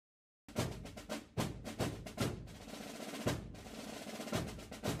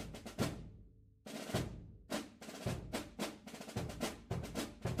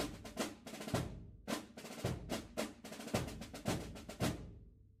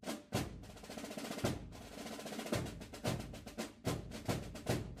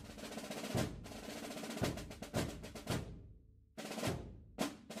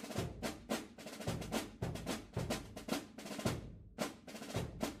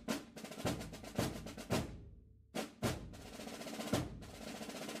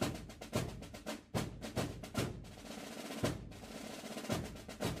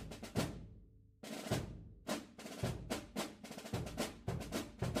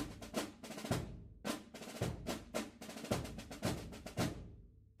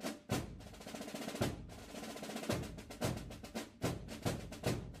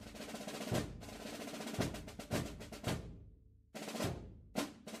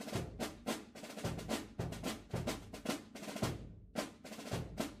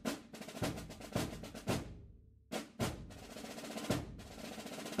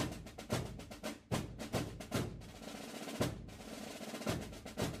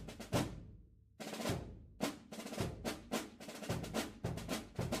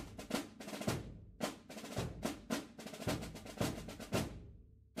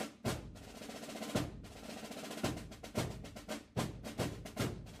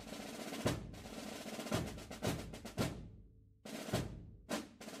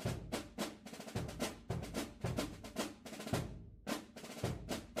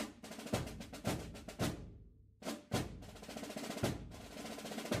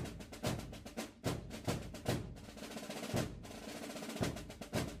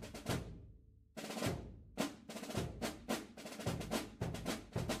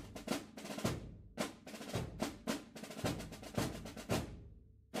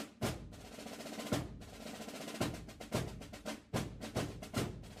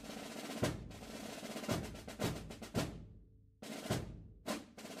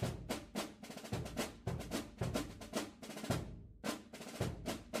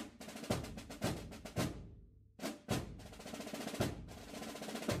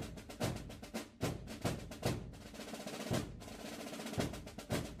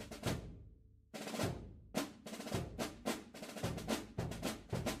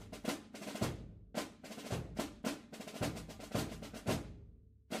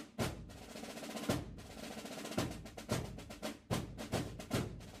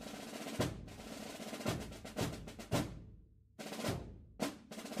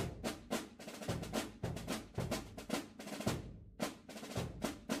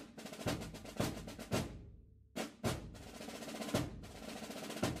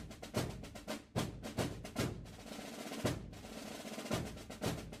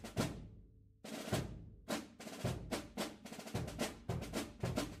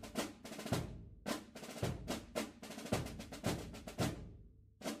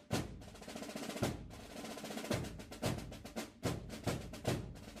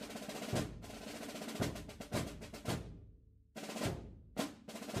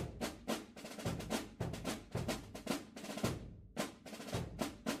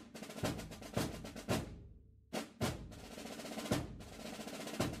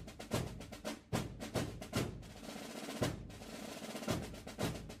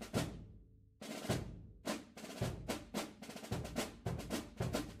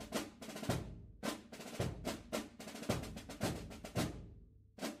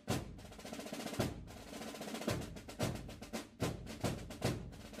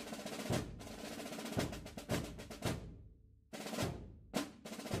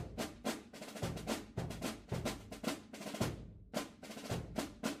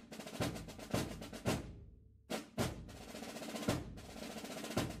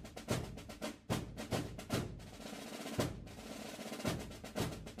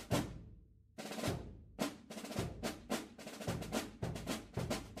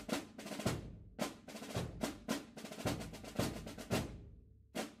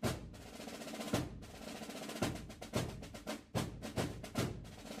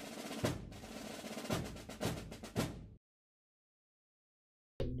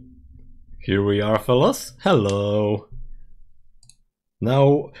Here we are, fellas. Hello.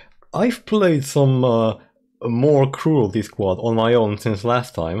 Now, I've played some more Cruelty Squad on my own since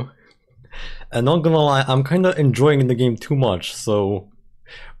last time. And not gonna lie, I'm kinda enjoying the game too much, so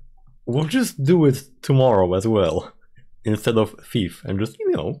we'll just do it tomorrow as well. Instead of Thief, and just, you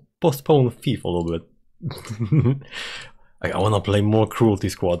know, postpone Thief a little bit. I wanna play more Cruelty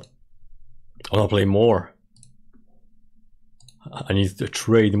Squad. I wanna play more. I need to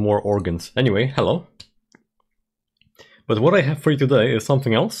trade more organs. Anyway, hello. But what I have for you today is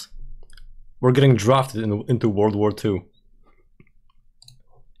something else. We're getting drafted into World War II.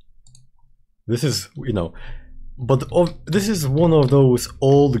 This is, you know, but this is one of those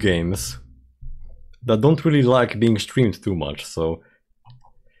old games that don't really like being streamed too much, so...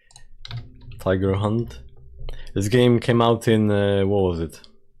 Tiger Hunt. This game came out in, what was it?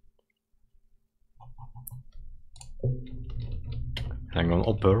 Hang on,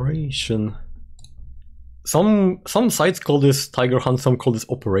 Operation... Some sites call this Tiger Hunt, some call this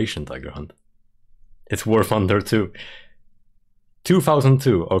Operation Tiger Hunt. It's War Thunder 2.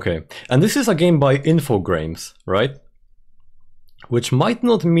 2002, okay. And this is a game by Infogrames, right? Which might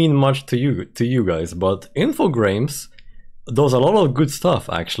not mean much to you guys, but Infogrames does a lot of good stuff,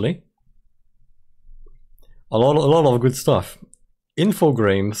 actually. A lot of good stuff.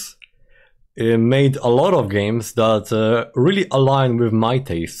 Infogrames made a lot of games that really align with my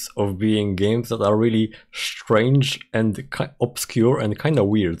tastes of being games that are really strange and obscure and kind of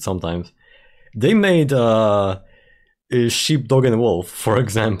weird sometimes. They made Sheep, Dog and Wolf, for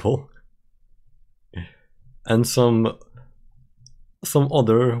example, and some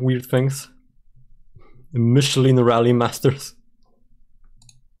other weird things. Michelin Rally Masters.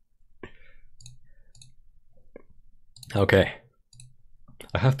 Okay,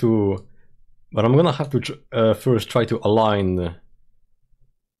 I have to, but I'm gonna have to first try to align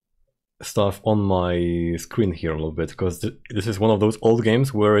stuff on my screen here a little bit, because this is one of those old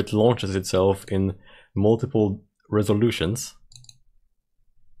games where it launches itself in multiple resolutions.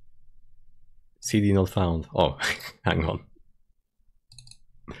 CD not found. Oh, hang on.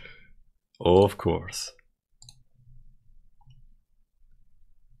 Of course.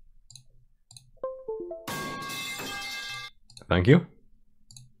 Thank you.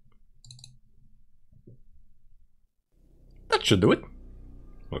 That should do it.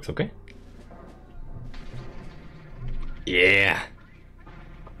 Looks okay. Yeah.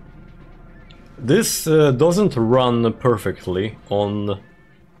 This doesn't run perfectly on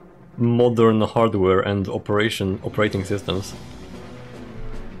modern hardware and operating systems.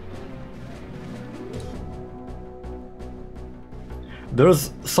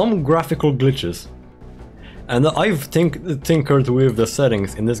 There's some graphical glitches, and I've tinkered with the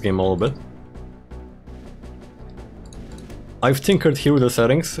settings in this game a little bit. I've tinkered here with the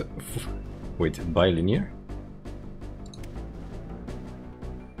settings. Wait, bilinear?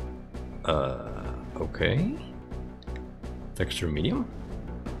 Okay. Texture medium?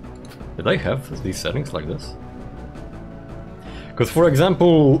 Did I have these settings like this? Because, for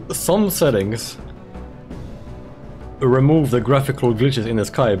example, some settings remove the graphical glitches in the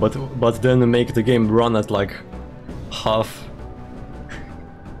sky, but then make the game run at like half.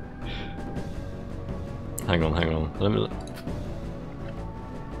 Hang on. Let me.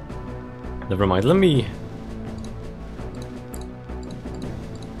 Never mind. Let me.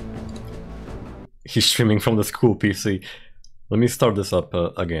 He's streaming from the school PC. Let me start this up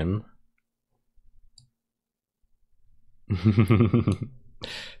again.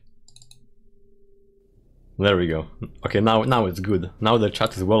 There we go. Okay, now it's good. Now the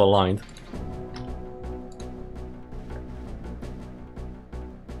chat is well aligned.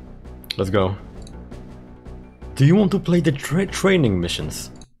 Let's go. Do you want to play the training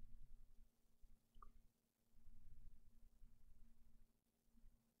missions?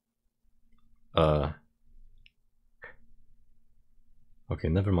 Okay,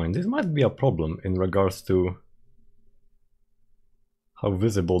 never mind. This might be a problem in regards to how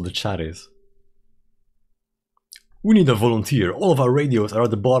visible the chat is. We need a volunteer. All of our radios are at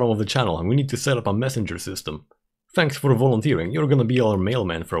the bottom of the channel and we need to set up a messenger system. Thanks for volunteering. You're gonna be our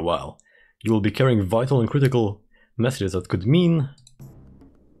mailman for a while. You will be carrying vital and critical messages that could mean...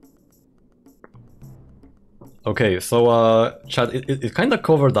 Okay, so chat, it kinda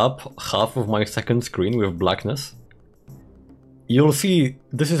covered up half of my second screen with blackness. You'll see,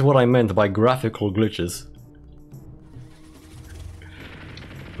 this is what I meant by graphical glitches.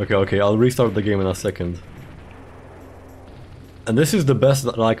 Okay, I'll restart the game in a second. And this is the best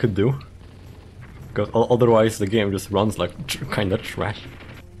that I could do, because otherwise the game just runs like kinda trash.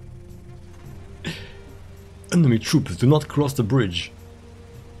 Enemy troops, do not cross the bridge.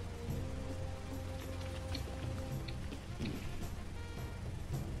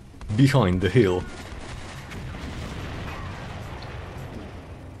 behind the hill.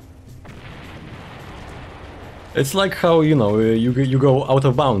 It's like how, you know, you go out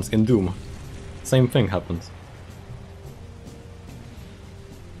of bounds in Doom. Same thing happens.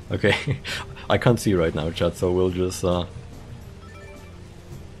 Okay, I can't see right now, chat, so we'll just... Oh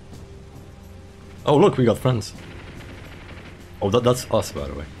look, we got friends. Oh, that's us, by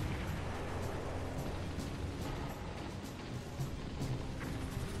the way.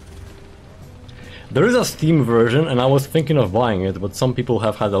 There is a Steam version, and I was thinking of buying it, but some people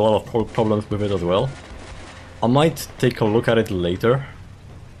have had a lot of problems with it as well. I might take a look at it later,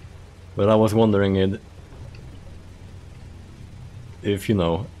 but I was wondering if, you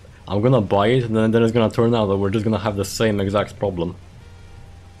know, I'm gonna buy it, and then it's gonna turn out that we're just gonna have the same exact problem.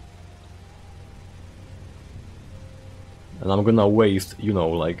 And I'm gonna waste, you know,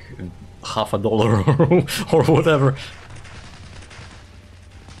 like $50 or whatever.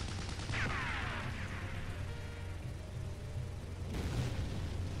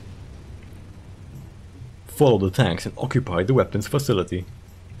 Follow the tanks and occupy the weapons facility.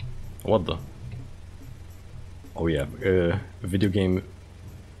 What the? Oh yeah, video game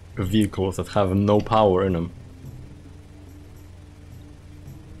vehicles that have no power in them.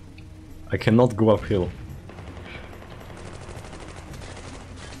 I cannot go uphill.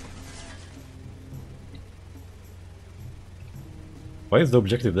 Why is the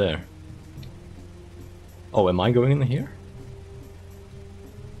objective there? Oh, am I going in here?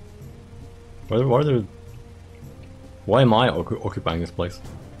 Why am I occupying this place?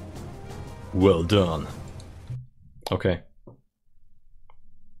 Well done. Okay.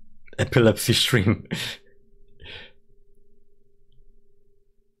 Epilepsy stream.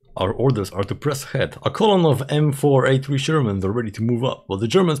 Our orders are to press ahead. A column of M4A3 Shermans are ready to move up, while the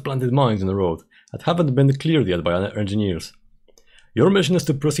Germans planted mines in the road that haven't been cleared yet by our engineers. Your mission is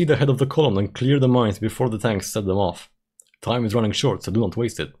to proceed ahead of the column and clear the mines before the tanks set them off. Time is running short, so do not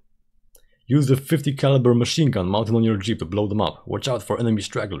waste it. Use the 50 caliber machine gun mounted on your jeep to blow them up. Watch out for enemy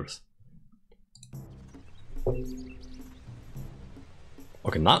stragglers.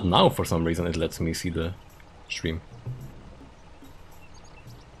 Okay, now for some reason it lets me see the stream.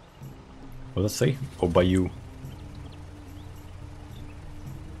 What does it say? Oh, by you.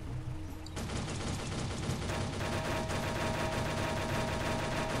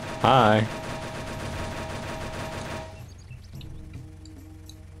 Hi.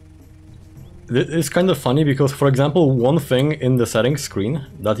 It's kind of funny because, for example, one thing in the settings screen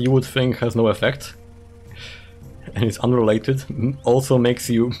that you would think has no effect and is unrelated also makes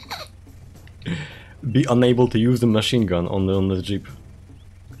you be unable to use the machine gun on the Jeep.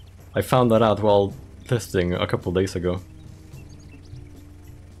 I found that out while testing a couple days ago.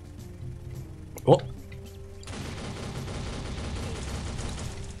 Oh!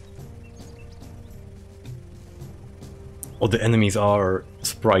 Oh, the enemies are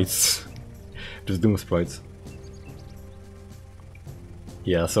sprites. Just Doom sprites.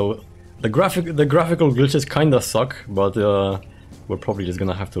 Yeah, so the graphical glitches kinda suck, but we're probably just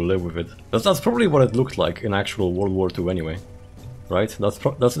gonna have to live with it. That's probably what it looked like in actual World War II anyway, right? That's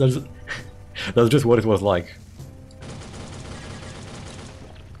just what it was like.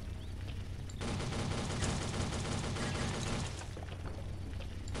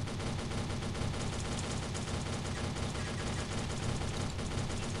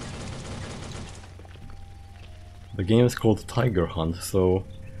 The game is called Tiger Hunt, so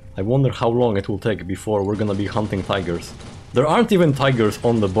I wonder how long it will take before we're gonna be hunting tigers. There aren't even tigers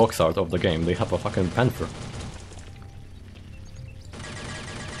on the box art of the game, they have a fucking panther.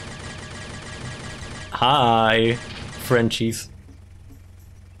 Hi, Frenchies.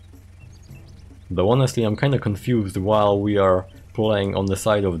 Though honestly I'm kinda confused while we are playing on the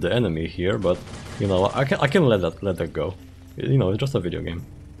side of the enemy here, but you know, I can let that go. You know, it's just a video game.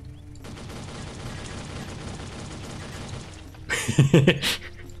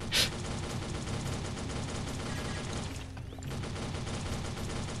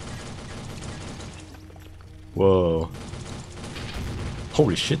 Whoa.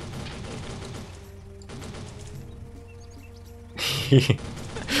 Holy shit.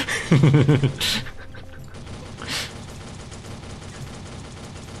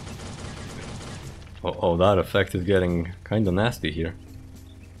 Oh, that effect is getting kinda nasty here.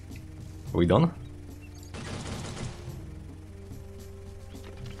 Are we done?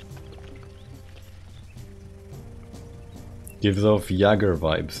 Gives off Jagger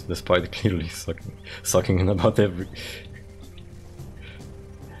vibes, despite clearly sucking in about every...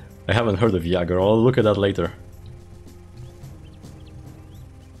 I haven't heard of Jagger, I'll look at that later.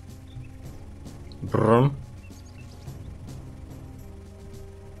 Brum.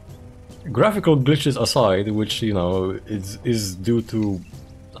 graphical glitches aside, which, you know, is due to,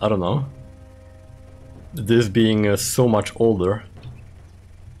 I don't know, this being so much older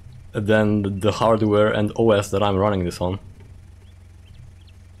than the hardware and OS that I'm running this on.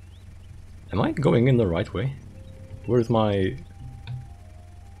 Am I going in the right way? Where's my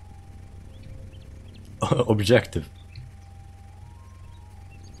objective?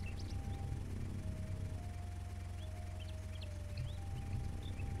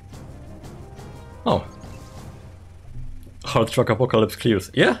 Oh. Hard truck apocalypse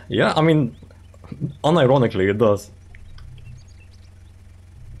clears. Yeah, I mean, unironically it does.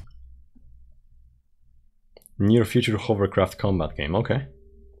 Near future hovercraft combat game, okay.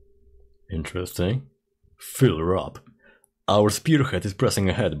 Interesting. Fill her up. Our spearhead is pressing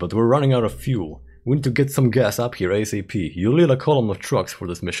ahead, but we're running out of fuel. We need to get some gas up here ASAP. You'll need a column of trucks for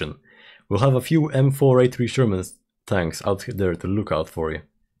this mission. We'll have a few M4A3 Sherman tanks out there to look out for you.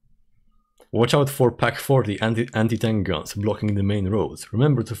 Watch out for Pack 40 anti-tank guns blocking the main roads.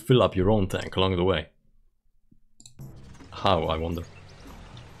 Remember to fill up your own tank along the way. How, I wonder?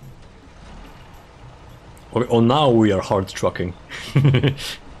 Okay, oh, now we are hard trucking.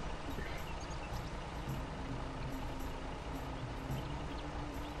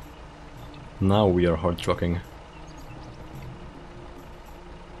 Now we are hard trucking.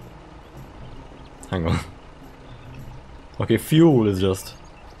 Hang on. Okay, fuel is just...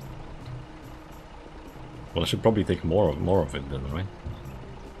 Well, I should probably take more of it then, right?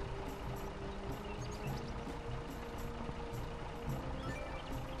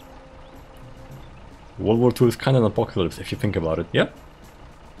 World War II is kind of an apocalypse if you think about it. Yeah?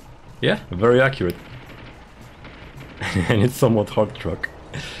 Yeah, very accurate. And it's somewhat hard truck.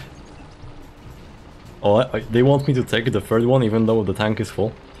 Oh, they want me to take the third one even though the tank is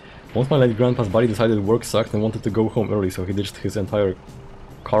full. Once my late grandpa's body decided work sucked and wanted to go home early, so he ditched his entire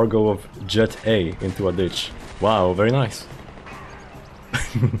cargo of Jet A into a ditch. Wow, very nice.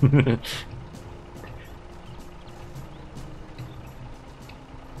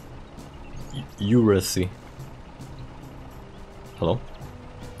 Uracy. Hello?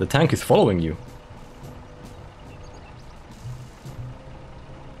 The tank is following you.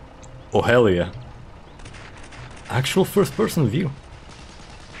 Oh hell yeah. Actual first-person view.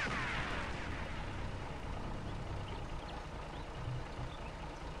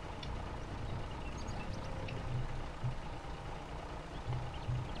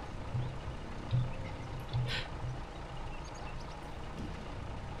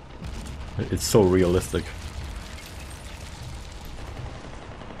 It's so realistic.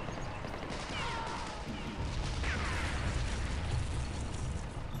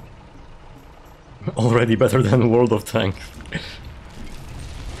 Already better than World of Tanks.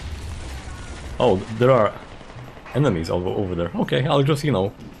 Oh, there are enemies over there. Okay, I'll just, you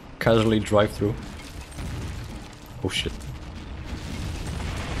know, casually drive through. Oh shit.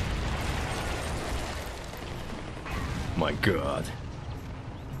 My god.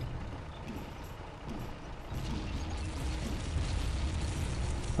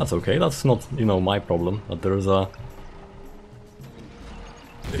 That's okay, that's not, you know, my problem, that there's a...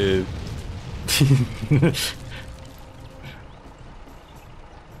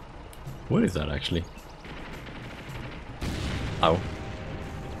 What is that actually? Ow.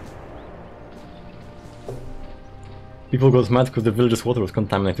 People got mad because the village's water was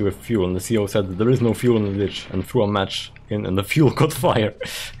contaminated with fuel, and the CO said that there is no fuel in the ditch, and threw a match in and the fuel caught fire.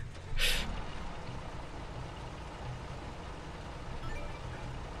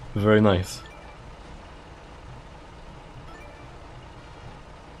 Very nice.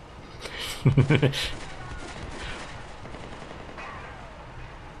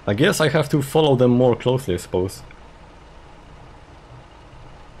 I guess I have to follow them more closely, I suppose.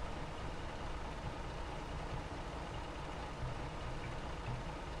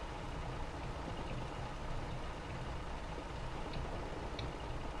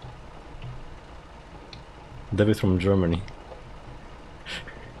 David from Germany.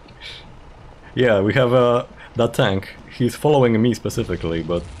 Yeah, we have that tank. He's following me specifically,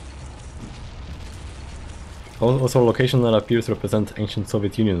 but also a location that appears to represent ancient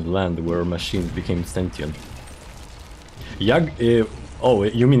Soviet Union's land where machines became sentient. Oh,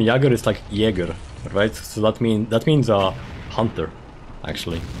 you mean Jager is like Jäger, right? So that means a hunter,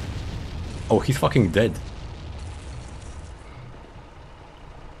 actually. Oh, he's fucking dead.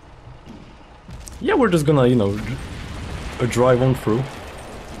 Yeah, we're just gonna, you know, drive on through.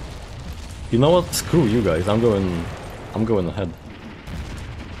 You know what? Screw you guys. I'm going ahead.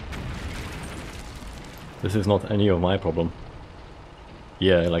 This is not any of my problem.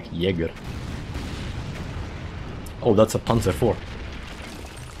 Yeah, like Jäger. Oh, that's a Panzer IV.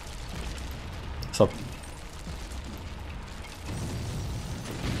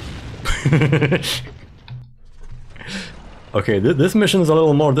 Okay, this mission is a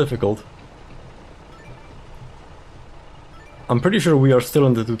little more difficult. I'm pretty sure we are still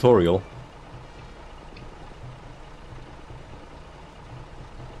in the tutorial.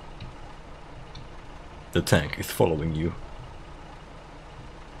 The tank is following you.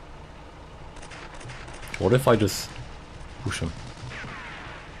 What if I just push him?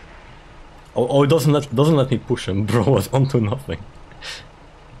 Oh, it doesn't let me push him, bro. It's onto nothing.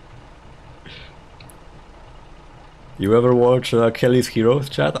 You ever watch Kelly's Heroes,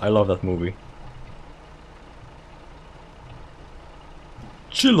 chat? I love that movie.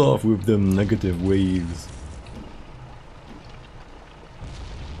 Chill off with them negative waves.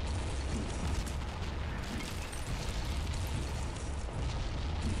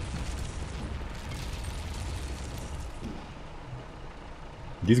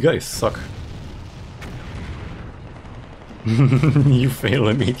 These guys suck. You fail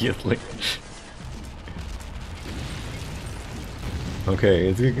immediately. Okay,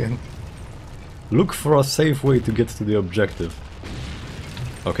 it's again. Look for a safe way to get to the objective.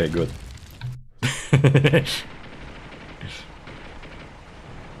 Okay, good.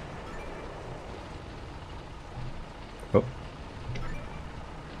 Oh.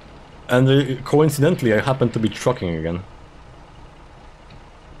 And coincidentally, I happen to be trucking again.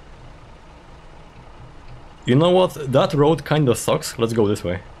 You know what? That road kinda sucks. Let's go this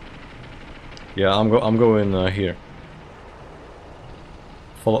way. Yeah, I'm going here.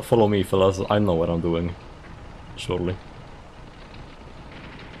 Follow me, fellas. I know what I'm doing. Surely.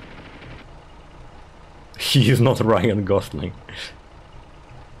 He is not Ryan Gosling.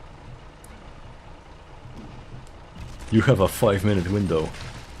 You have a 5-minute window.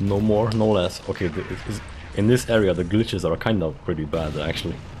 No more, no less. Okay, in this area the glitches are kind of pretty bad,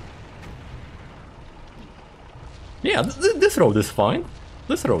 actually. Yeah, this road is fine.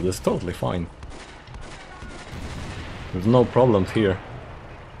 This road is totally fine. There's no problems here.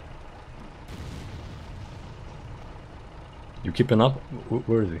 You keeping up?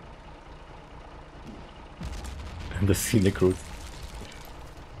 Where is he? The scenic route.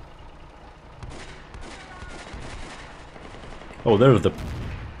 Oh, there's the...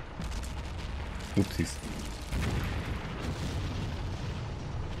 Oopsies.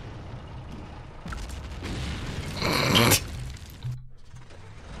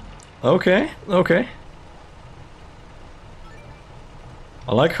 Okay, okay.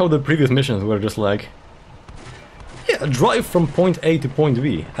 I like how the previous missions were just like... Yeah, drive from point A to point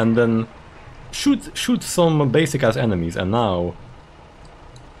B, and then shoot some basic ass enemies, and now...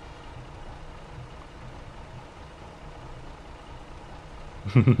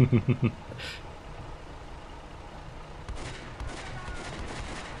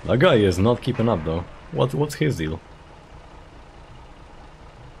 That guy is not keeping up though. What's his deal?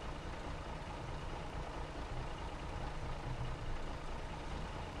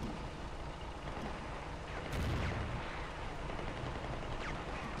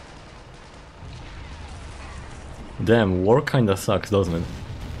 Damn, war kinda sucks, doesn't it?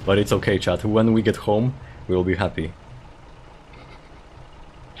 But it's okay, chat. When we get home, we'll be happy.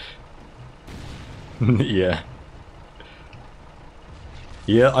 Yeah.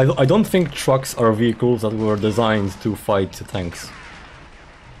 Yeah, I don't think trucks are vehicles that were designed to fight tanks.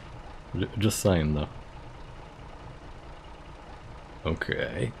 Just saying, though.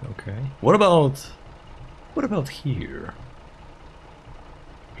 Okay, okay. What about here?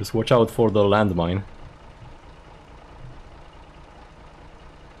 Just watch out for the landmine.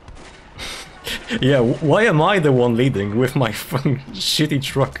 Yeah, why am I the one leading with my fucking shitty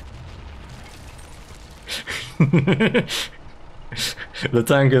truck? The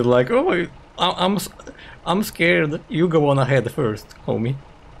tank is like, oh, I'm scared. You go on ahead first, homie.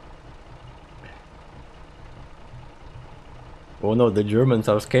 Oh no, the Germans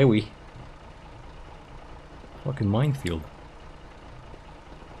are scary. Fucking minefield.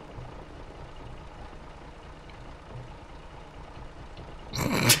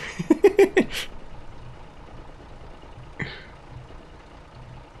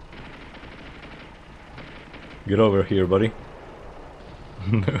 Get over here, buddy.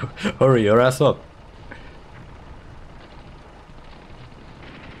 Hurry your ass up.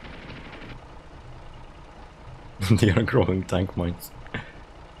 They are growing tank mines.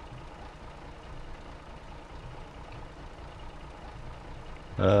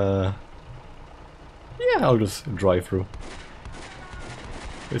 Yeah, I'll just drive through.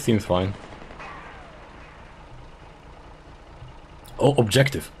 It seems fine. Oh,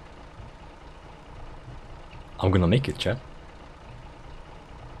 objective. I'm gonna make it, chat.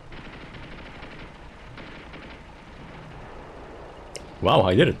 Wow,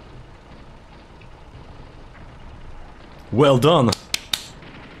 I did it. Well done!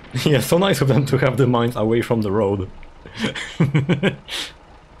 Yeah, so nice of them to have the mines away from the road.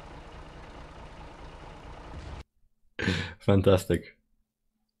 Fantastic.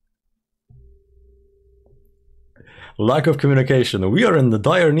 Lack of communication. We are in the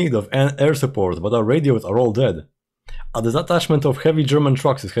dire need of air support, but our radios are all dead. A detachment of heavy German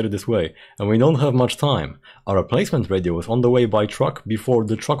trucks is headed this way, and we don't have much time. Our replacement radio was on the way by truck before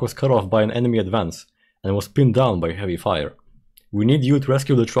the truck was cut off by an enemy advance, and was pinned down by heavy fire. We need you to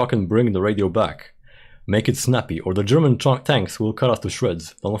rescue the truck and bring the radio back. Make it snappy, or the German tanks will cut us to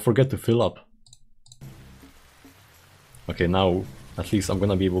shreds. Don't forget to fill up. Okay, now at least I'm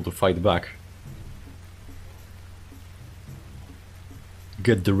gonna be able to fight back.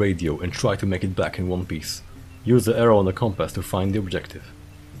 Get the radio and try to make it back in one piece. Use the arrow on the compass to find the objective.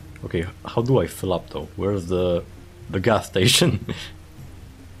 Okay, how do I fill up though? Where's the gas station?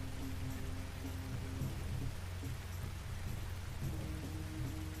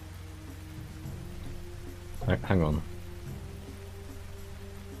 Hang on.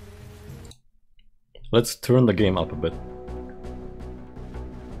 Let's turn the game up a bit.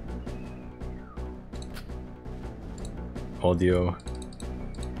 Audio.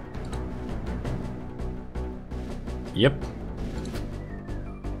 Yep.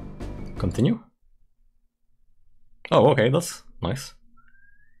 Continue. Oh, okay, that's nice.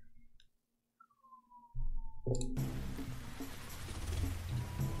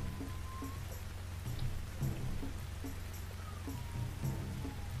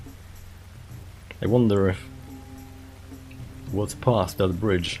 I wonder if what's past that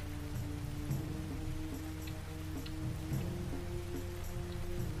bridge.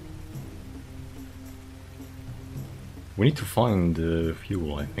 We need to find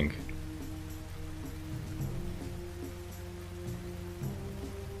fuel, I think.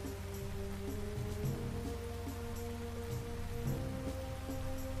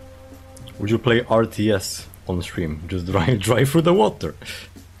 Would you play RTS on stream? Just drive through the water.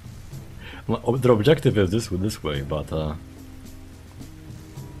 The objective is this way, but I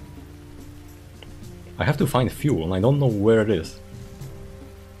have to find fuel, and I don't know where it is.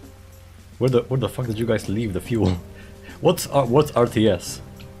 Where the fuck did you guys leave the fuel? What's RTS?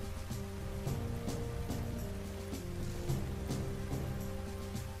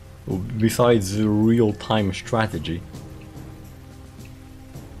 Besides real-time strategy.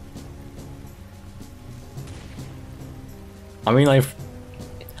 I mean,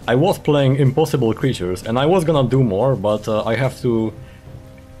 I was playing Impossible Creatures, and I was gonna do more, but I have to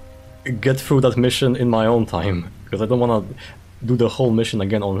get through that mission in my own time, because I don't wanna do the whole mission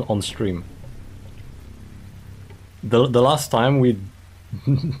again on stream. The last time we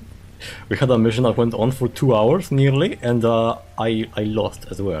had a mission that went on for 2 hours nearly, and I lost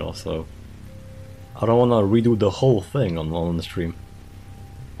as well, so I don't wanna redo the whole thing on the stream.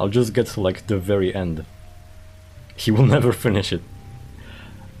 I'll just get to like the very end. He will never finish it.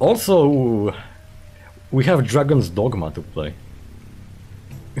 Also, we have Dragon's Dogma to play.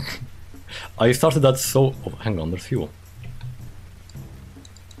 I started that so... Oh, hang on, there's fuel.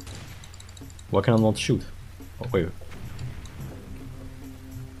 Why can I not shoot? Oh, wait.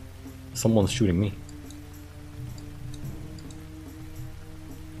 Someone's shooting me.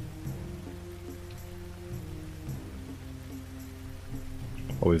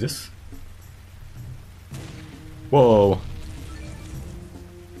 What is this? Whoa.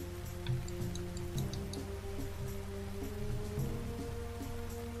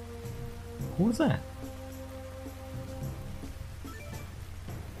 Who was that?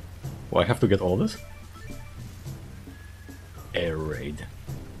 Well, I have to get all this? Air raid.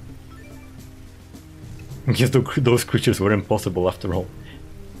 Yes, those creatures were impossible after all.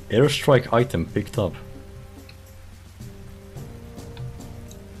 Airstrike item picked up.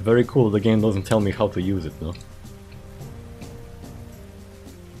 Very cool, the game doesn't tell me how to use it though.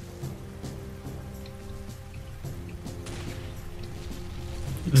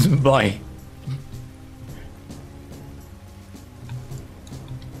 Bye.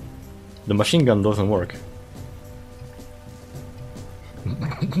 The machine gun doesn't work.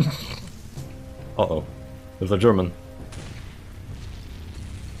 Uh-oh. There's a German.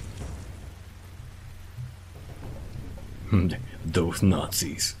 Those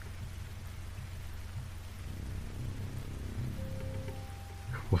Nazis.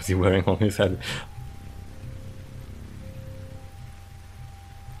 What's he wearing on his head?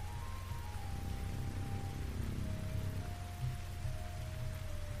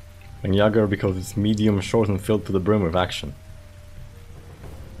 And Jaeger because it's medium, short and filled to the brim with action.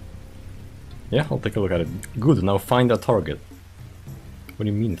 Yeah, I'll take a look at it. Good, now find a target. What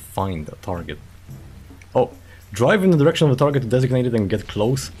do you mean find a target? Oh, Drive in the direction of the target designated and get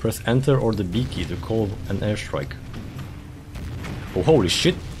close. Press enter or the B key to call an airstrike. Oh, holy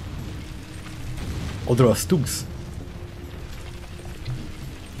shit! Oh, there are Stoogs.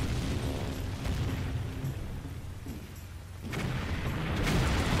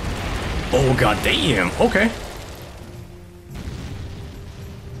 Oh, goddamn! Okay.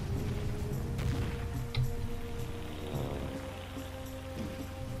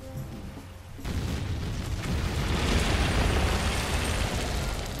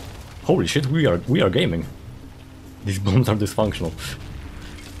 Holy shit, we are gaming. These bombs are dysfunctional.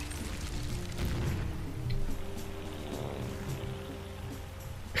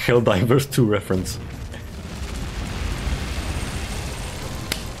 Helldivers 2 reference.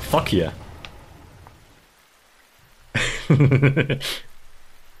 Fuck yeah.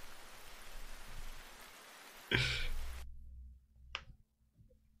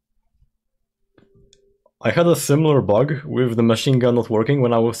 I had a similar bug with the machine gun not working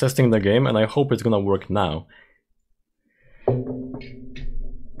when I was testing the game, and I hope it's gonna work now.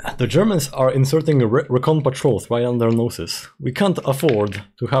 The Germans are inserting recon patrols right under our noses. We can't afford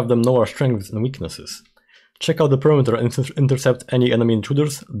to have them know our strengths and weaknesses. Check out the perimeter and intercept any enemy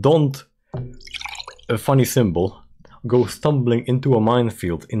intruders. Don't, a funny symbol, go stumbling into a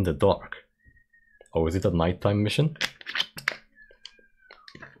minefield in the dark. Oh, is it a nighttime mission?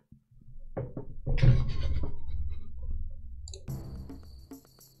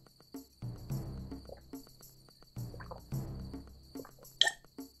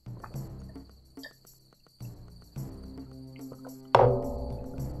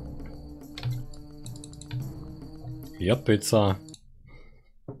 Yep, it's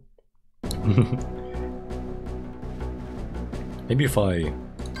maybe if I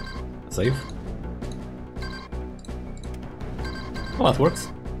save. Oh, that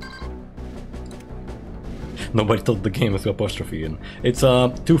works. Nobody thought the game with the apostrophe in. It's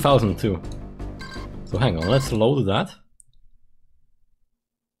 2002. So hang on, let's load that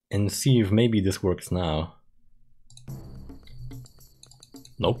and see if maybe this works now.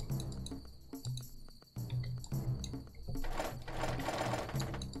 Nope.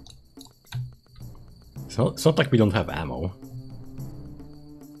 So it's not like we don't have ammo.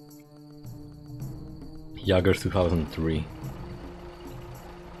 Jager's 2003.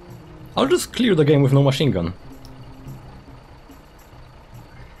 I'll just clear the game with no machine gun.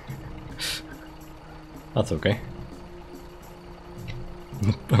 That's okay.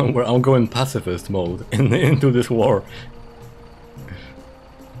 I'm going pacifist mode into this war.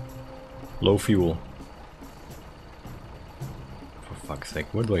 Low fuel. For fuck's sake,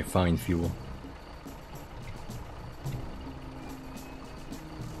 where do I find fuel?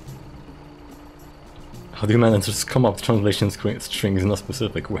 How do you manage to just come up with translation strings in a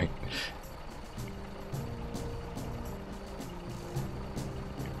specific way?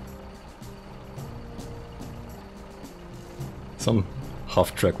 Some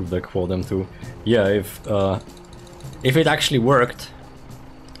half track with the quad M2. Yeah, if it actually worked.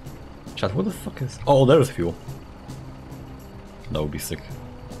 Chat, what the fuck is? Oh, there's fuel. That would be sick.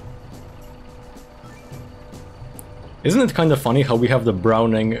 Isn't it kind of funny how we have the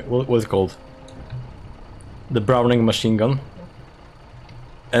Browning? What was it called? The Browning machine gun,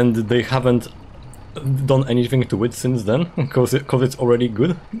 and they haven't done anything to it since then, because it's already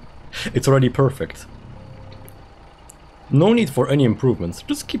good. It's already perfect. No need for any improvements,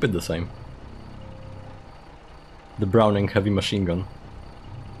 just keep it the same. The Browning heavy machine gun.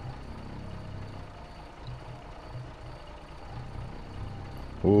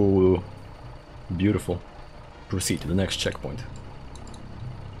 Ooh, beautiful. Proceed to the next checkpoint.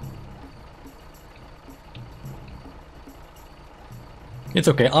 It's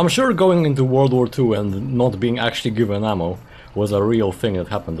okay, I'm sure going into World War II and not being actually given ammo was a real thing that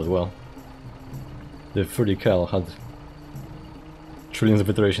happened as well. The 30 cal had trillions of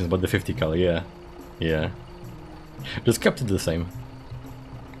iterations, but the 50 cal, yeah. Yeah. Just kept it the same.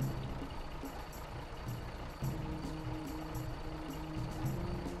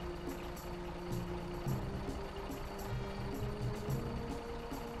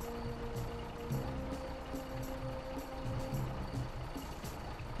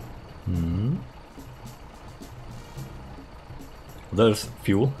 There's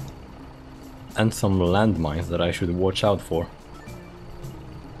fuel and some landmines that I should watch out for.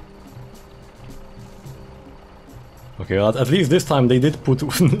 Okay, at least this time they did put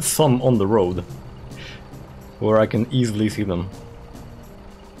some on the road where I can easily see them.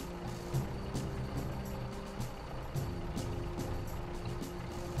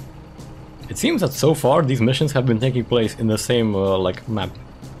 It seems that so far these missions have been taking place in the same like map,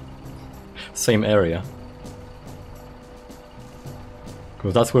 same area.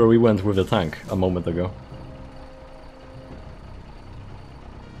 Because that's where we went with the tank a moment ago.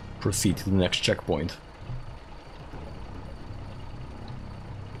 Proceed to the next checkpoint.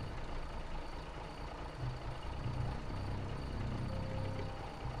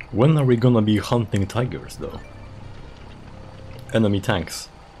 When are we gonna be hunting tigers, though? Enemy tanks.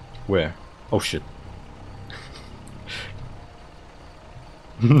 Where? Oh shit.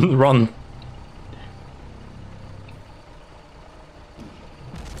 Run!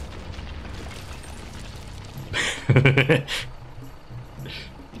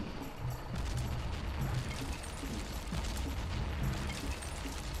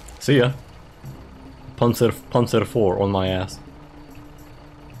 See ya. Panzer 4 on my ass.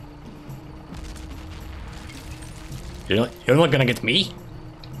 You're not gonna get me?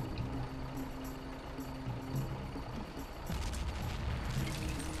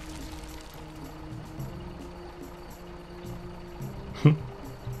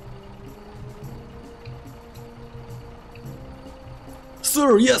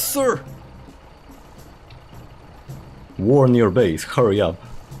 Sir, yes sir! War near base, hurry up,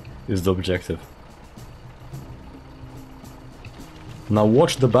 is the objective. Now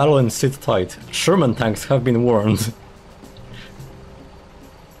watch the battle and sit tight. Sherman tanks have been warned.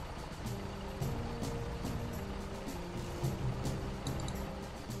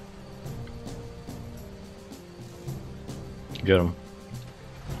 Get him.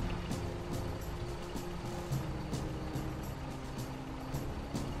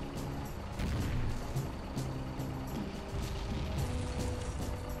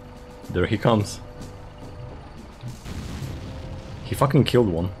 There he comes. He fucking killed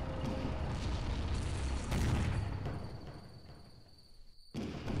one.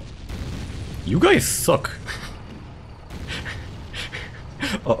 You guys suck.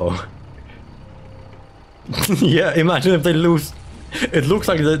 Uh-oh. Yeah, imagine if they lose. It looks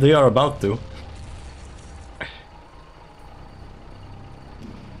like they are about to.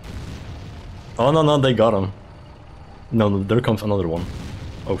 Oh no, they got him. No, there comes another one.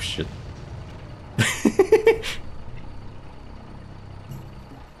 Oh shit.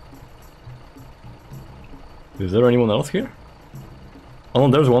 Is there anyone else here? Oh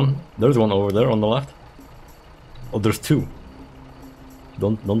no, there's one. There's one over there on the left. Oh, there's two.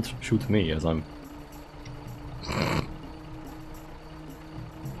 Don't shoot me as I'm...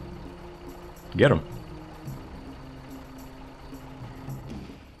 Get him.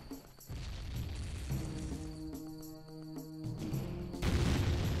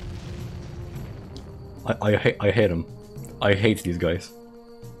 I hate him. I hate these guys.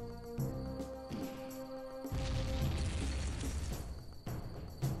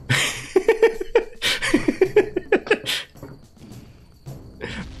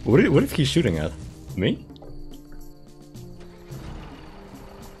 What is he shooting at? Me?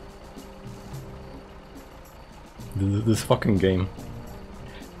 This fucking game.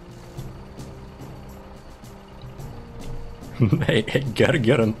 Hey,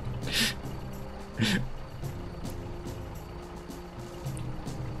 get him.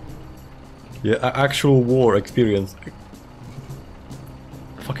 Yeah, actual war experience.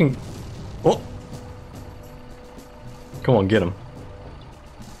 Fucking... Oh! Come on, get him.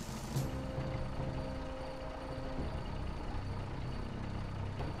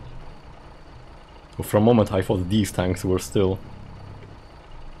 For a moment I thought these tanks were still...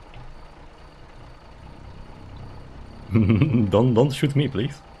 Don't shoot me,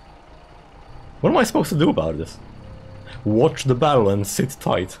 please. What am I supposed to do about this? Watch the battle and sit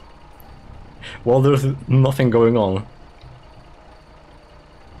tight. While there's nothing going on.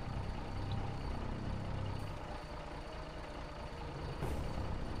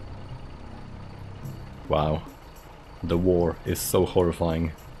 Wow. The war is so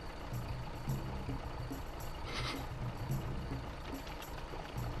horrifying.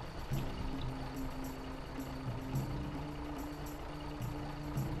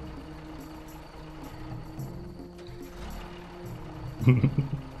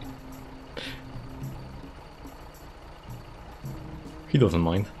 He doesn't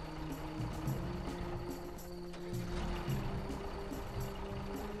mind.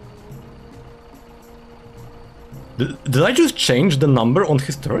 Did I just change the number on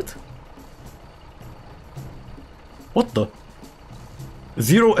his turret? What the?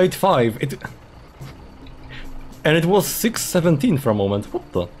 085, and it was 617 for a moment.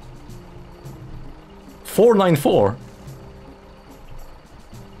 What the? 494.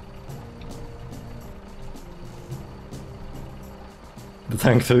 The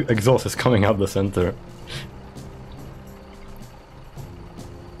tank's exhaust is coming out the center.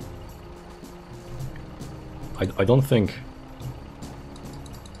 I don't think...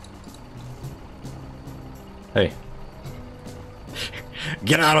 Hey.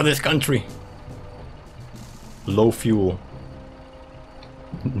 Get out of this country! Low fuel.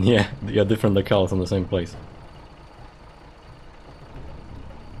 Yeah, different locales in the same place.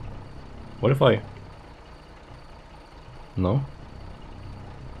 What if I... No?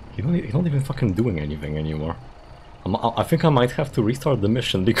 He's not even fucking doing anything anymore. I think I might have to restart the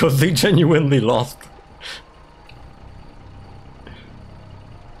mission because they genuinely lost.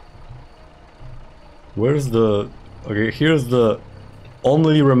 Where's the... Okay, here's the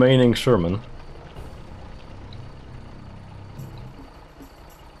only remaining Sherman.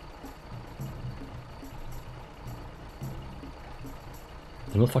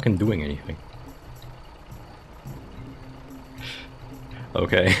 They're not fucking doing anything.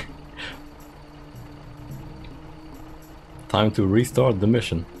 Okay. Time to restart the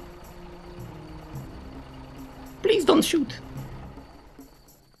mission. Please don't shoot!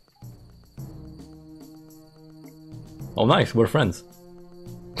 Oh nice, we're friends.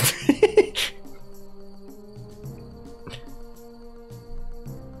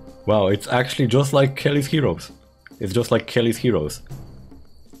 Wow, it's actually just like Kelly's Heroes. It's just like Kelly's Heroes.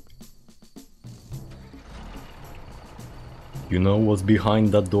 You know what's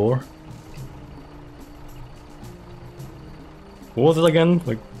behind that door? What was it again?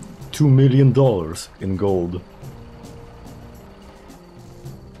 Like $2 million in gold.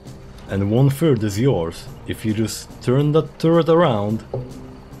 And 1/3 is yours if you just turn that turret around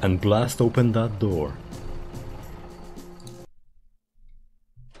and blast open that door.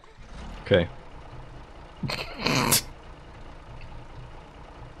 Okay.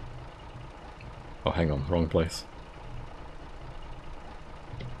 Oh, hang on, wrong place.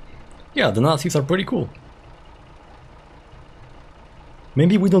 Yeah, the Nazis are pretty cool.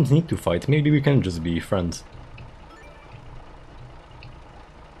 Maybe we don't need to fight, maybe we can just be friends.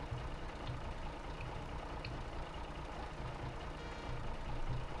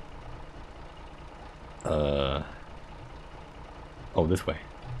 Oh, this way.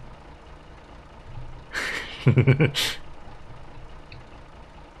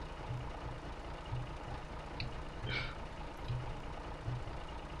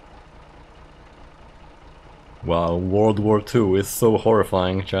 Wow, World War II is so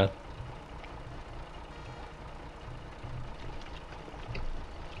horrifying, chat.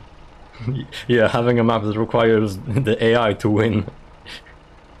 Yeah, having a map that requires the AI to win.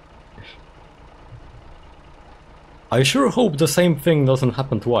 I sure hope the same thing doesn't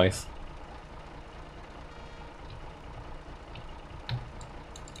happen twice.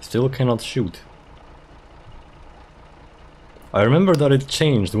 Still cannot shoot. I remember that it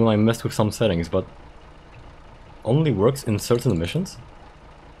changed when I messed with some settings, but only works in certain missions?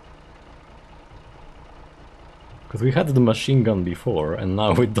 Because we had the machine gun before, and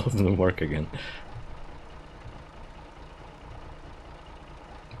now it doesn't work again.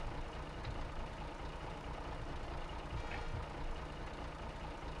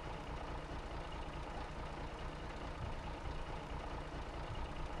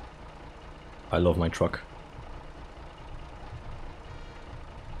 I love my truck.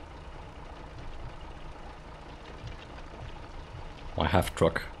 My half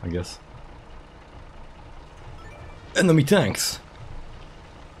truck, I guess. Enemy tanks!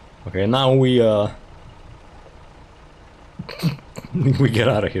 Okay, now we we get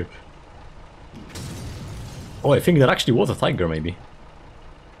out of here. Oh, I think that actually was a Tiger, maybe.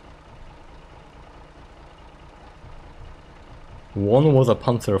 One was a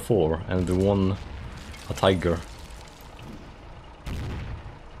Panzer IV and one a Tiger.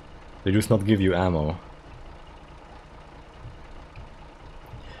 They just not give you ammo.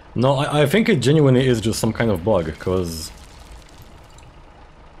 No, I think it genuinely is just some kind of bug, because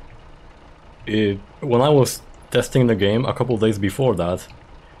when I was testing the game a couple days before that,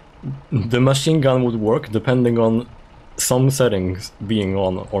 the machine gun would work depending on some settings being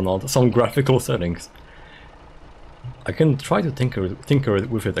on or not, some graphical settings. I can try to tinker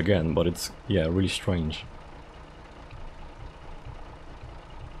with it again, but it's, yeah, really strange.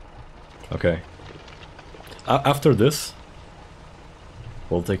 Okay. After this,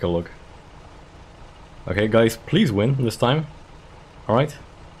 we'll take a look. Okay, guys, please win this time. Alright?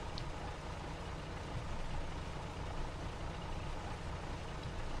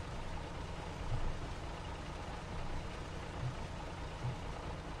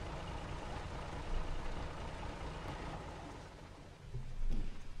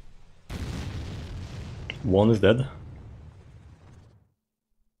 One is dead.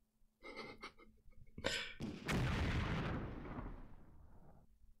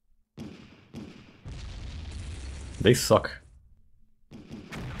 They suck.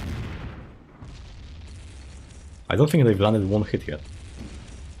 I don't think they've landed one hit yet.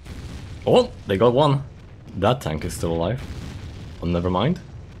 Oh, they got one. That tank is still alive. Oh, never mind.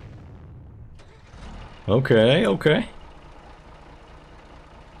 Okay, okay.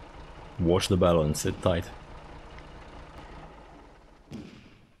 Watch the battle and sit tight.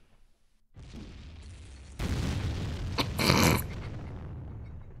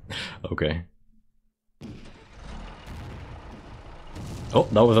 Okay. Oh,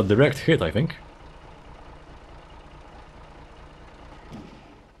 that was a direct hit, I think.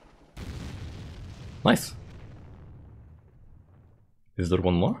 Nice. Is there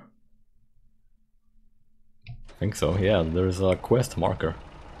one more? I think so, yeah, there's a quest marker.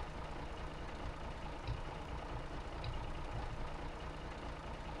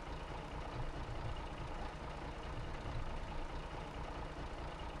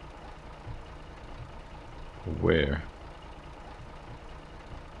 Where?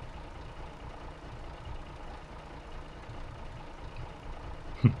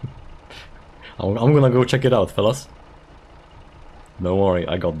 I'm gonna go check it out, fellas. Don't worry,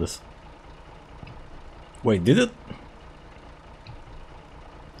 I got this. Wait, did it?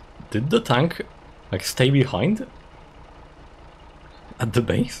 Did the tank, like, stay behind? At the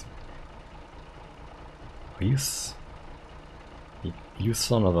base? Are you you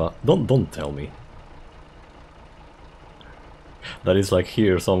son of a... Don't tell me. That is like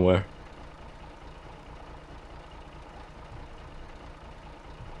here somewhere.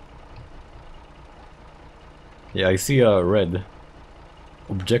 Yeah, I see a red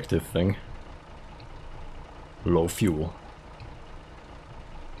objective thing. Low fuel.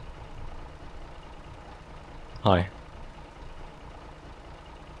 Hi.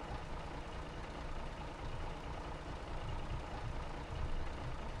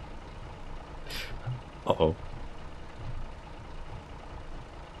 Uh-oh.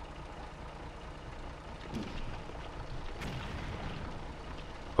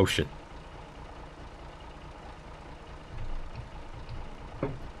 Oh shit.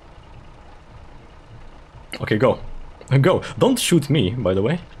 Okay, go. Go. Don't shoot me, by the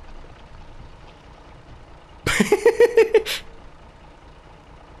way.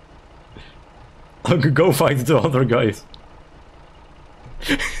 Go fight the other guys.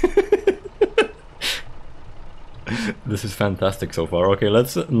 This is fantastic so far. Okay,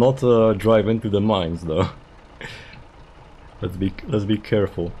 let's not drive into the mines though. Let's be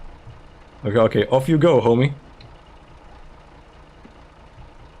careful. Okay, okay, off you go, homie.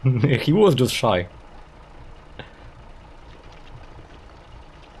 He was just shy.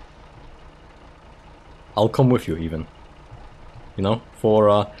 I'll come with you even. You know,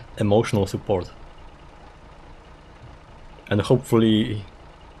 for emotional support. And hopefully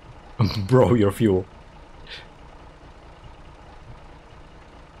bro your fuel.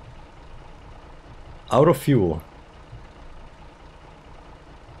 Out of fuel.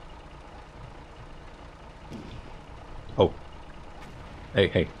 Oh. Hey,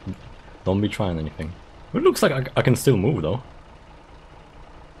 hey. Don't be trying anything. It looks like I can still move though.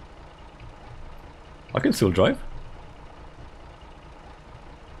 I can still drive.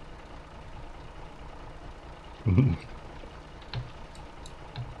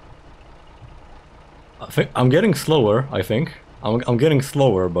 I'm getting slower, I think. I'm getting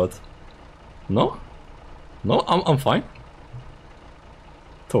slower, but... No? No, I'm fine.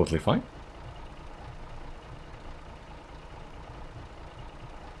 Totally fine.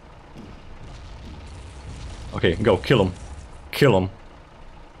 Okay, go, kill him. Kill him.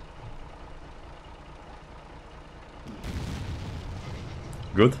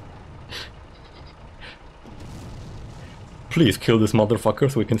 Good. Please kill this motherfucker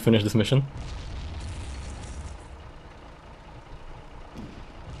so we can finish this mission.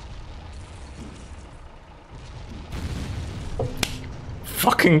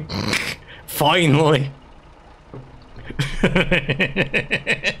 Fucking... Finally!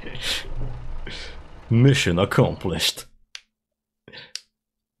 Mission accomplished.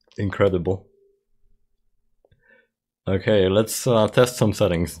 Incredible. Okay, let's test some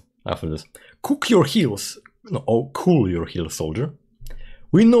settings after this. Cook your heels. No, oh, cool your heels, soldier.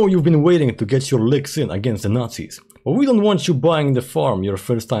 We know you've been waiting to get your licks in against the Nazis, but we don't want you buying the farm your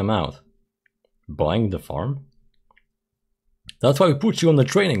first time out. Buying the farm? That's why we put you on the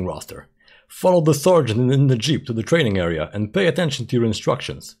training roster. Follow the sergeant in the jeep to the training area and pay attention to your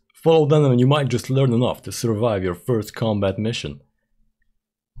instructions. Follow them and you might just learn enough to survive your first combat mission.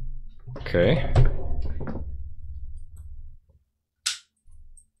 Okay.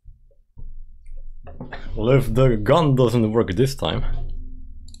 Well, if the gun doesn't work this time...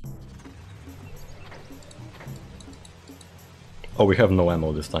 Oh, we have no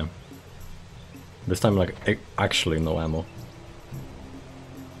ammo this time. This time, like, actually no ammo.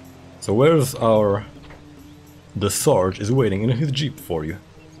 So where's our... The Sarge is waiting in his jeep for you.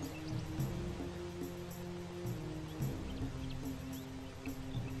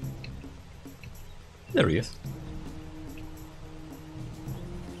 There he is.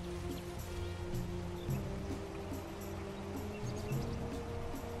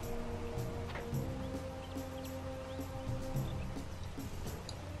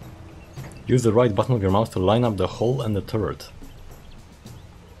 Use the right button of your mouse to line up the hull and the turret.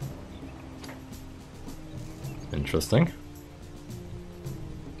 Interesting.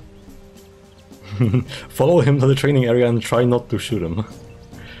 Follow him to the training area and try not to shoot him.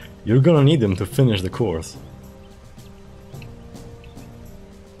 You're gonna need him to finish the course.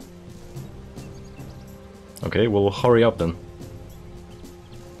 Okay, well, hurry up then.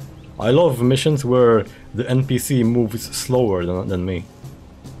 I love missions where the NPC moves slower than me.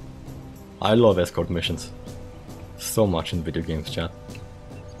 I love escort missions. So much in video games, chat.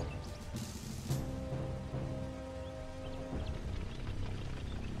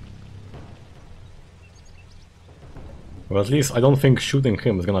 Well, at least I don't think shooting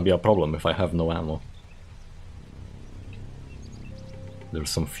him is gonna be a problem if I have no ammo. There's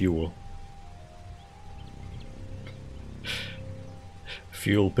some fuel.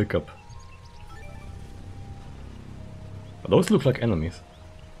 Fuel pickup. Those look like enemies.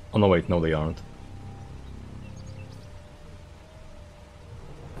 Oh no, wait, no they aren't.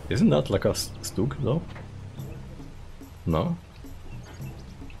 Isn't that like a Stug though? No?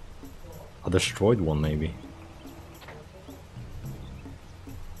 A destroyed one maybe.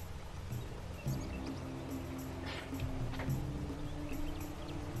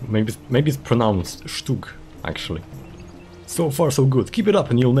 Maybe it's pronounced Stug, actually. So far so good, keep it up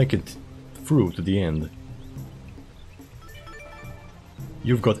and you'll make it through to the end.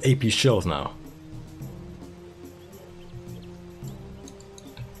 You've got AP shells now.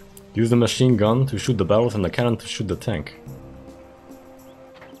 Use the machine gun to shoot the barrels and the cannon to shoot the tank.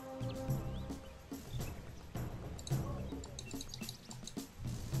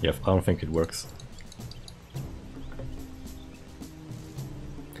 Yeah, I don't think it works.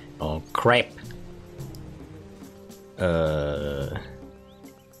 Oh crap!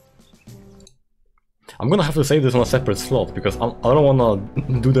 I'm gonna have to save this on a separate slot because I don't wanna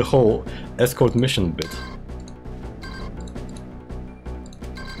do the whole escort mission bit.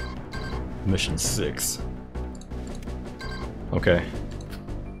 Mission 6. Okay.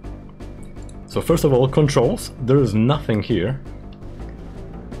 So first of all, controls. There is nothing here.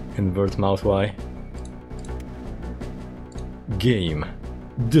 Invert mouse Y. Game.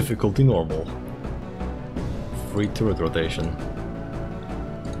 Difficulty normal. Free turret rotation.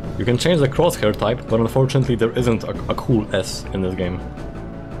 You can change the crosshair type, but unfortunately there isn't a cool S in this game.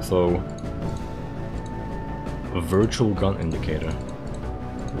 So... a virtual gun indicator.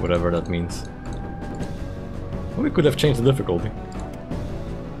 Whatever that means. We could have changed the difficulty.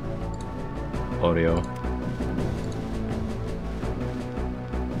 Audio.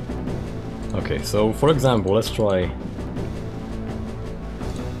 Okay, so for example, let's try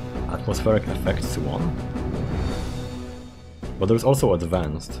atmospheric effects 1. But there's also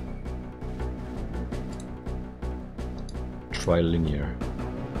advanced. Try linear.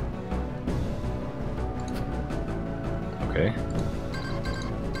 Okay.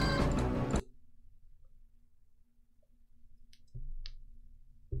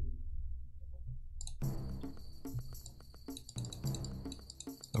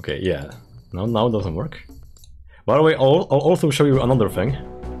 Okay, yeah. Now it doesn't work. By the way, I'll also show you another thing,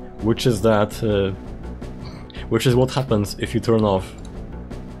 which is that which is what happens if you turn off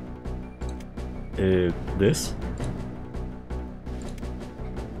this.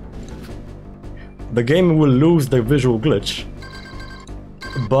 The game will lose the visual glitch,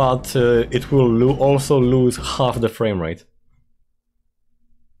 but it will also lose half the frame rate.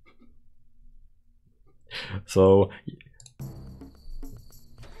 So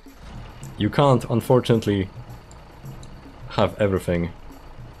you can't, unfortunately, have everything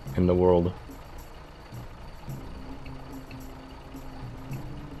in the world.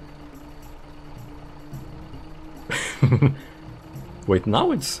 Wait,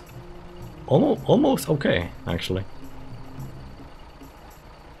 now it's almost okay, actually.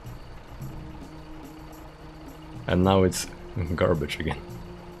 And now it's garbage again.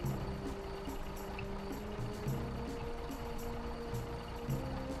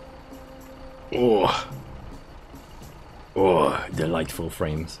 Oh, oh, delightful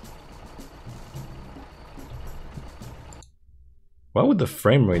frames. Why would the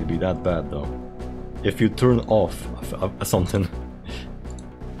frame rate be that bad though? If you turn off something.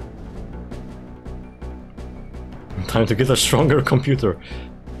 Time to get a stronger computer.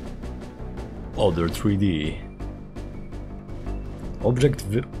 Other 3D. Object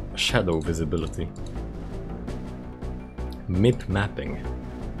shadow visibility. MIP mapping.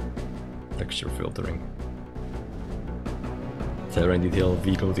 Texture filtering. Terrain detail,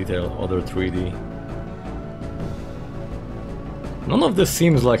 vehicle detail, other 3D. None of this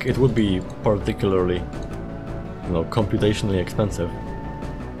seems like it would be particularly, you know, computationally expensive.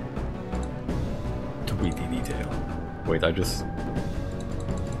 3D detail. Wait, I just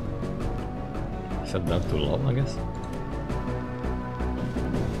set that to low, I guess?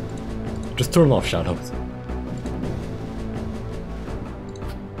 Just turn off shadows.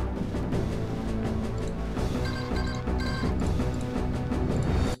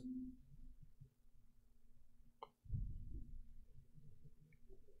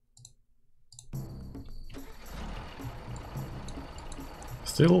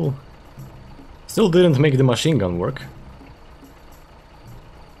 Still didn't make the machine gun work.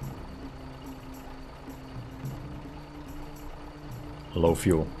 Low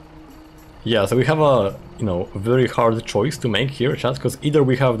fuel. Yeah, so we have a, you know, very hard choice to make here, chat, because either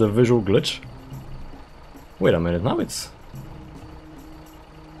we have the visual glitch. Wait a minute, now it's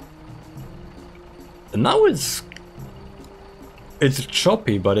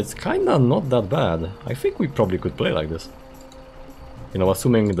choppy, but it's kinda not that bad. I think we probably could play like this. You know,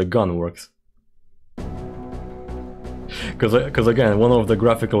 assuming the gun works. Because again, one of the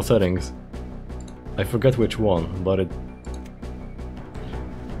graphical settings, I forget which one, but it...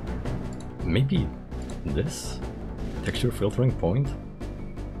 Maybe this? Texture filtering point?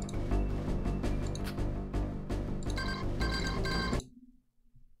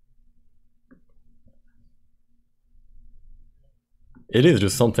 It is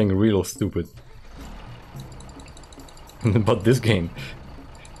just something real stupid. But this game...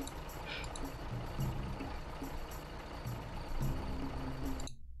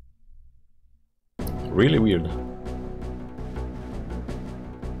 really weird.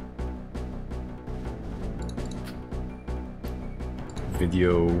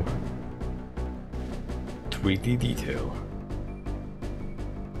 Video... 3D detail.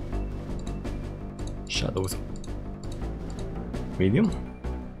 Shadows. Medium.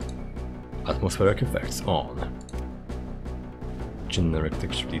 Atmospheric effects on. Generic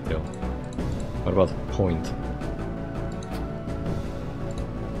texture detail. What about point?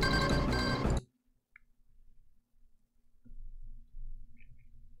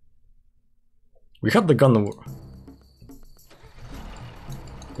 We had the gun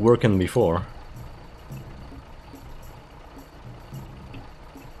working before.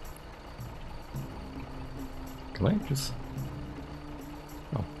 Can I just...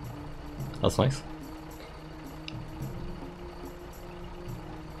 Oh, that's nice.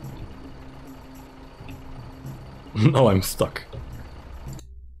 No, I'm stuck.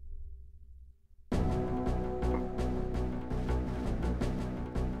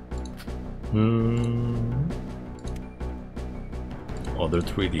 Other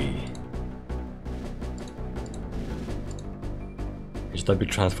 3D. HW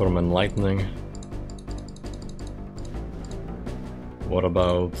transform and lightning. What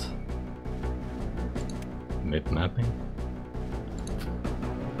about MIP mapping?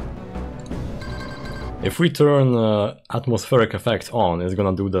 If we turn atmospheric effects on, it's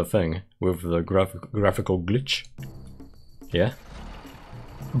gonna do the thing with the graphical glitch. Yeah.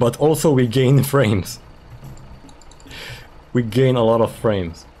 But also we gain frames. We gain a lot of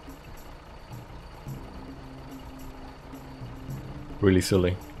frames. Really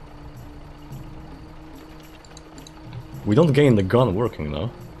silly. We don't gain the gun working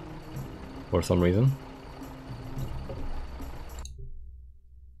though, for some reason.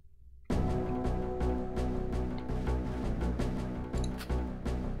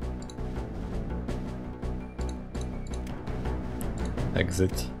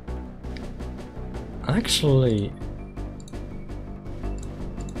 Exit. Actually...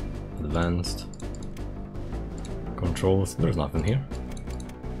 Advanced. Controls, there's nothing here.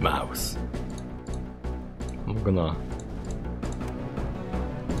 Mouse. I'm gonna...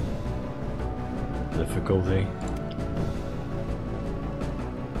 Difficulty.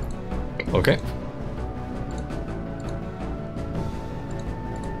 Okay.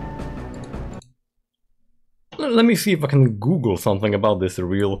 Let me see if I can Google something about this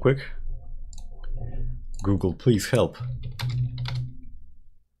real quick. Google, please help.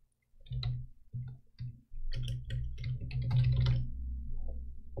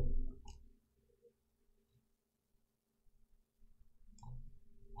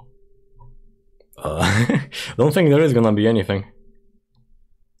 Don't think there is gonna be anything.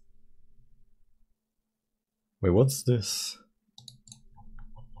 Wait, what's this?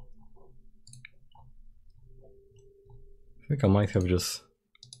 I think I might have just...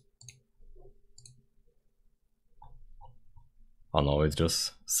 Oh no, it's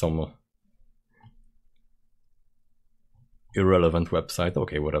just some irrelevant website.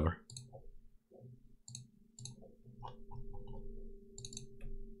 Okay, whatever.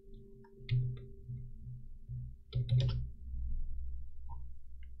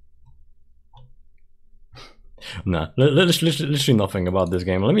 Nah, literally nothing about this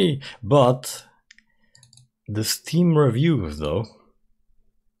game. But the Steam reviews though.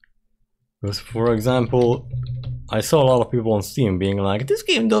 Because for example, I saw a lot of people on Steam being like, this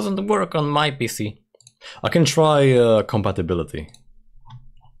game doesn't work on my PC. I can try compatibility.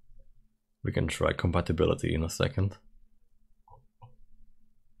 We can try compatibility in a second.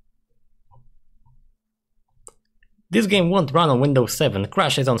 This game won't run on Windows 7,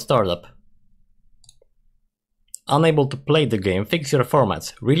 crashes on startup. Unable to play the game, fix your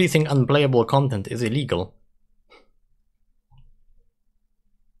formats. Releasing unplayable content is illegal.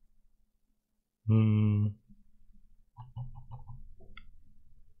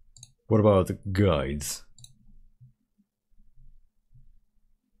 What about guides?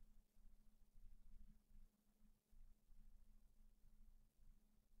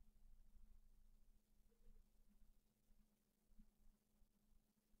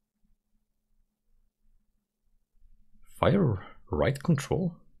 Fire right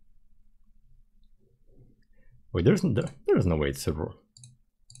control? Wait, there's no way it's a...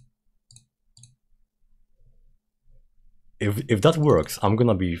 If that works, I'm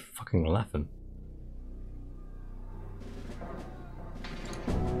gonna be fucking laughing.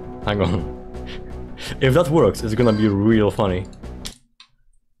 Hang on. If that works, it's gonna be real funny.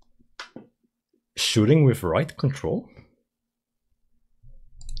 Shooting with right control?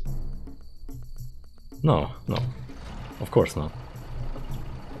 No, no. Of course not.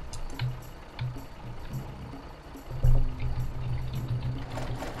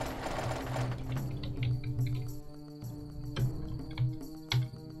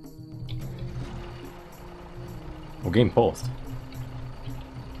 Oh, game paused.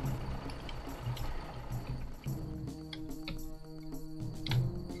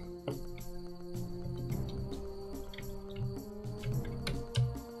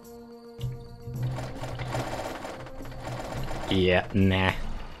 Yeah, nah.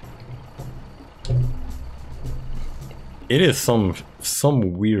 It is some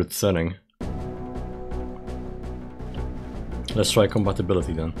weird setting. Let's try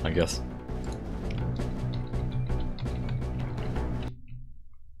compatibility then, I guess.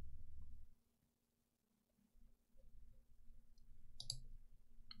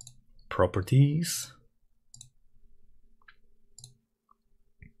 Properties.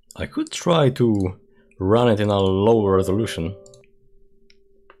 I could try to run it in a lower resolution.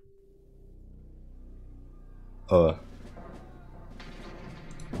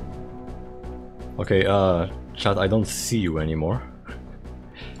 Okay, chat, I don't see you anymore.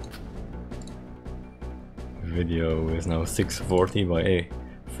 Video is now 640 by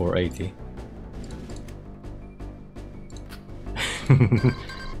 480.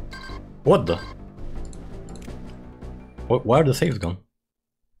 What the? Why are the saves gone?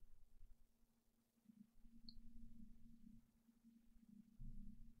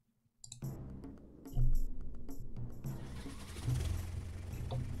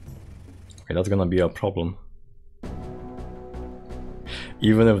 Okay, that's gonna be a problem.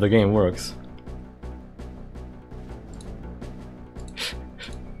 Even if the game works.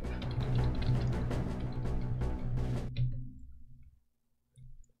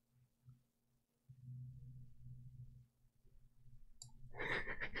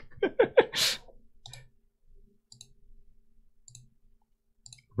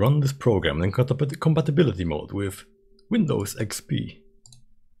 Run this program in compatibility mode with Windows XP.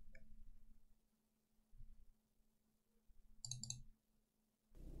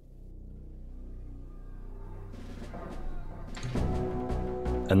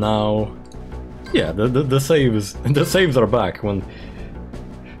 And now, yeah, the saves are back when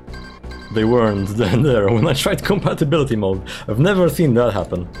they weren't then there when I tried compatibility mode. I've never seen that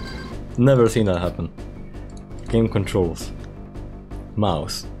happen. Never seen that happen. Game controls.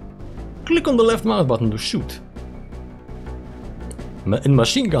 Mouse. Click on the left mouse button to shoot. In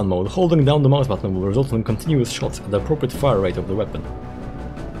machine gun mode, holding down the mouse button will result in continuous shots at the appropriate fire rate of the weapon.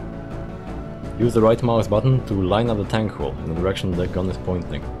 Use the right mouse button to line up the tank hole in the direction the gun is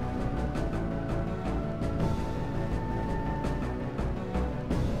pointing.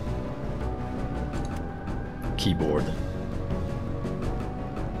 Keyboard.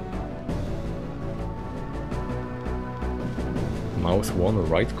 Mouse 1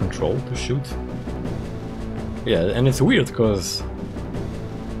 right control to shoot. Yeah, and it's weird because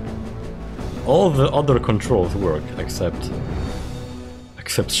all the other controls work except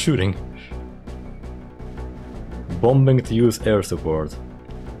shooting. Bombing to use air support.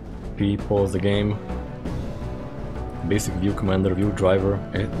 P, pause the game. Basic view, commander view, driver,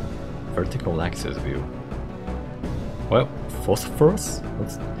 vertical axis view. Well, phosphorus?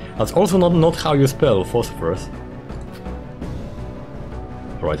 That's also not how you spell phosphorus.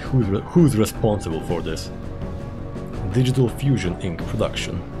 Right, who's responsible for this? Digital Fusion Inc.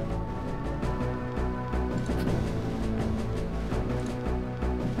 production.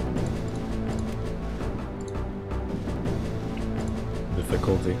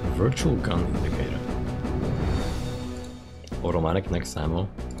 Difficulty, virtual gun indicator. Automatic next ammo.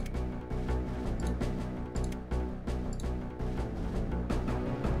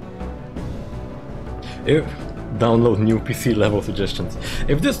 Download new PC level suggestions.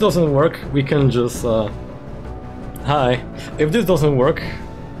 If this doesn't work, we can just hi. If this doesn't work,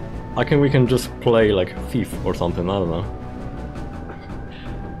 we can just play like Thief or something, I don't know.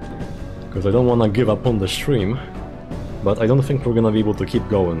 Because I don't wanna give up on the stream, but I don't think we're gonna be able to keep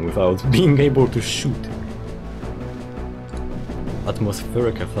going without being able to shoot.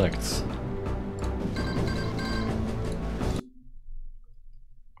 Atmospheric effects.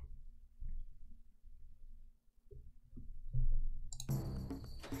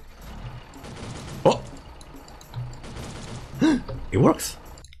 Oh! It works!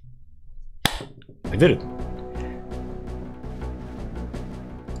 I did it.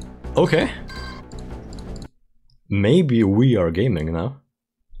 Okay. Maybe we are gaming now.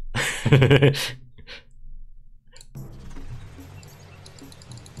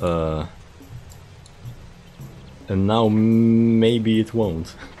 And now maybe it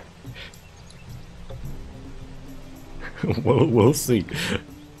won't. We'll see.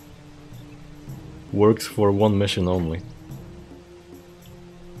 Works for one mission only.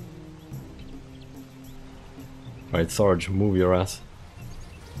 Right, Sarge, move your ass.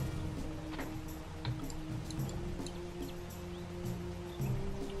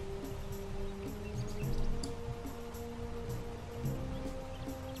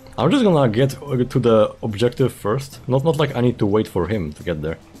 I'm just gonna get to the objective first. Not like I need to wait for him to get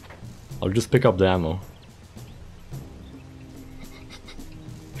there. I'll just pick up the ammo.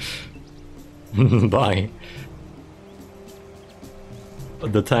 Bye.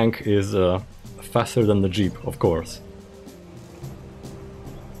 The tank is faster than the Jeep, of course.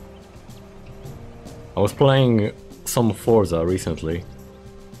 I was playing some Forza recently.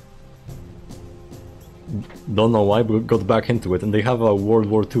 Don't know why, but got back into it, and they have a World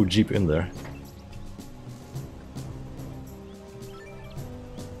War II Jeep in there.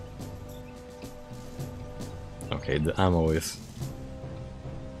 Okay, the ammo is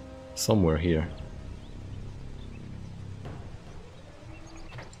somewhere here.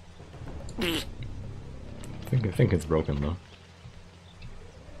 I think it's broken though.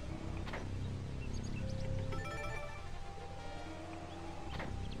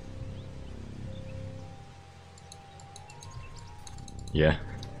 Yeah.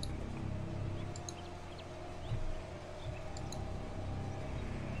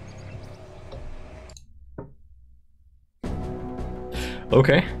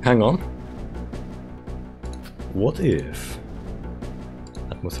 Okay, hang on. What if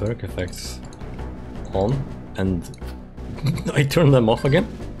atmospheric effects on and I turn them off again?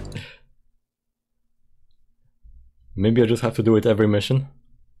 Maybe I just have to do it every mission?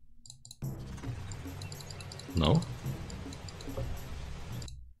 No?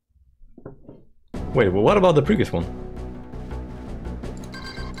 Wait, well, what about the previous one?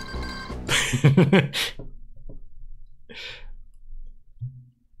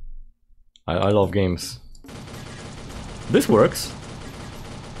 I love games. This works.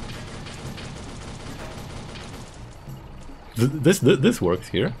 This works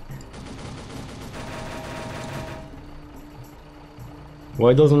here.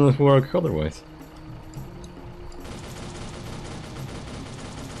 Why doesn't it work otherwise?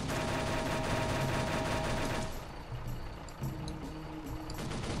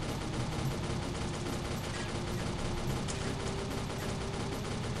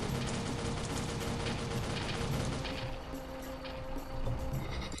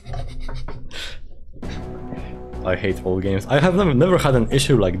 I hate old games. I have never had an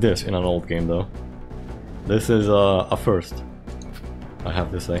issue like this in an old game though. This is a first, I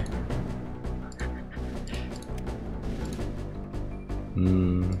have to say.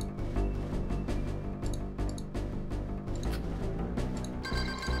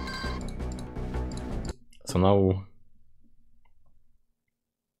 So now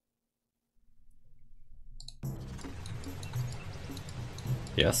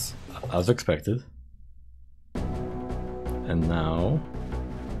Yes, as expected. And now...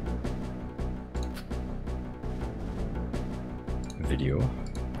 video.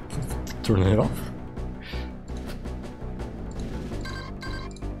 Turn it off.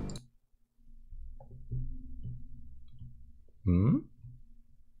 Hmm?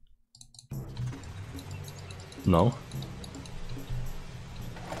 No.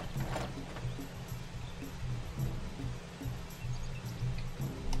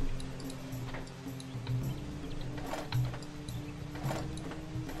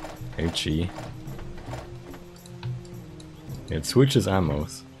 HE. It switches ammo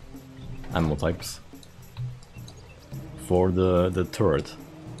types for the turret,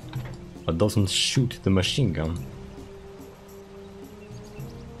 but doesn't shoot the machine gun.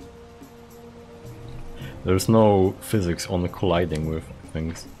 There's no physics on colliding with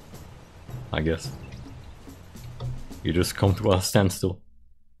things, I guess. You just come to a standstill.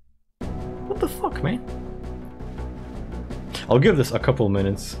 What the fuck, man? I'll give this a couple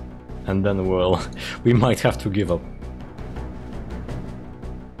minutes, and then, well, we might have to give up.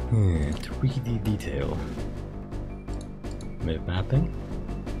 3D detail. Map mapping.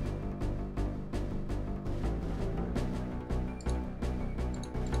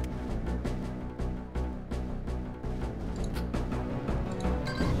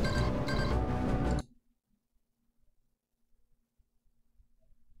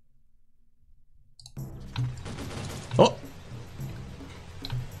 Oh!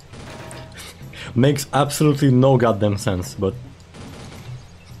 Makes absolutely no goddamn sense, but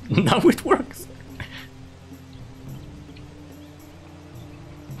now it works.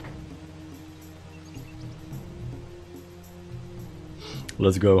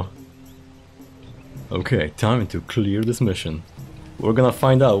 Let's go. Okay, time to clear this mission. We're gonna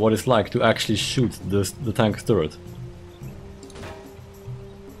find out what it's like to actually shoot the tank turret.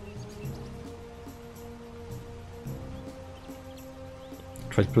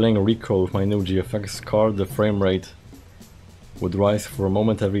 Tried playing Recall with my new GFX card. The frame rate would rise for a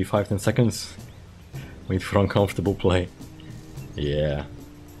moment every 5-10 seconds. Made for uncomfortable play. Yeah.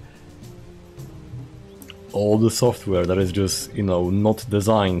 All the software that is just, you know, not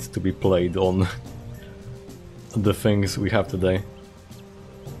designed to be played on the things we have today.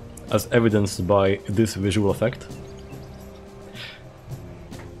 As evidenced by this visual effect.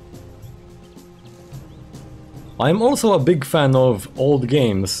 I'm also a big fan of old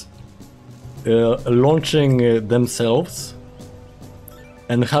games launching themselves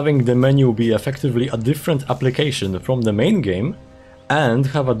and having the menu be effectively a different application from the main game and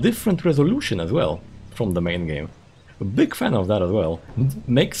have a different resolution as well from the main game. A big fan of that as well.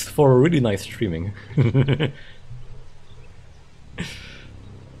 Makes for really nice streaming.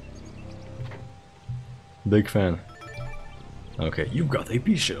 Big fan. Okay, you've got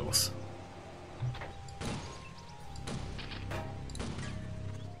AP shells.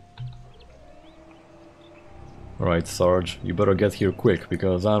 Alright, Sarge, you better get here quick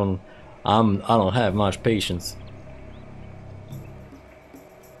because I don't have much patience.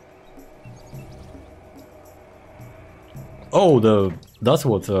 Oh, that's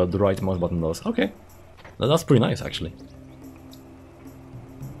what the right mouse button does. Okay, that's pretty nice actually.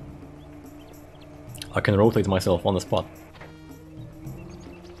 I can rotate myself on the spot.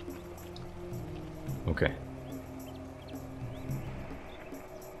 Okay.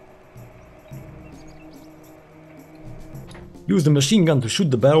 Use the machine gun to shoot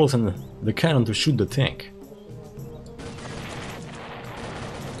the barrels and the cannon to shoot the tank.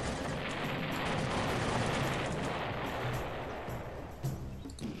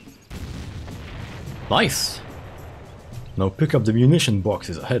 Nice! Now pick up the munition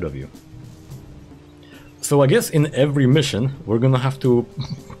boxes ahead of you. So I guess in every mission we're gonna have to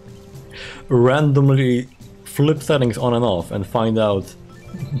randomly flip settings on and off and find out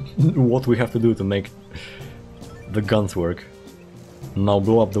what we have to do to make the guns work. Now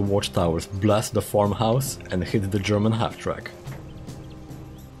blow up the watchtowers, blast the farmhouse and hit the German half-track.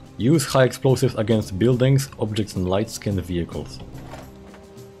 Use high explosives against buildings, objects and light-skinned vehicles.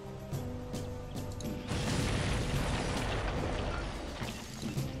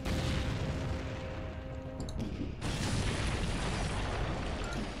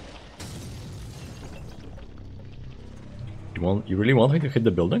 You really want me to hit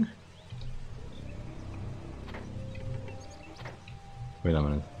the building? Wait a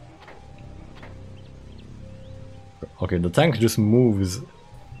minute. Okay, the tank just moves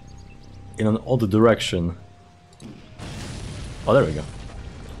in an odd direction. Oh, there we go.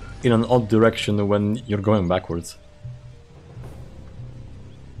 In an odd direction when you're going backwards.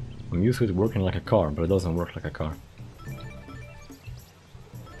 I'm used to it working like a car, but it doesn't work like a car.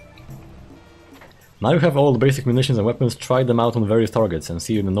 Now you have all the basic munitions and weapons, try them out on various targets and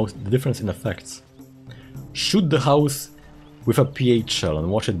see the difference in effects. Shoot the house with a pH shell and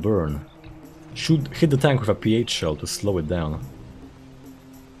watch it burn. Hit the tank with a pH shell to slow it down.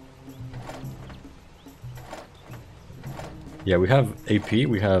 Yeah, we have AP,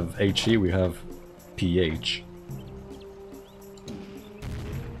 we have HE, we have pH.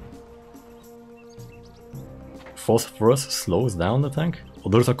 Phosphorus slows down the tank? Oh,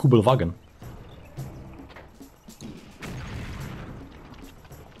 there's a Kugelwagen.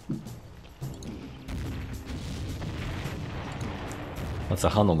 That's a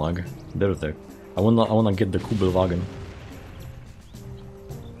Hanomag. There's the... I wanna get the Kugelwagen.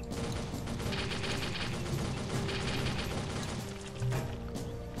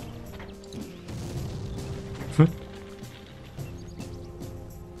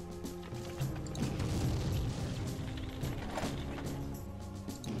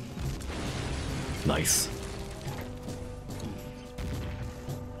 Nice.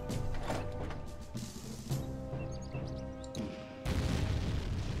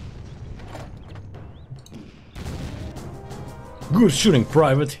 Good shooting,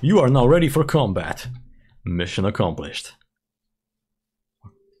 Private. You are now ready for combat. Mission accomplished.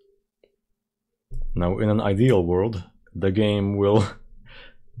 Now, in an ideal world, the game will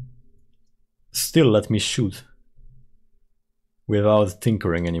still let me shoot without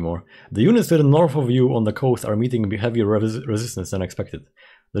tinkering anymore. The units to the north of you on the coast are meeting heavier resistance than expected.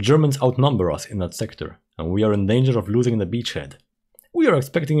 The Germans outnumber us in that sector, and we are in danger of losing the beachhead. We are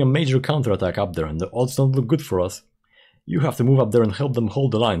expecting a major counterattack up there, and the odds don't look good for us. You have to move up there and help them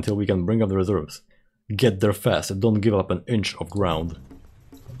hold the line until we can bring up the reserves. Get there fast and don't give up an inch of ground.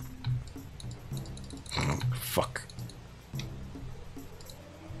 Fuck.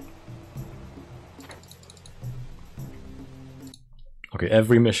 Okay,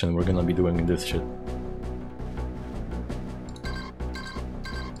 every mission we're gonna be doing this shit.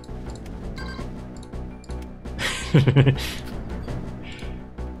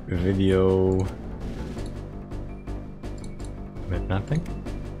 Video... Map mapping?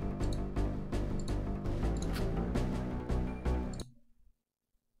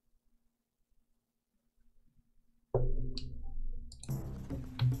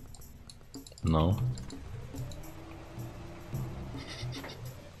 No.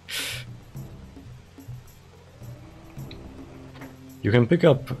 You can pick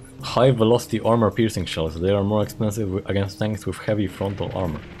up high velocity armor piercing shells. They are more expensive against tanks with heavy frontal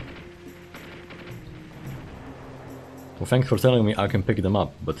armor. Well, thanks for telling me I can pick them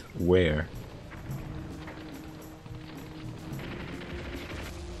up, but where?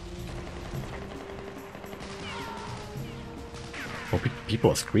 Oh,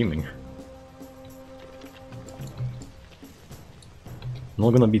 people are screaming.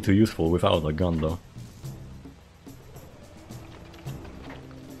 Not gonna be too useful without a gun though.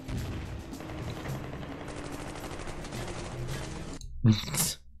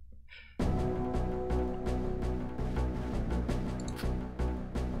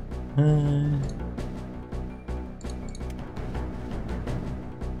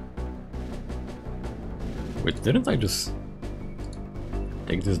 Wait, didn't I just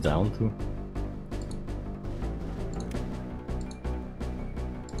take this down too?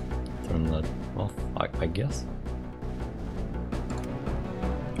 Turn that off, I guess?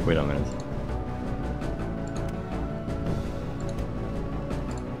 Wait a minute.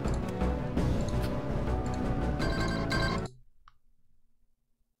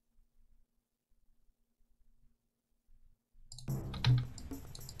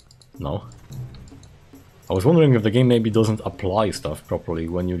 No. I was wondering if the game maybe doesn't apply stuff properly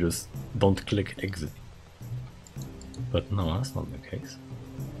when you just don't click exit. But no, that's not the case.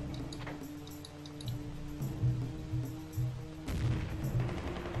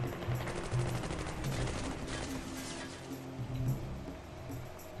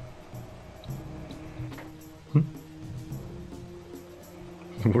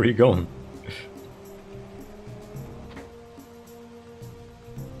 Where are you going?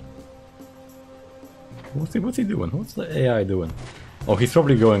 What's he doing? What's the AI doing? Oh, he's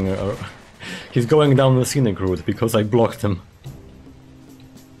probably going... he's going down the scenic route because I blocked him.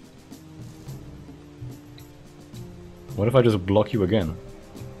 What if I just block you again?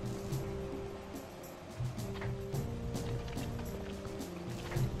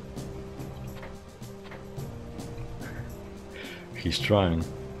 He's trying.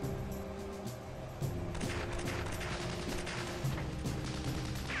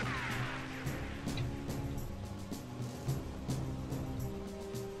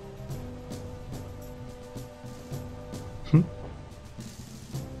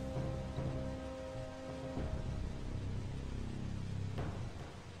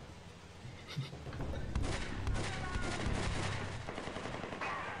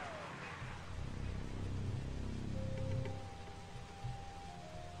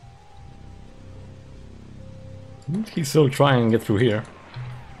 He's still trying to get through here.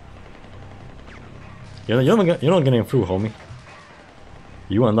 You're not getting through, homie.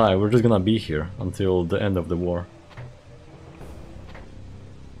 You and I, we're just gonna be here until the end of the war.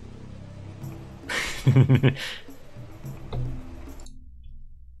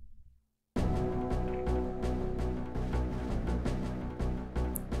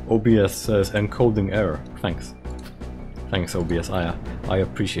 OBS says encoding error. Thanks. Thanks, OBS. I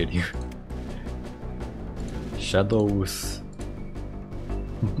appreciate you. Shadows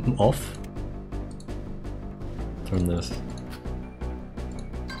off. Turn this.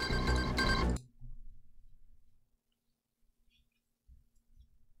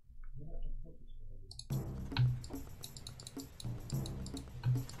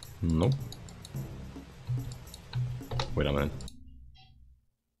 Nope. Wait a minute.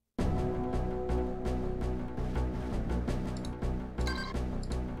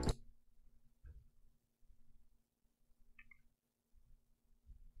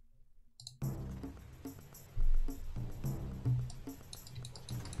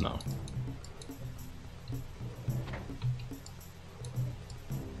 No.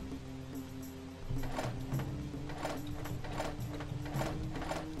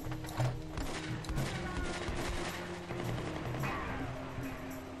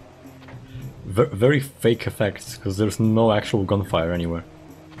 Very fake effects, because there's no actual gunfire anywhere.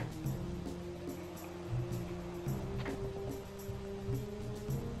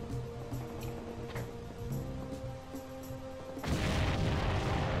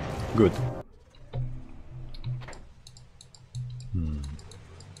 Good.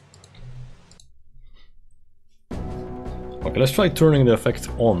 Okay, let's try turning the effect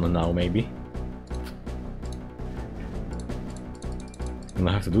on now, maybe. And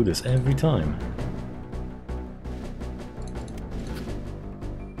I have to do this every time.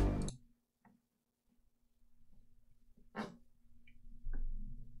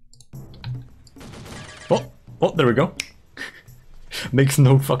 Oh, there we go. Makes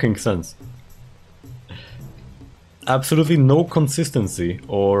no fucking sense. Absolutely no consistency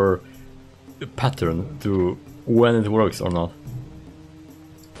or pattern to when it works or not.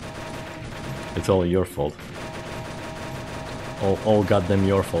 It's all your fault. All goddamn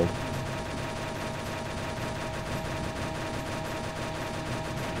your fault.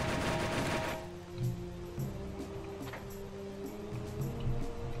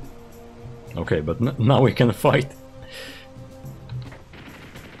 Okay, but now we can fight.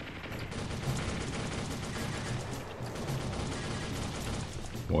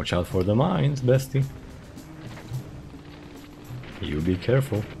 Watch out for the mines, bestie. You be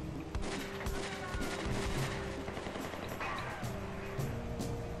careful.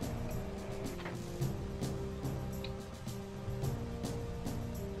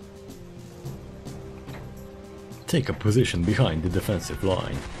 Take a position behind the defensive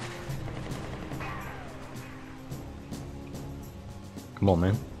line. Come on,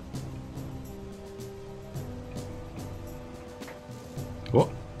 man. What?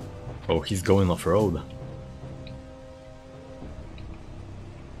 Oh, he's going off-road.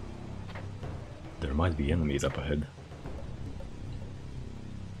 There might be enemies up ahead.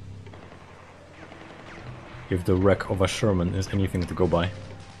 If the wreck of a Sherman is anything to go by.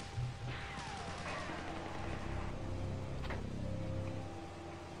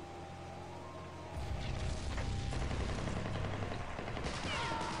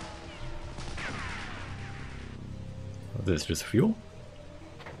 This is just fuel?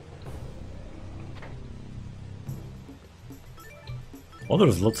 Oh,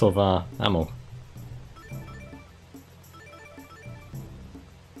 there's lots of ammo.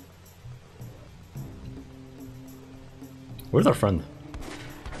 Where's our friend?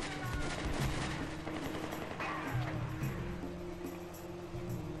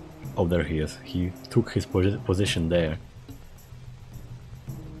 Oh, there he is. He took his position there.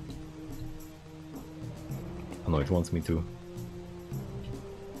 Oh no, it wants me to.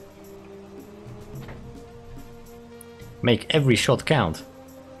 Make every shot count.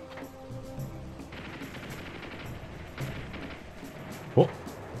 Oh.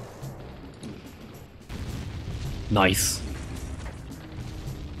 Nice.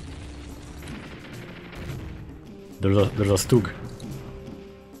 There's a Stug.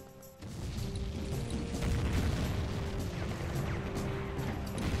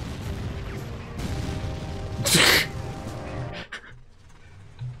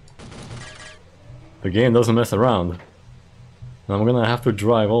 The game doesn't mess around. And I'm gonna have to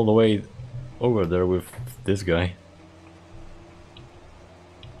drive all the way over there with this guy.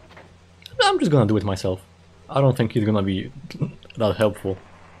 I'm just gonna do it myself. I don't think he's gonna be that helpful.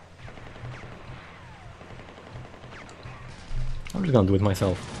 I'm just gonna do it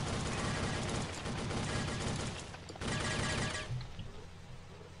myself.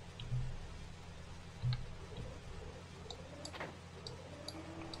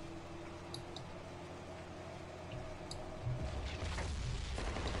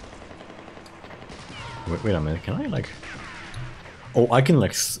 Wait a minute, can I like... Oh, I can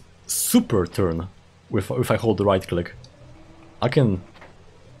like super turn if I hold the right click. I can...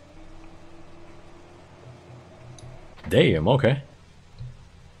 Damn, okay.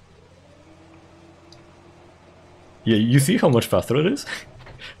 Yeah, you see how much faster it is?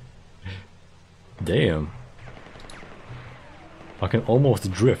 Damn. I can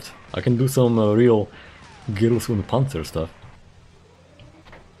almost drift. I can do some real Gills und Panzer stuff.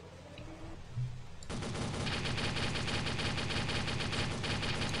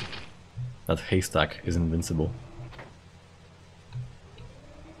 That haystack is invincible.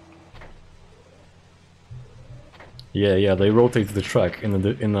 Yeah, they rotate the track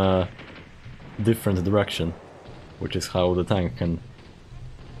in a different direction, which is how the tank can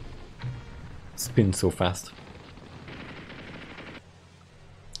spin so fast.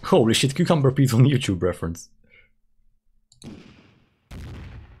 Holy shit, cucumber peas on YouTube reference.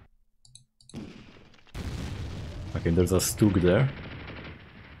 Okay, there's a Stug there.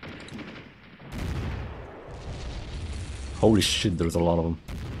 Holy shit, there's a lot of them.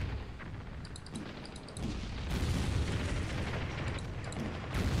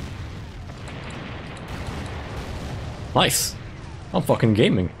 Nice! I'm fucking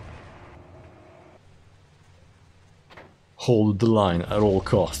gaming. Hold the line at all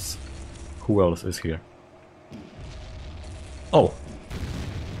costs. Who else is here? Oh.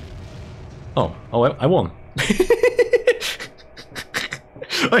 Oh, I won.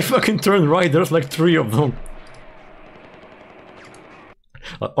 I fucking turned right, there's like 3 of them.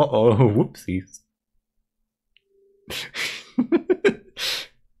 Uh-oh, whoopsies.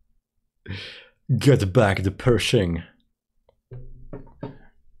 Get back the Pershing.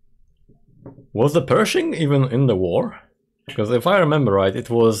 Was the Pershing even in the war? Because if I remember right, it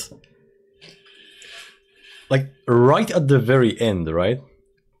was like right at the very end, right?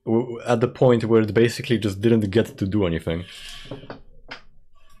 At the point where it basically just didn't get to do anything.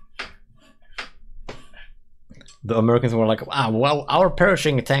 The Americans were like, wow, well, our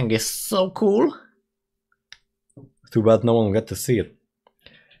Pershing tank is so cool. Too bad no one will get to see it.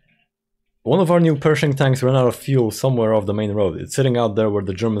 One of our new Pershing tanks ran out of fuel somewhere off the main road. It's sitting out there where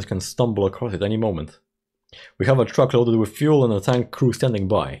the Germans can stumble across it any moment. We have a truck loaded with fuel and a tank crew standing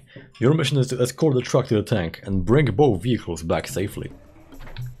by. Your mission is to escort the truck to the tank and bring both vehicles back safely.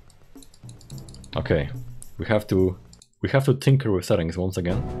 Okay, we have to tinker with settings once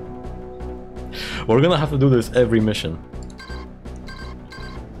again. We're gonna have to do this every mission,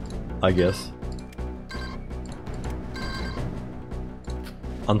 I guess.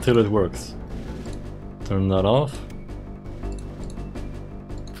 Until it works. Turn that off.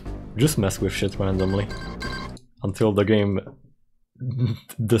 Just mess with shit randomly. Until the game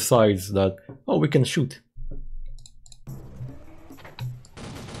decides that, oh, we can shoot.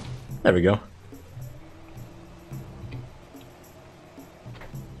 There we go.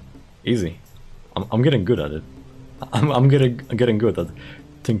 Easy. I'm getting good at it. I'm getting good at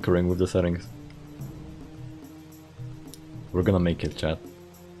tinkering with the settings. We're gonna make it, chat.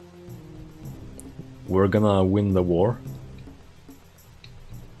 We're gonna win the war.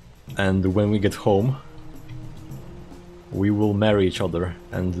 And when we get home, we will marry each other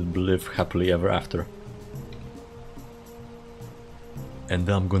and live happily ever after. And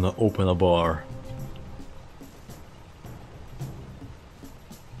then I'm gonna open a bar.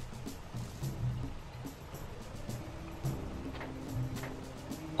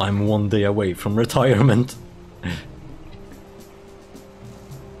 I'm 1 day away from retirement.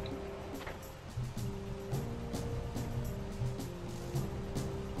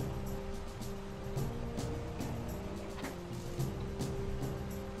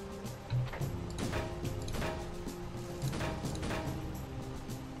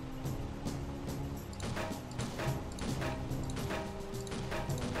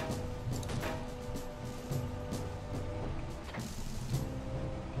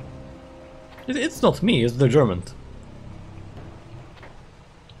 It's not me, it's the Germans.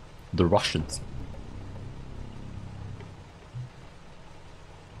 The Russians.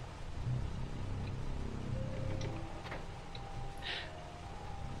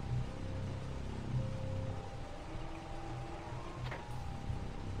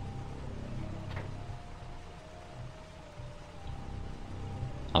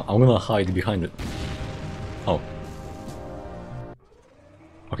 I'm gonna hide behind it. Oh.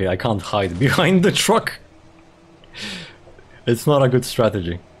 Okay, I can't hide behind the truck. It's not a good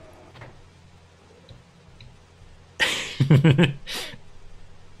strategy.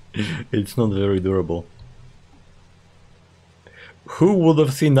 It's not very durable. Who would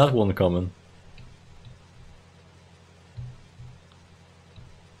have seen that one coming?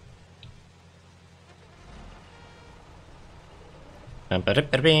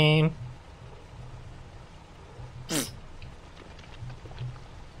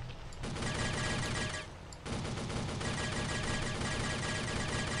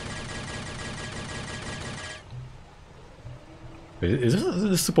 Is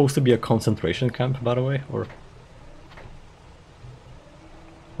this supposed to be a concentration camp, by the way, or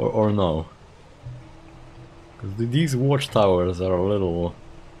no? Because these watchtowers are a little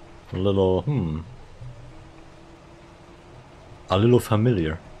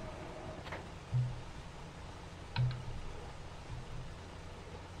familiar.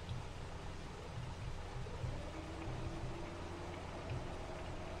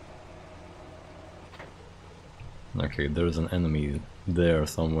 Okay, there's an enemy there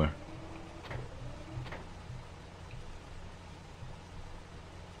somewhere.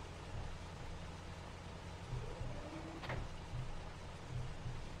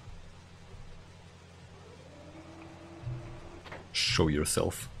 Show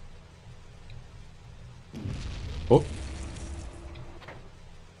yourself. Oh.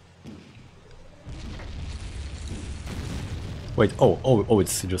 Wait, oh,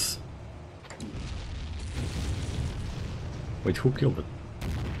 it's just... Wait, who killed it?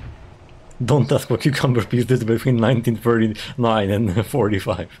 Don't ask what cucumber piece did between 1939 and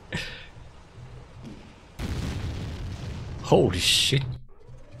 45. Holy shit.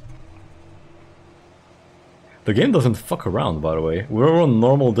 The game doesn't fuck around, by the way. We're on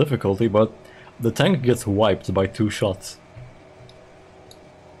normal difficulty, but the tank gets wiped by 2 shots.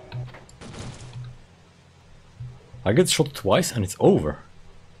 I get shot twice and it's over.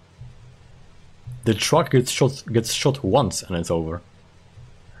 The truck gets shot once and it's over.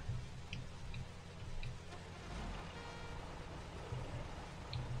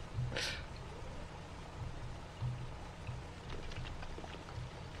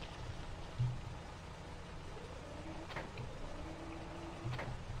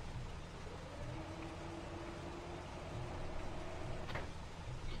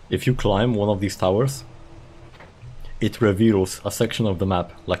 If you climb one of these towers, it reveals a section of the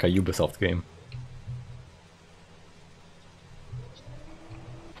map like a Ubisoft game.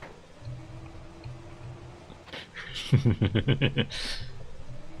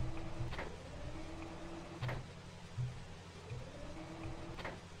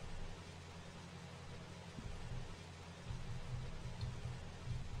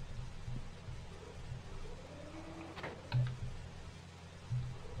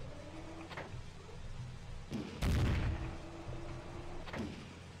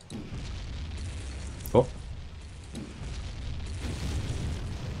 Oh.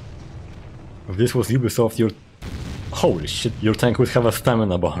 If this was Ubisoft, your... Holy shit, your tank would have a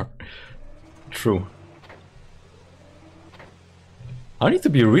stamina bar. True. I need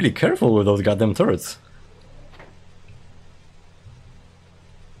to be really careful with those goddamn turrets.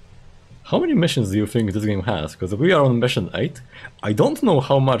 How many missions do you think this game has? Because we are on mission 8. I don't know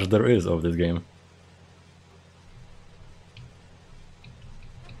how much there is of this game.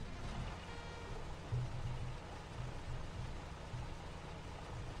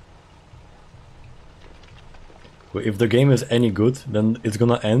 If the game is any good, then it's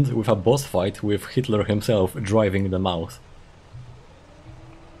gonna end with a boss fight with Hitler himself driving the mouse.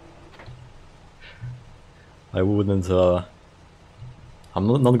 I wouldn't,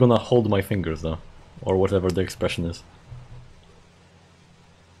 I'm not gonna hold my fingers though, or whatever the expression is.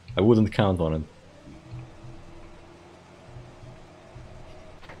 I wouldn't count on it.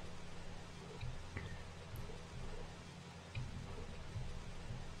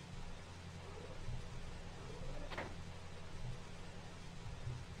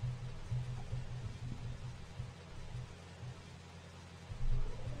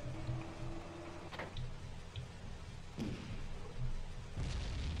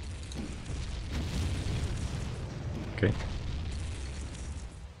 Okay.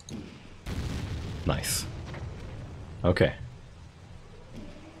 Nice. Okay.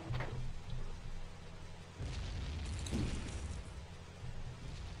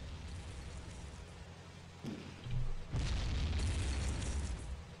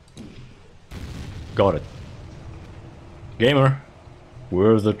 Got it. Gamer,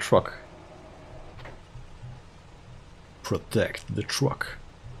 where's the truck? Protect the truck.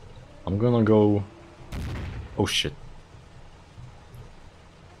 I'm gonna go... Oh shit.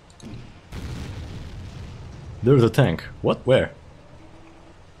 There's a tank. What? Where?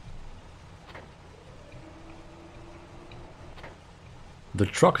 The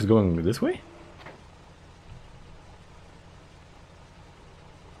truck is going this way?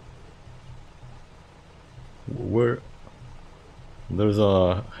 Where? There's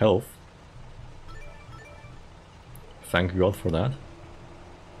a health. Thank God for that.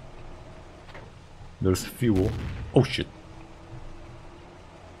 There's fuel. Oh shit.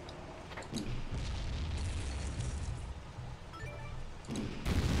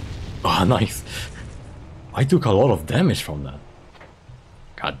 Ah, nice. I took a lot of damage from that.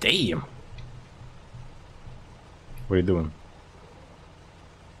 God damn. What are you doing?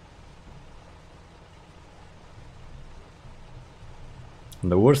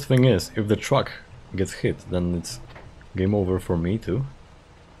 And the worst thing is, if the truck gets hit, then it's game over for me too.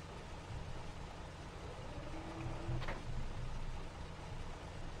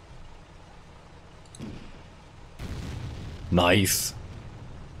 Nice.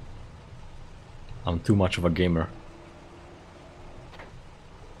 I'm too much of a gamer.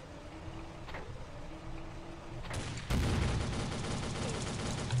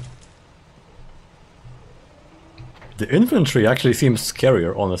 The infantry actually seems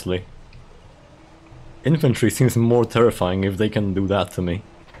scarier, honestly. Infantry seems more terrifying if they can do that to me.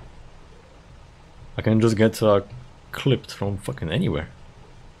 I can just get clipped from fucking anywhere.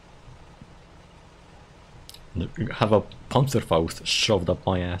 Have a Panzerfaust shoved up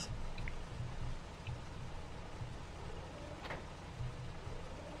my ass.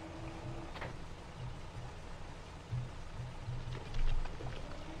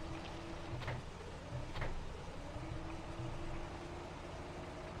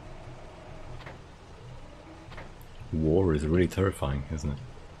 War is really terrifying, isn't it?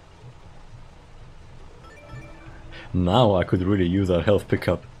 Now I could really use a health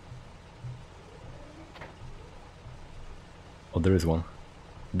pickup. Oh, there is one.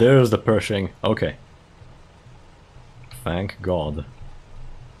 There's the Pershing. Okay. Thank God.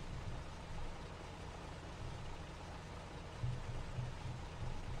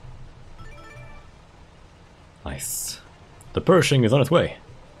 Nice. The Pershing is on its way.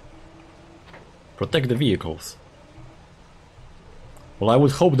 Protect the vehicles. Well, I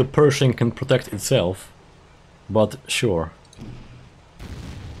would hope the Pershing can protect itself, but sure.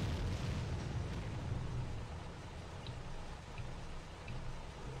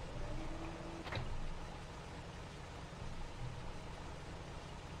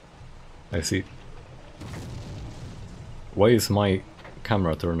 I see. Why is my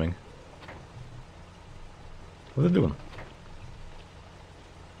camera turning? What's it doing?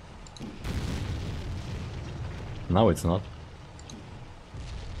 Now it's not.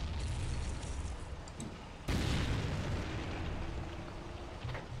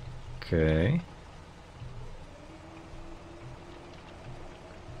 Okay.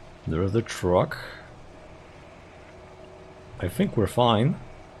 There's the truck. I think we're fine.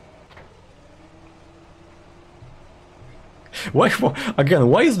 Why, again,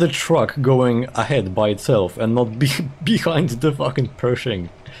 why is the truck going ahead by itself and not behind the fucking Pershing?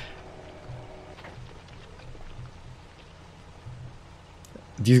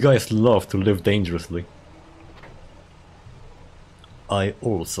 These guys love to live dangerously. I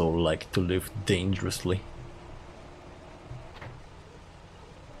also like to live dangerously.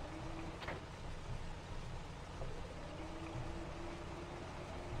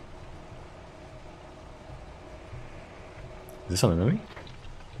 Is this an enemy?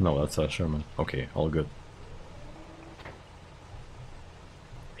 No, that's a Sherman. Okay, all good.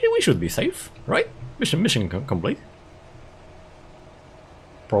 Yeah, we should be safe, right? Mission complete.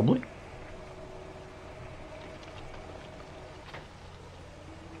 Probably.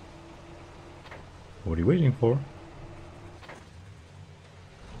 What are you waiting for?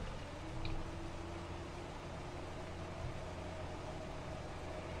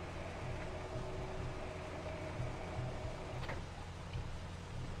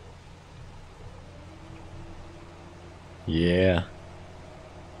 Yeah.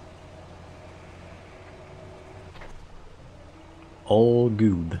 All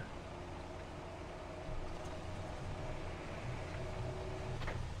good.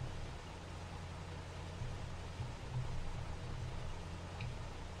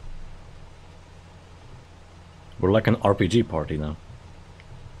 We're like an RPG party now.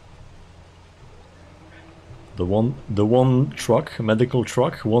 The one truck, medical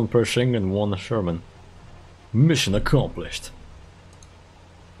truck, one Pershing and one Sherman. Mission accomplished.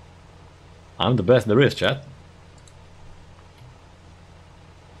 I'm the best there is, chat.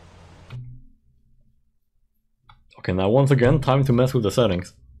 Okay, now once again, time to mess with the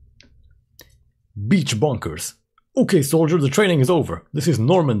settings. Beach bunkers. Okay, soldier, the training is over. This is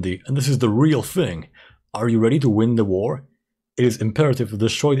Normandy, and this is the real thing. Are you ready to win the war? It is imperative to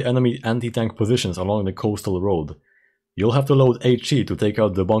destroy the enemy anti-tank positions along the coastal road. You'll have to load HE to take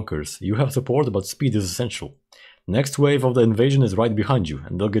out the bunkers. You have support, but speed is essential. Next wave of the invasion is right behind you,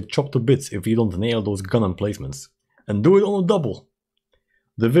 and they'll get chopped to bits if you don't nail those gun emplacements. And do it on a double!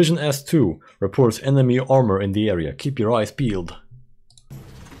 Division S2 reports enemy armor in the area. Keep your eyes peeled.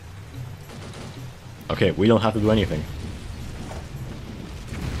 Okay, we don't have to do anything.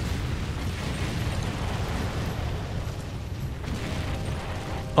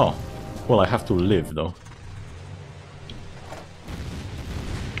 Oh, well, I have to live though.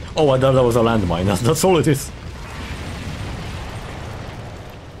 Oh, I thought that was a landmine. That's all it is.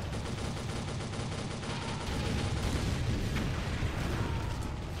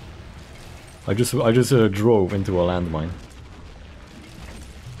 I just drove into a landmine.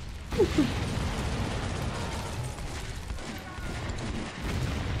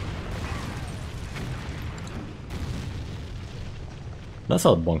 That's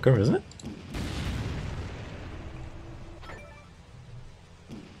not a bunker, isn't it?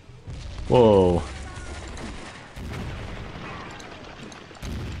 Whoa.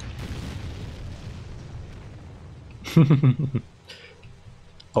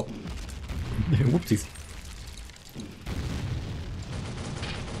 Oh. Whoopsies.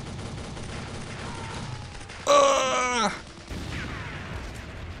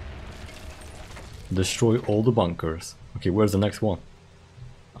 Destroy all the bunkers. Okay, where's the next one?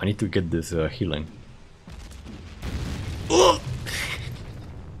 I need to get this healing.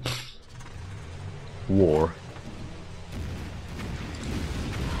 War.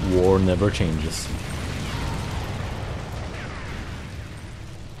 War never changes.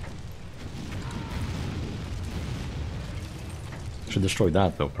 Should destroy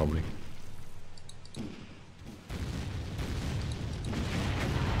that though, probably.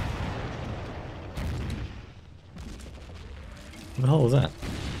 What the hell was that?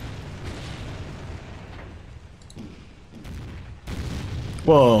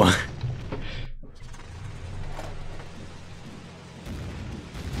 Whoa! I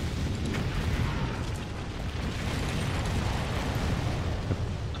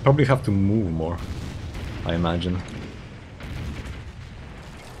probably have to move more, I imagine.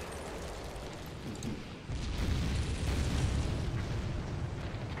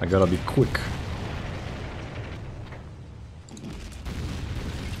 I gotta be quick.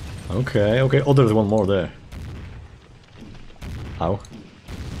 Okay, okay. Oh, there's one more there. How?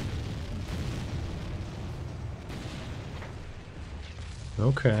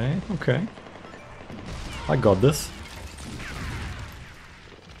 Okay, okay. I got this.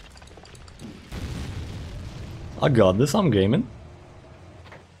 I got this, I'm gaming.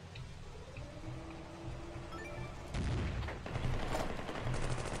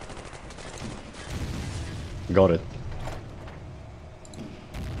 Got it.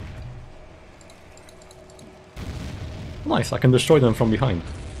 Nice, I can destroy them from behind.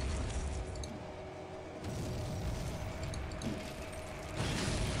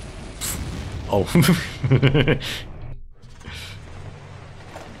 Oh.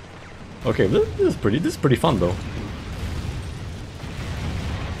 Okay, this is pretty fun though.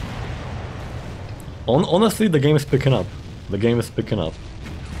 Honestly, the game is picking up. The game is picking up.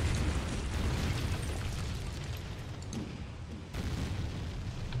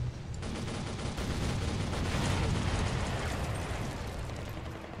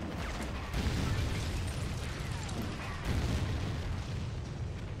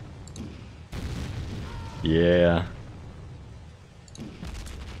 Yeah.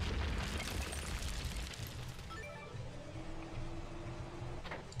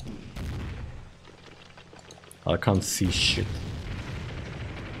 I can't see shit.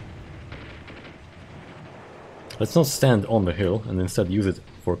 Let's not stand on the hill and instead use it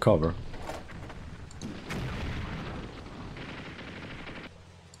for cover.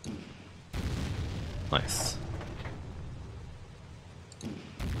 Nice.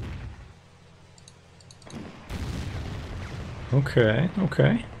 Okay,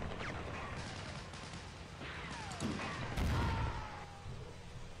 okay.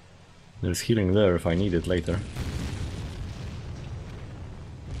 There's healing there if I need it later.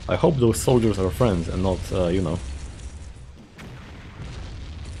 I hope those soldiers are friends and not, you know.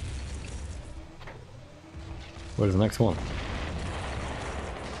 Where's the next one?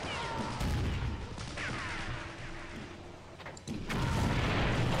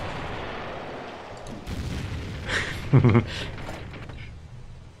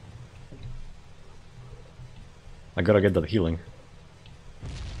 I gotta get that healing.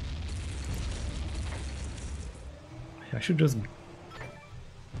 should just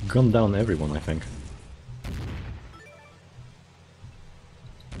gun down everyone, I think.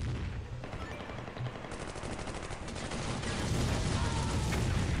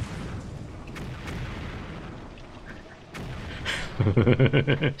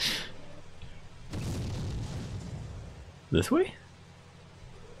 This way?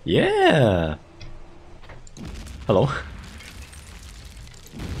 Yeah! Hello.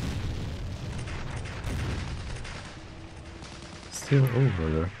 Still over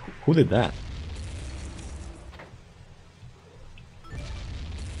there. Who did that?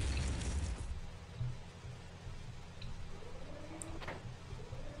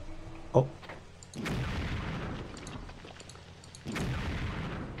 Oh.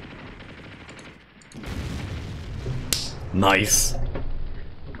 Nice.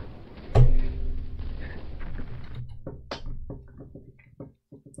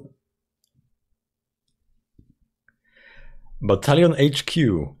 Battalion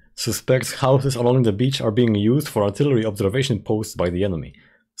HQ suspects houses along the beach are being used for artillery observation posts by the enemy.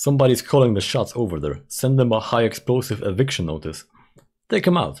 Somebody's calling the shots over there. Send them a high explosive eviction notice. Take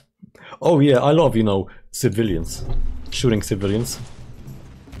them out. Oh yeah, I love, you know, civilians. Shooting civilians.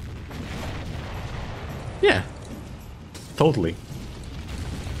 Yeah. Totally.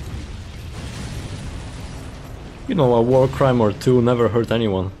 You know, a war crime or two never hurt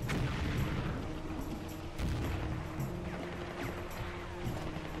anyone.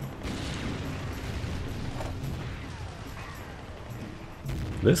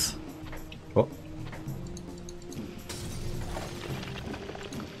 This? Oh.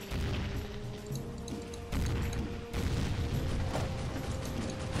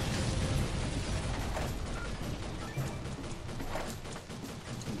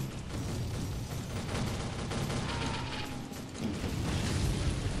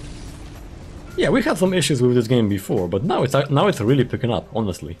 Yeah, we had some issues with this game before, but now it's really picking up,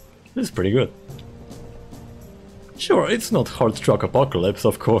 honestly. This is pretty good. Sure, it's not Hard Truck Apocalypse,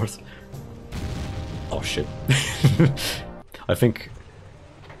 of course. Oh shit. I think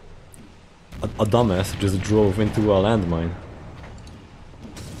a dumbass just drove into a landmine.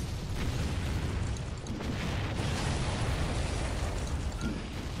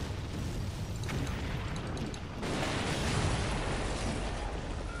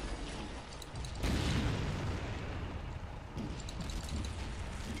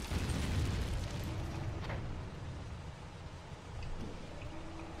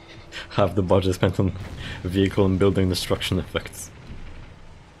 Half the budget spent on vehicle and building destruction effects.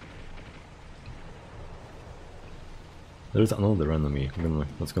 There's another enemy.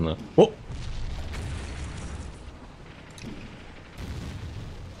 What's gonna... Oh!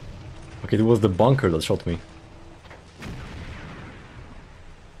 Okay, it was the bunker that shot me.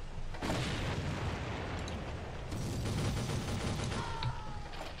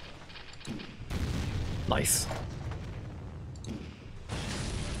 Nice.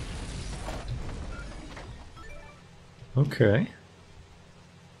 Okay.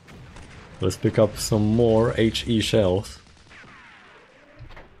 Let's pick up some more HE shells.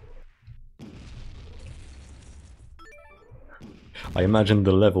 I imagine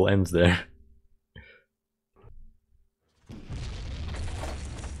the level ends there.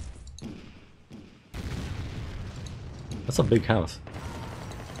 That's a big house.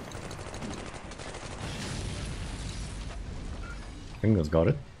 I think that's got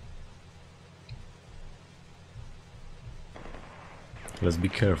it. Let's be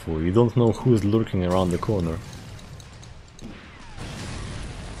careful, you don't know who's lurking around the corner.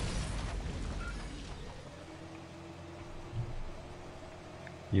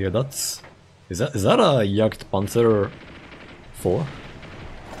 Yeah, that's... Is that a Jagdpanzer 4?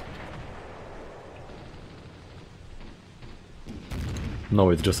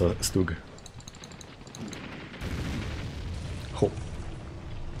 No, it's just a Stug. Oh.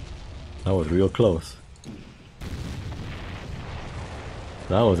 That was real close.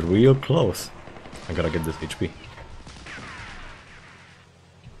 That was real close. I gotta get this HP.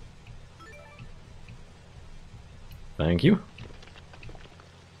 Thank you.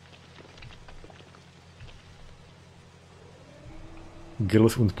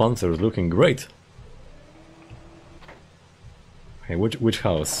 Gills und Panzer is looking great. Okay, which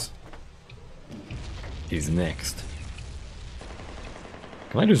house is next?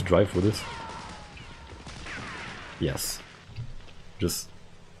 Can I just drive for this? Yes. Just...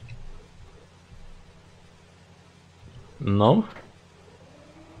 No?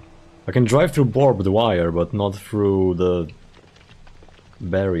 I can drive through barbed wire, but not through the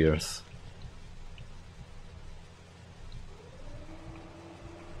barriers.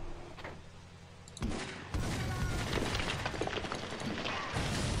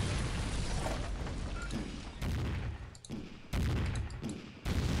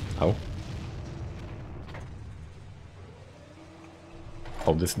 How?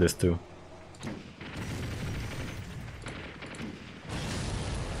 Oh, this too.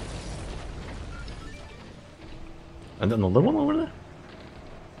 And another one over there?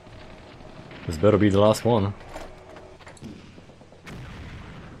 This better be the last one.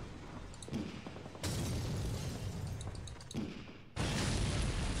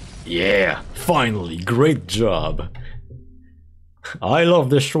 Yeah! Finally! Great job! I love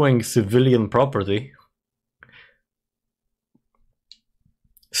destroying civilian property.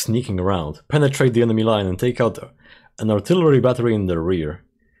 Sneaking around. Penetrate the enemy line and take out an artillery battery in their rear.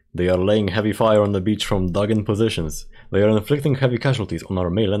 They are laying heavy fire on the beach from dug-in positions. They are inflicting heavy casualties on our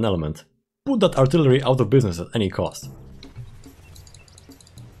mainland element. Put that artillery out of business at any cost.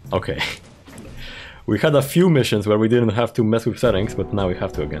 Okay. We had a few missions where we didn't have to mess with settings, but now we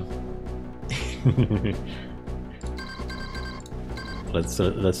have to again.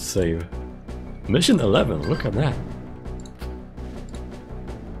 Let's save. Mission 11, look at that.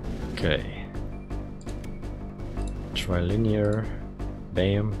 Okay. Trilinear.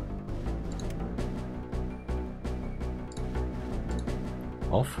 Bam.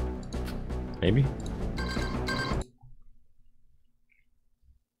 Off? Maybe?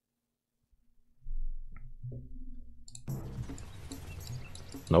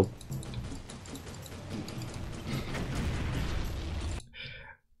 Nope.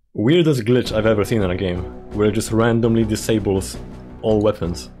 Weirdest glitch I've ever seen in a game, where it just randomly disables all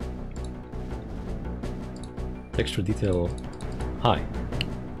weapons. Texture detail high.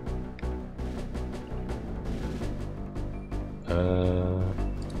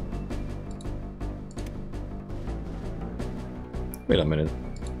 Wait a minute.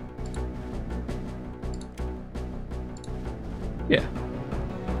 Yeah.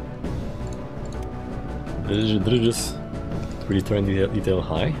 Did it just really turn detail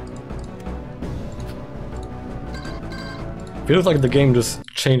high? Feels like the game just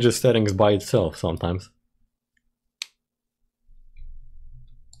changes settings by itself sometimes.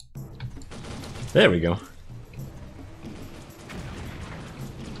 There we go.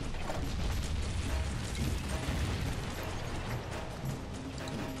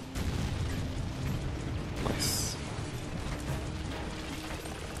 Nice.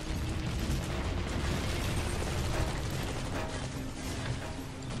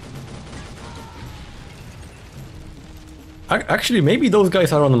 Actually, maybe those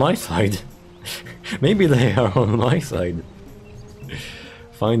guys are on my side. Maybe they are on my side.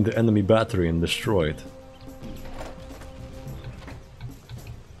 Find the enemy battery and destroy it.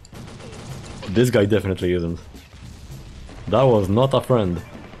 This guy definitely isn't. That was not a friend.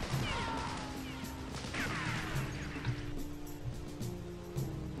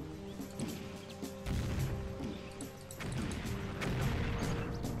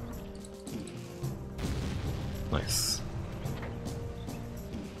 Nice.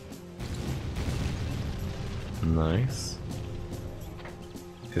 Nice.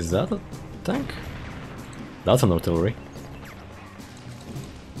 Is that a tank? That's an artillery.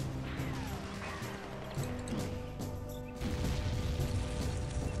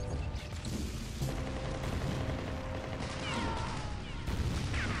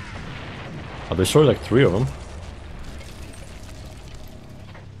 I destroyed like 3 of them.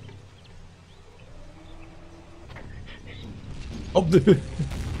 Oh,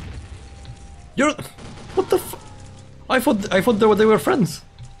 you're... What the f... I thought they were friends.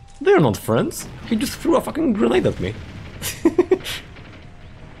 They're not friends. He just threw a fucking grenade at me.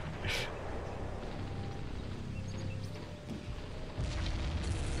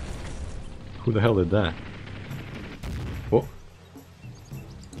 Who the hell did that? Oh.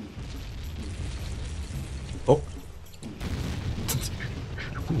 Oh.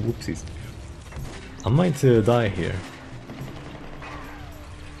 Whoopsies. I might die here.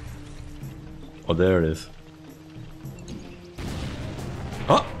 Oh, there it is.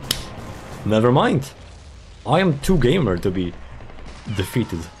 Oh! Never mind. I am too gamer to be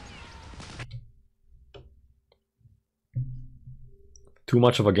defeated. Too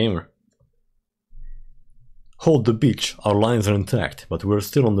much of a gamer. Hold the beach. Our lines are intact, but we're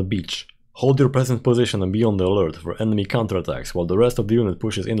still on the beach. Hold your present position and be on the alert for enemy counterattacks while the rest of the unit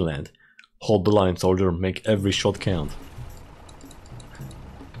pushes inland. Hold the line, soldier. Make every shot count.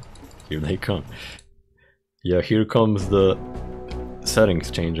 Here they come. Yeah, here comes the settings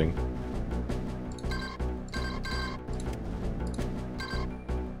changing.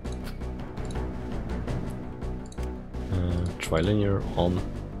 Trilinear on.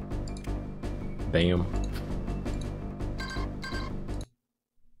 Bam.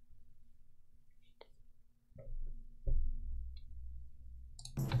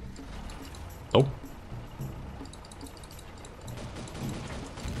 Oh.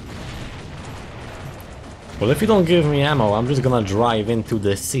 Well, if you don't give me ammo, I'm just gonna drive into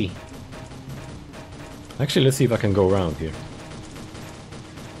the sea. Actually, let's see if I can go around here.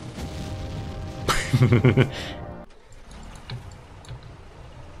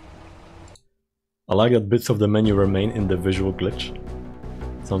 I like that bits of the menu remain in the visual glitch.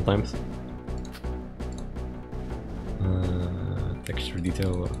 Sometimes. Texture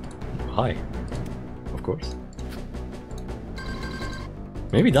detail high, of course.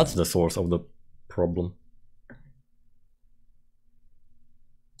 Maybe that's the source of the problem.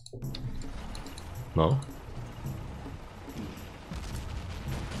 No?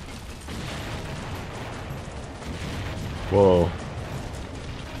 Whoa.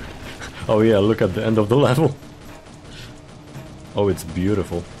 Oh yeah, look at the end of the level. Oh, it's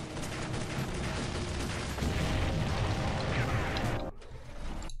beautiful.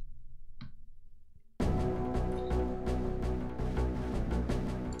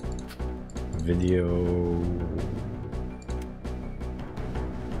 Video.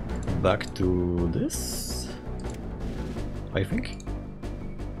 Back to this, I think.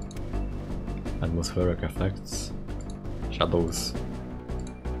 Atmospheric effects. Shadows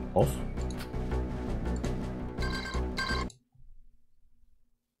off.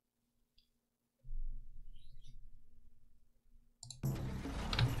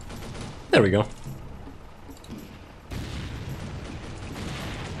 There we go.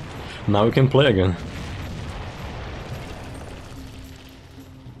 Now we can play again.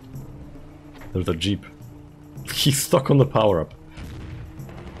 There's a jeep. He's stuck on the power-up.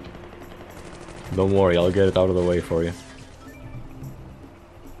 Don't worry, I'll get it out of the way for you.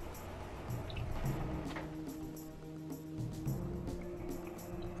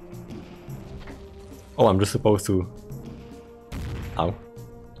 Oh, I'm just supposed to... Ow.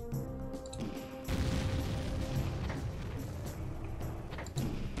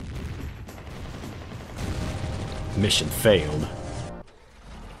 Mission failed.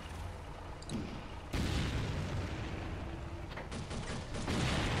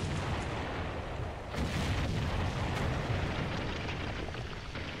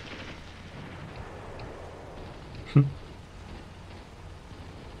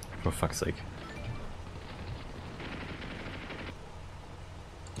 For fuck's sake.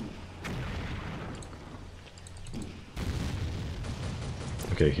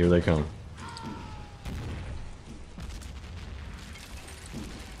 Okay, here they come.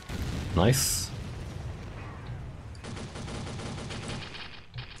 Nice.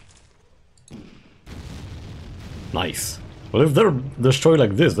 Nice. Well, if they're destroyed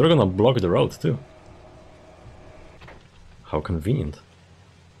like this, they're gonna block the road too. How convenient.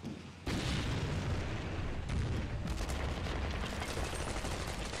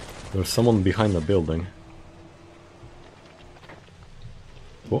 There's someone behind the building.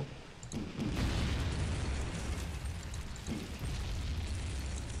 Whoa.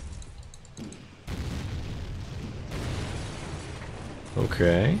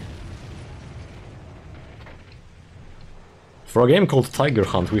 Okay. For a game called Tiger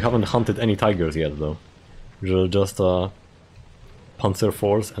Hunt, we haven't hunted any tigers yet, though. Just Panzer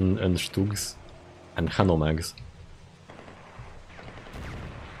IVs and Stugs and Hanomags.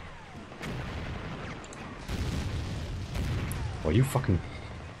 Oh, you fucking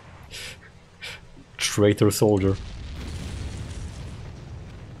traitor soldier.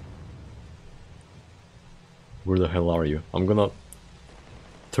 Where the hell are you? I'm gonna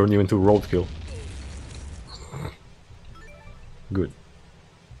turn you into roadkill. Good.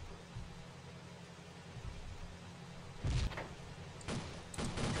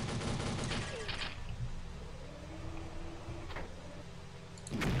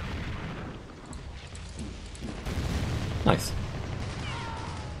 Nice.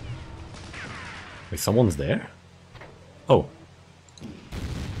 Wait, someone's there? Oh.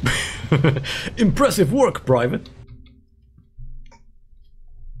 Impressive work, Private!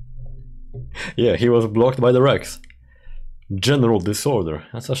 Yeah, he was blocked by the Rex. General Disorder.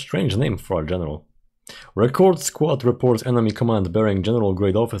 That's a strange name for a general. Record Squad reports enemy command bearing general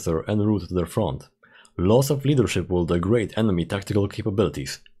grade officer en route to their front. Loss of leadership will degrade enemy tactical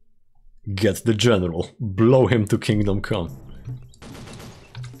capabilities. Get the general. Blow him to Kingdom Come.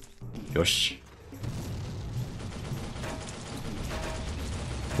 Yosh.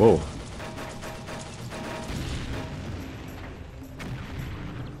 Whoa.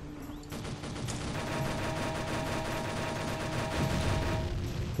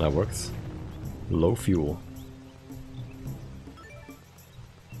 That works. Low fuel.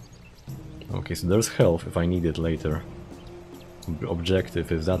 Okay, so there's health if I need it later.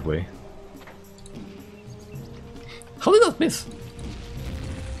 Objective is that way. miss?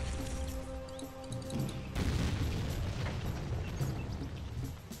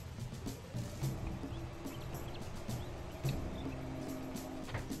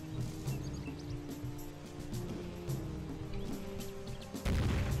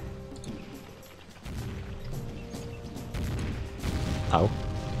 Ow.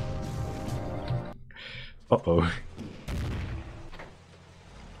 Uh-oh.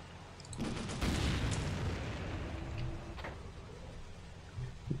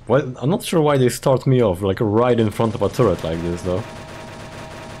 Well, I'm not sure why they start me off like right in front of a turret like this, though.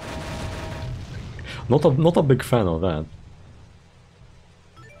 Not a big fan of that.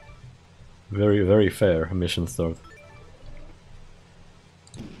 Very, very fair mission start.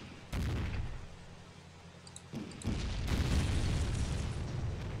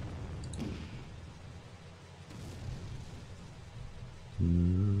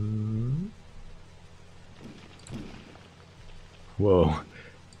 Whoa.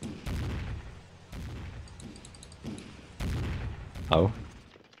 Ow.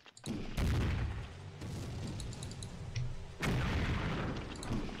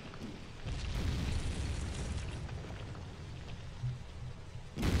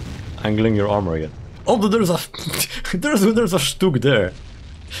 Angling your armor again. Oh, there's a there's a Stuk there.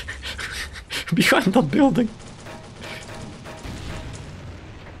 Behind that building.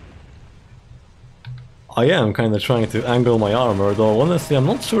 I am kind of trying to angle my armor, though honestly I'm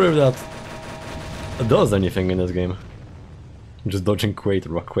not sure if that does anything in this game. I'm just dodging quake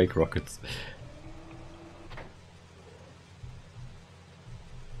rockets.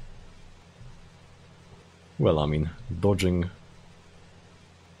 Well, I mean, dodging...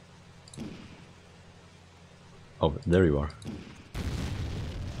 Oh, there you are.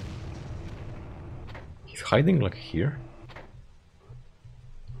 He's hiding like here?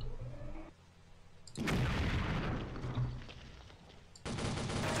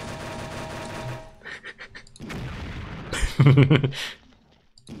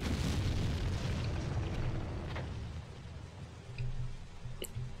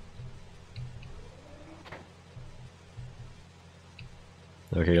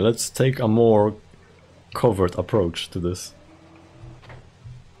 Okay, let's take a more covert approach to this.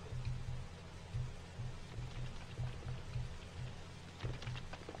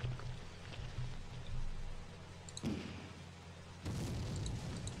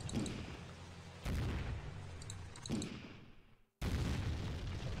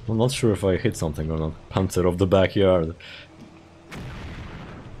 I'm not sure if I hit something or not. Panzer of the backyard.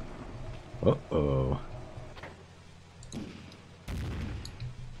 Uh-oh.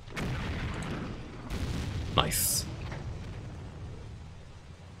 Nice.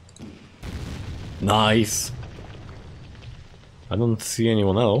 Nice! I don't see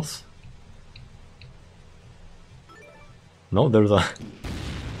anyone else. No, there's a...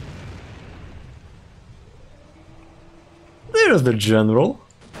 There's the general!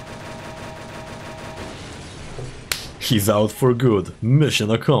 He's out for good.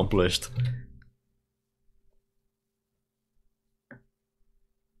 Mission accomplished.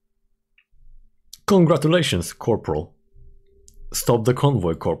 Congratulations, Corporal. Stop the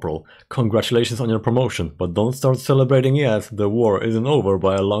convoy, Corporal. Congratulations on your promotion, but don't start celebrating yet. The war isn't over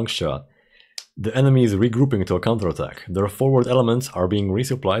by a long shot. The enemy is regrouping to a counterattack. Their forward elements are being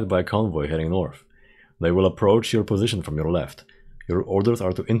resupplied by a convoy heading north. They will approach your position from your left. Your orders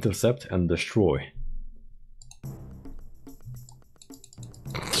are to intercept and destroy.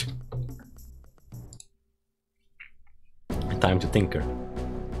 Time to tinker.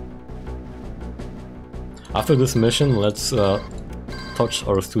 After this mission, let's touch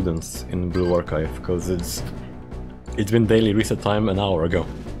our students in Blue Archive, because it's been daily reset time an hour ago.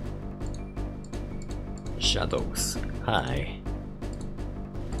 Shadows. Hi.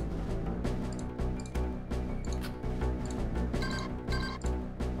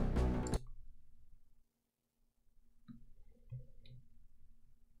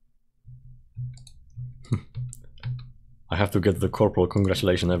 I have to get the corporal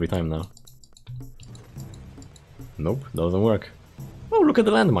congratulation every time now. Nope, doesn't work. Oh, look at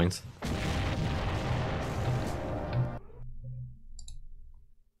the landmines.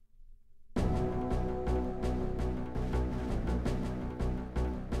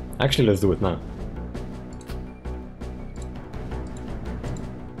 Actually, let's do it now.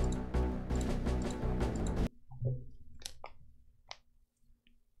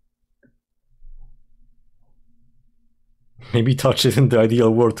 Maybe touch isn't the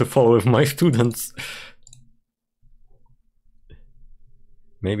ideal word to follow with my students.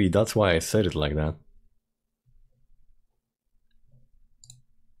 Maybe that's why I said it like that.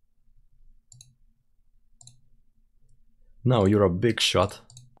 Now you're a big shot.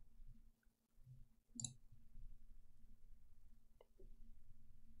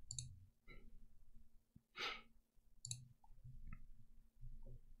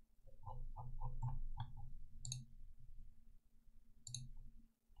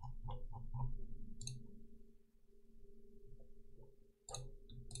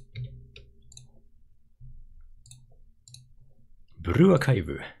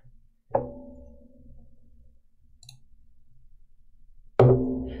 Bruakaivu.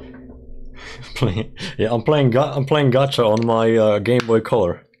 Yeah, I'm playing gacha on my Game Boy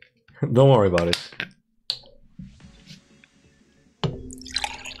Color. Don't worry about it.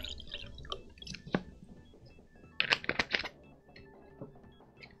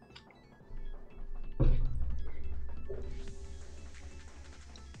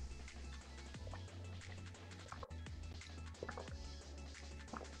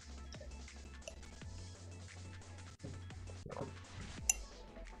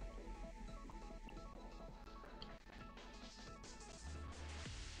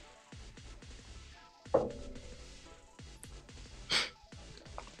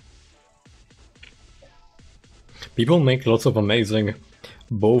 People make lots of amazing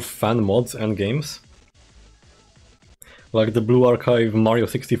both fan mods and games. Like the Blue Archive Mario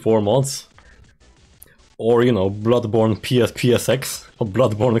 64 mods. Or, you know, Bloodborne PSX or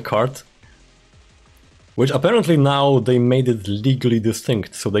Bloodborne Kart. Which apparently now they made it legally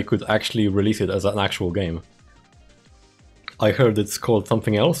distinct so they could actually release it as an actual game. I heard it's called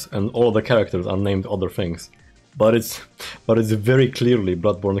something else and all the characters are named other things. But it's very clearly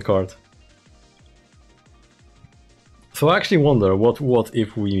Bloodborne Kart. So I actually wonder what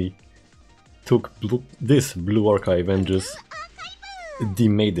if we took this Blue Archive and just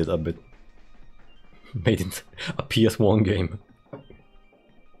demade it a bit. Made it a PS1 game.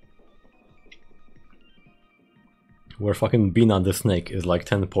 Where fucking Bina the Snake is like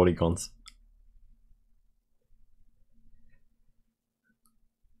 10 polygons.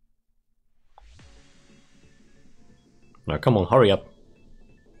 Now come on, hurry up.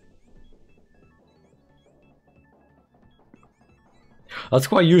 That's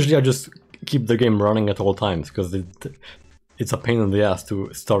why usually I just keep the game running at all times, because it's a pain in the ass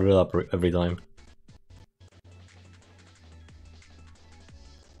to start it up every time.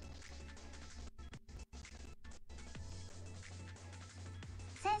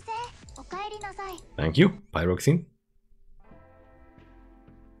 Thank you, Pyroxene.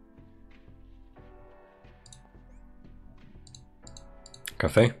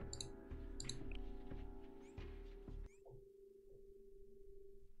 Cafe.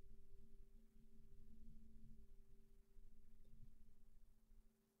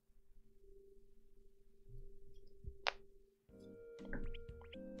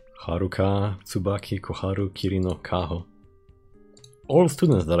 Haruka, Tsubaki, Koharu, Kirino, Kaho. All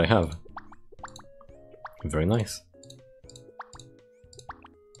students that I have. Very nice.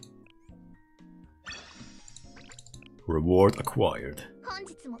 Reward acquired.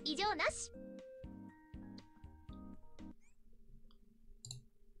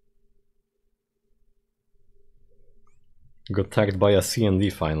 Got tagged by a C&D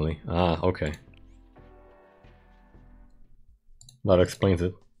finally. Ah, okay. That explains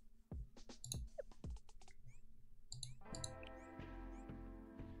it.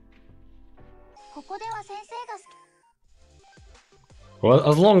 Well,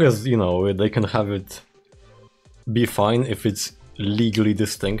 as long as, you know, they can have it be fine if it's legally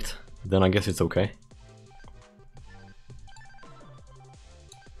distinct, then I guess it's okay.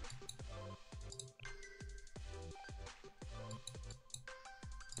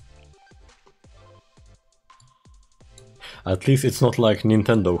 At least it's not like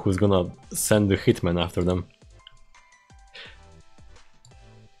Nintendo who's gonna send the hitman after them.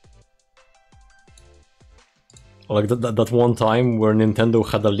 Like that one time where Nintendo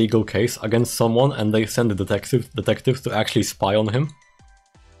had a legal case against someone and they sent the detectives to actually spy on him.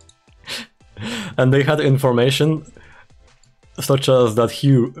 And they had information such as that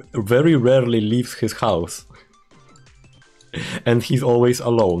he very rarely leaves his house. And he's always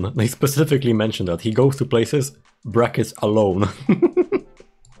alone. They specifically mentioned that. He goes to places, brackets, alone.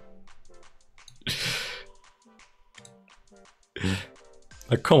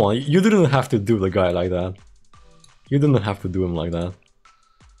 Like, come on, you didn't have to do the guy like that. You didn't have to do him like that.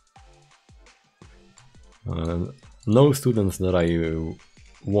 No students that I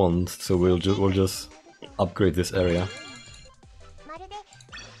want, so we'll just upgrade this area.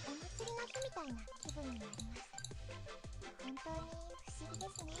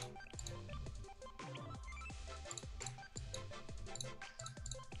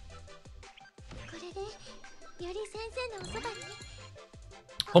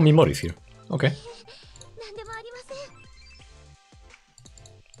 Oh, Mimori's here. Okay.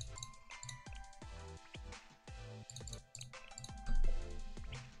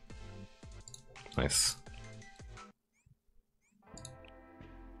 Nice.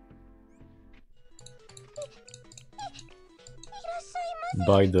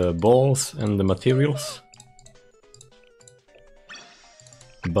 Buy the balls and the materials.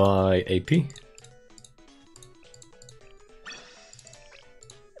 Buy AP.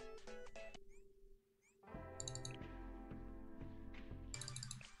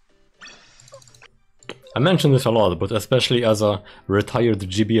 I mention this a lot, but especially as a retired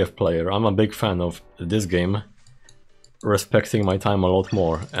GBF player, I'm a big fan of this game, respecting my time a lot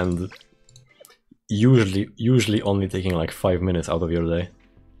more, and usually only taking like 5 minutes out of your day.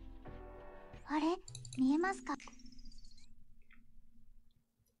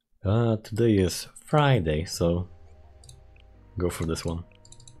 Today is Friday, so go for this one.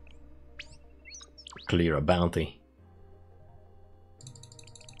 Clear a bounty.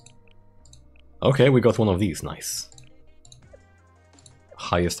 Okay, we got one of these, nice.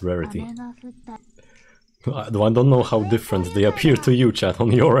 Highest rarity. I don't know how different they appear to you, chat,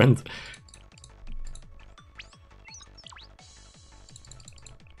 on your end.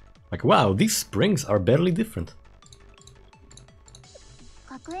 Like, wow, these springs are barely different.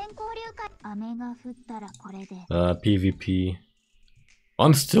 PvP.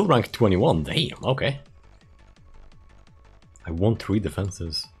 I'm still ranked 21, damn, okay. I won 3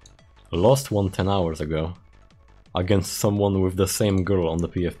 defenses. Lost one 10 hours ago. Against someone with the same girl on the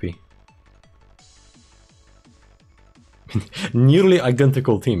PFP. Nearly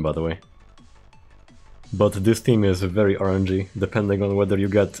identical team, by the way. But this team is very RNG, depending on whether you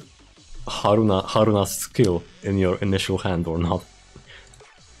get Haruna's skill in your initial hand or not.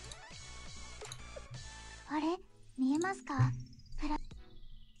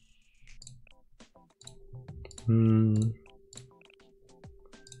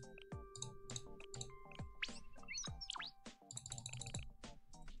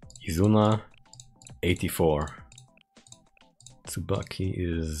 Izuna, 84. Tsubaki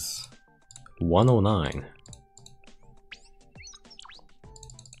is 109.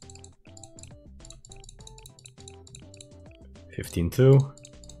 $15.2.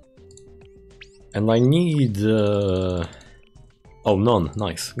 And I need... oh, none.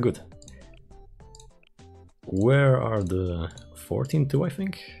 Nice. Good. Where are the... 14.2, I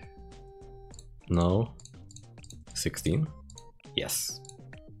think? No. 16? Yes.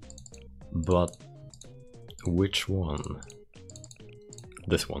 But... which one?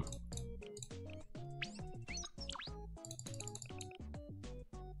 This one.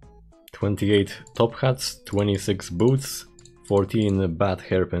 $28 top hats, 26 boots, 14 bad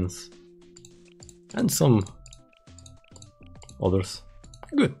hairpins, and some others.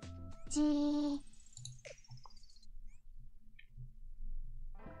 Good.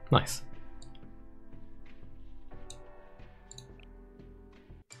 Nice.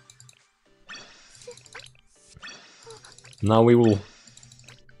 Now we will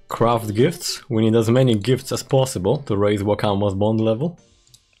craft gifts. We need as many gifts as possible to raise Wakamo's bond level.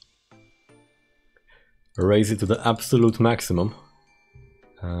 Raise it to the absolute maximum.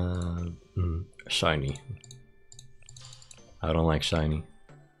 Shiny. I don't like shiny.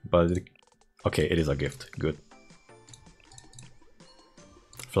 But okay, it is a gift. Good.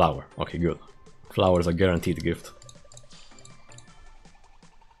 Flower. Okay, good. Flower is a guaranteed gift.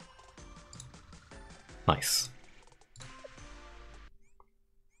 Nice.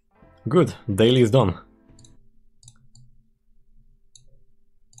 Good. Daily is done.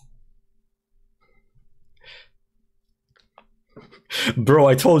 Bro,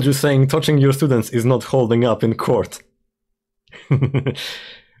 I told you saying touching your students is not holding up in court.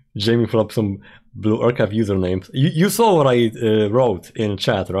 Jamie pulled up some Blue Archive usernames. You saw what I wrote in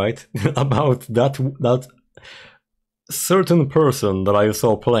chat, right? About that certain person that I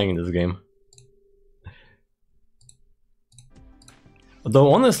saw playing this game.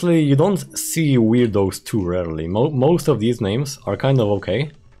 Though honestly, you don't see weirdos too rarely. Most of these names are kind of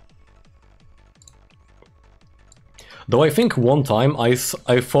okay. Though I think one time I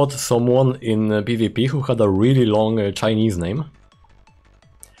fought someone in PvP who had a really long Chinese name.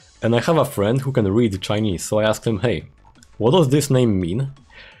 And I have a friend who can read Chinese, so I asked him, hey, what does this name mean?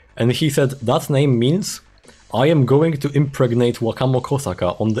 And he said, that name means, I am going to impregnate Wakamo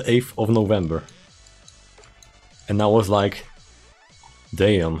Kosaka on the 8th of November. And I was like,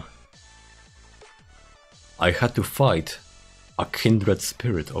 damn. I had to fight a kindred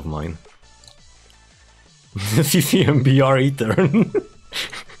spirit of mine. CCMBR Eater.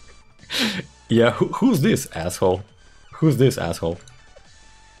 Yeah, who's this asshole? Who's this asshole?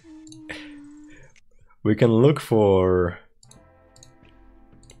 We can look for...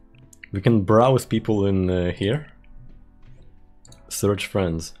 We can browse people in here. Search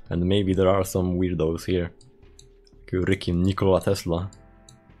friends, and maybe there are some weirdos here. Ricky Nikola Tesla.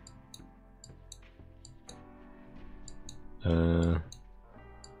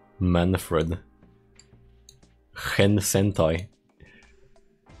 Manfred. Hen Sentai.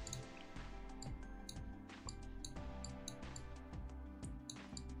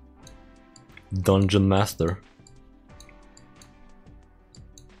 Dungeon Master.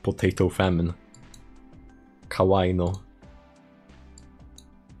 Potato Famine. Kawaii no.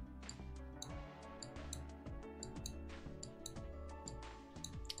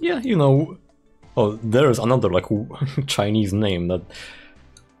 Yeah, you know... Oh, there's another, like, Chinese name that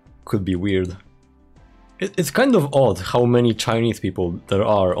could be weird. It's kind of odd how many Chinese people there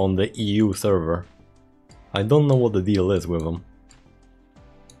are on the EU server. I don't know what the deal is with them.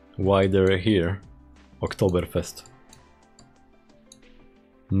 Why they're here. Oktoberfest.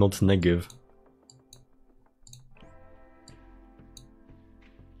 Not Negev.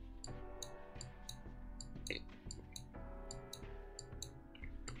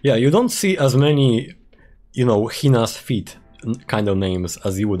 Yeah, you don't see as many, you know, Hina's feet kind of names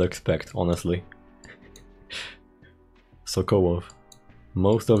as you would expect, honestly. Sokolov.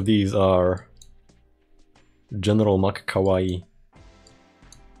 Most of these are General Mac Kawaii.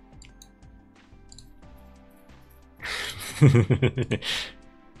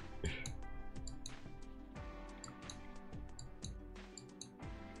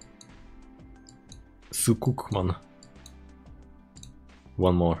 Sukukman.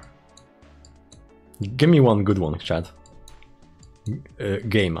 One more. Give me one good one, chat.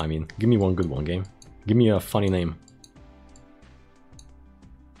 Game, I mean. Give me one good one, game. Give me a funny name.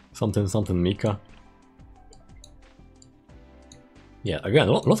 Something something Mika. Yeah, again,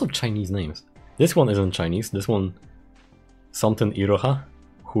 lots of Chinese names. This one isn't Chinese. This one... Something Iroha.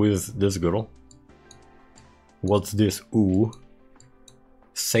 Who is this girl? What's this? Ooh.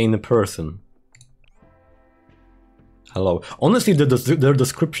 Sane person. Hello. Honestly, their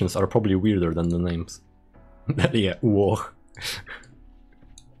descriptions are probably weirder than the names. Yeah, whoa.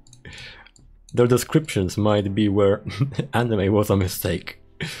 Their descriptions might be where anime was a mistake.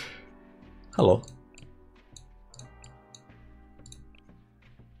 Hello.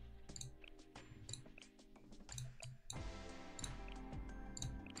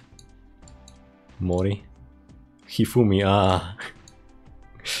 Mori. Hifumi, ah.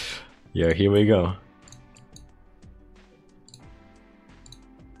 Yeah, here we go.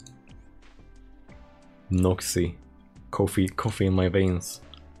 Noxy. Coffee in my veins.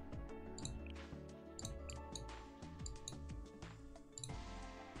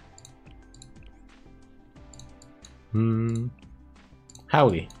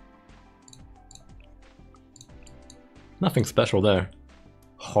 Howdy. Nothing special there.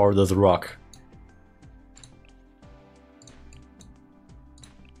 Hard as rock.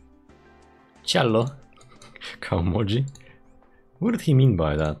 Cello. Kaomoji. What did he mean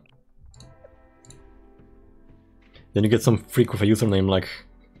by that? Then you get some freak with a username like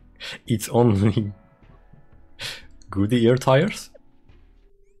It's only Goody Ear Tires?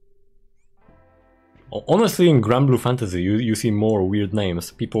 Honestly, in Grand Blue Fantasy you see more weird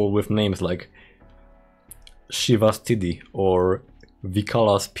names. People with names like Shiva's Tiddy or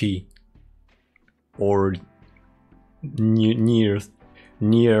Vikala's P or Near's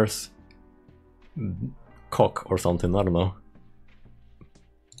Cock or something, I don't know.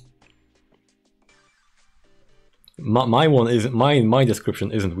 My one is my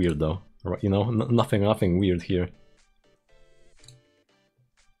description isn't weird though, right? You know, nothing weird here.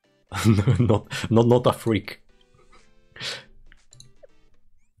 not a freak.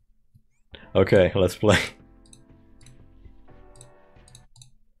 Okay, let's play.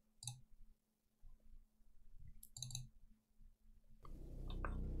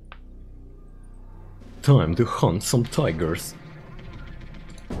 Time to hunt some tigers.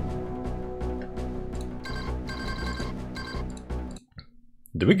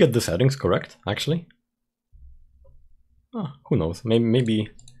 Did we get the settings correct, actually? Oh, who knows? Maybe...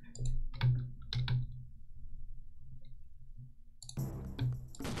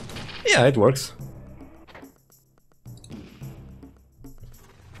 Yeah, it works.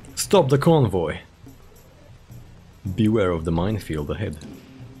 Stop the convoy. Beware of the minefield ahead.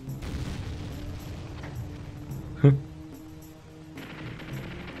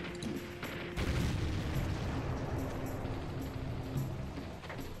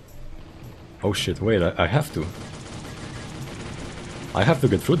 Oh shit, wait, I have to. I have to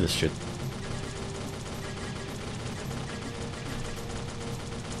get through this shit.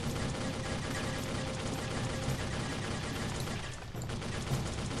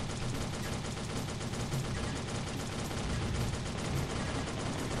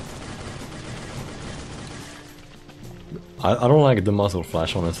 I don't like the muzzle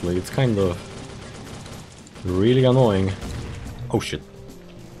flash, honestly. It's kind of really annoying. Oh shit.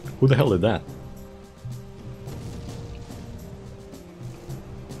 Who the hell did that?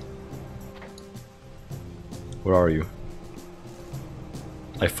 Where are you?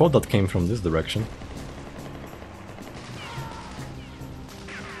 I thought that came from this direction.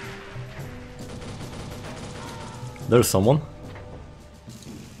 There's someone.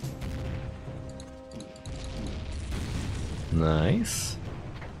 Nice.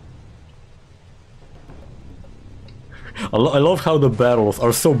 I love how the barrels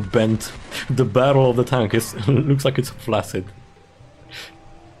are so bent. The barrel of the tank is looks like it's flaccid.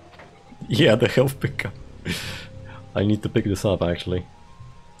 Yeah, the health pickup. I need to pick this up actually.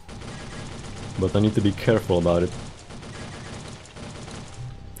 But I need to be careful about it.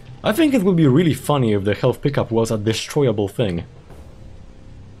 I think it would be really funny if the health pickup was a destroyable thing.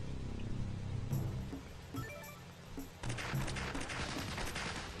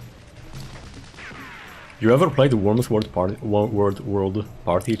 You ever played Worms World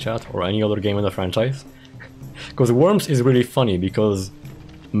Party Chat or any other game in the franchise? Because Worms is really funny because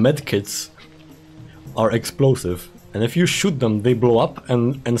medkits are explosive, and if you shoot them they blow up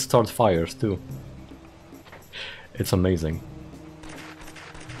and start fires too. It's amazing.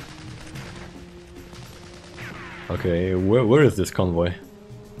 Okay, where is this convoy?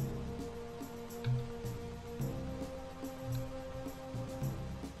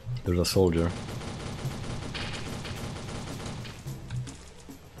 There's a soldier.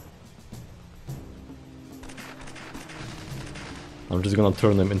 I'm just gonna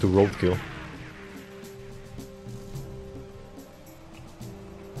turn them into roadkill.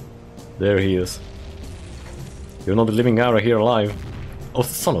 There he is. You're not living out of here alive. Oh,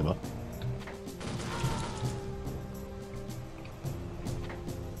 son of a...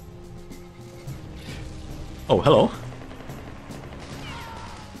 Oh, hello.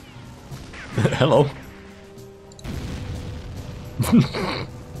 Hello.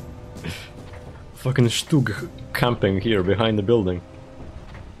 Fucking Stug camping here behind the building.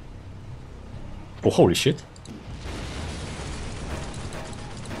 Oh, holy shit.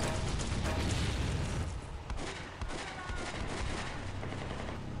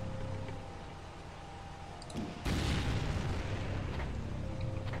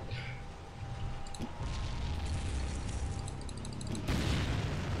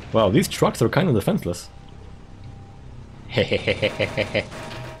 Wow, these trucks are kind of defenseless.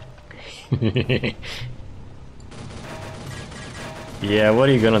 Yeah, what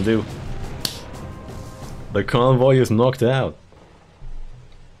are you gonna do? The convoy is knocked out.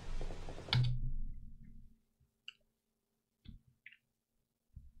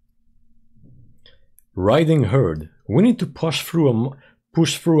 Riding herd. We need to push through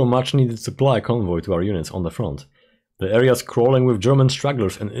a much-needed supply convoy to our units on the front. The area is crawling with German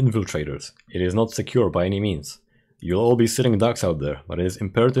stragglers and infiltrators. It is not secure by any means. You'll all be sitting ducks out there, but it is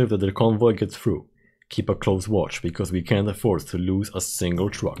imperative that the convoy gets through. Keep a close watch, because we can't afford to lose a single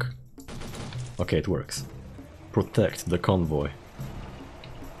truck. Okay, it works. Protect the convoy.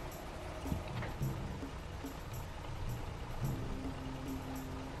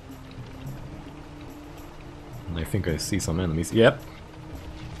 I think I see some enemies. Yep.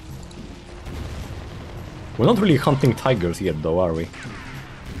 We're not really hunting tigers yet though, are we?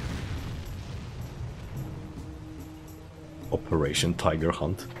 Operation Tiger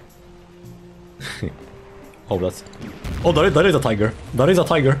Hunt. Oh, that's... Oh, that is a tiger! That is a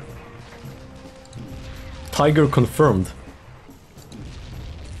tiger! Tiger confirmed.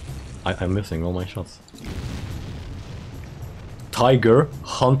 I'm missing all my shots. Tiger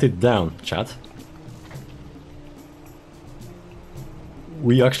hunted down, chat.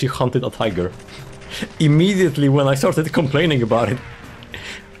 We actually hunted a tiger. Immediately when I started complaining about it,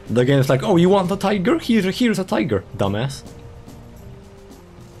 the game's like, oh, you want a tiger? Here's a tiger, dumbass.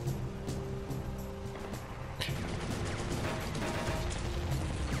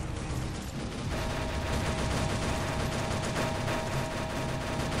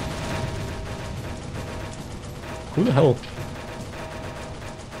 Who the hell?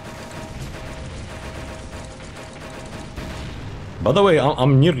 By the way,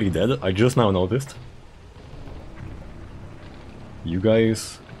 I'm nearly dead. I just now noticed. You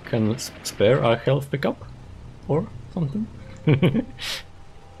guys can spare a health pickup? Or something?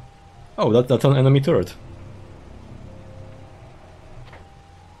 Oh, that's an enemy turret.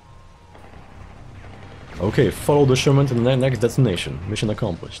 Okay, follow the Sherman to the next destination. Mission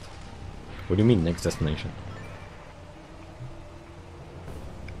accomplished. What do you mean, next destination?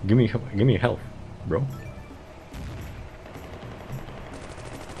 Give me health, bro.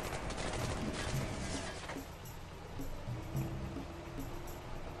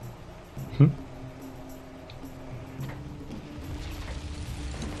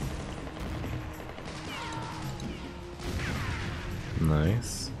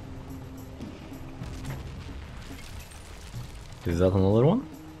 Nice. Is that another one?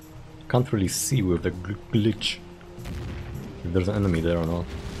 Can't really see with the glitch if there's an enemy there or not.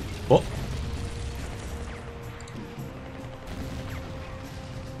 Oh!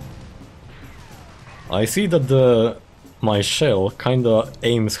 I see that my shell kinda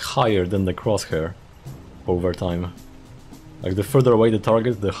aims higher than the crosshair over time. Like the further away the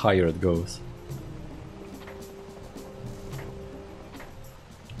target, the higher it goes.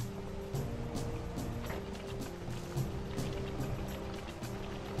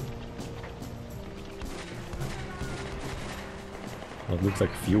 That looks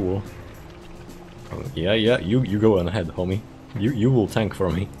like fuel. Oh, yeah, you go ahead, homie. You will tank for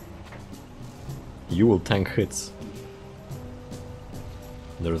me. You will tank hits.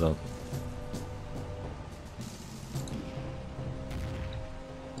 There's that.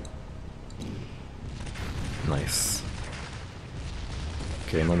 Nice.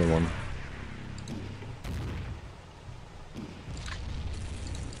 Okay, another one.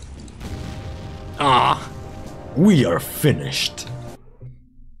 Ah! We are finished.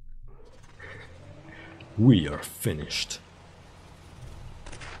 We are finished.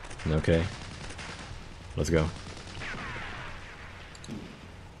 Okay. Let's go.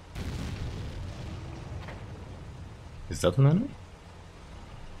 Is that an enemy?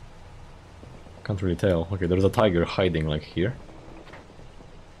 Can't really tell. Okay, there's a tiger hiding like here.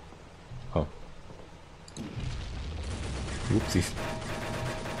 Oh. Whoopsies.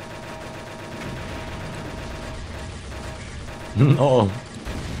 Oh.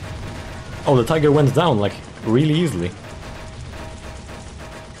 Oh, the tiger went down like really easily.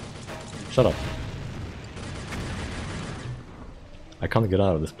 Shut up. I can't get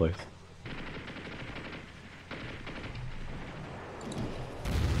out of this place.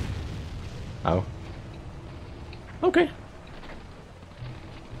 Ow. Okay.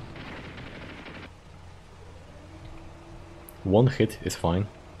 One hit is fine.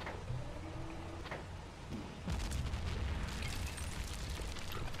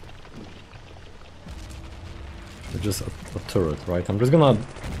 They're just a turret, right? I'm just gonna...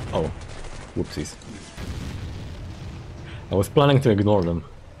 Oh. Whoopsies. I was planning to ignore them.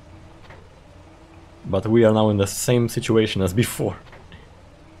 But we are now in the same situation as before.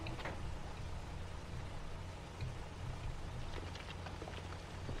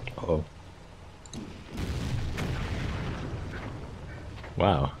 Uh-oh.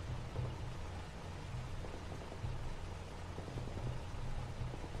 Wow.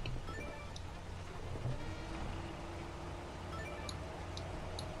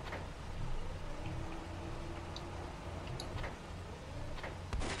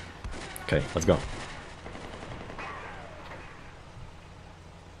 Okay, let's go.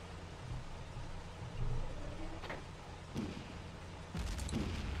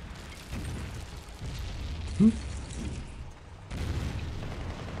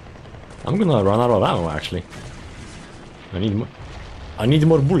 I'm gonna run out of ammo actually. I need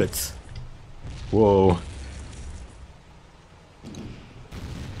more bullets. Whoa.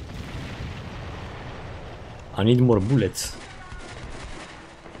 I need more bullets.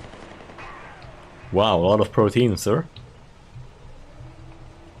 Wow, a lot of protein, sir.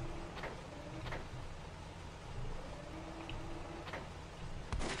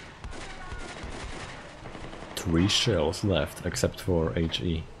 Three shells left, except for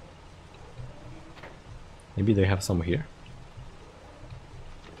HE. Maybe they have some here?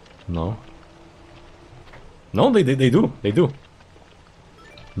 No. No, they do. They do.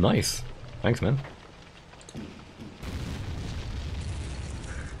 Nice. Thanks, man.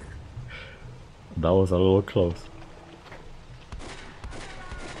 That was a little close.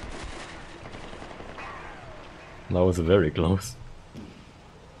 That was very close.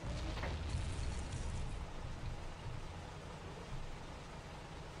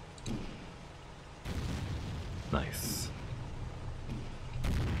 Nice.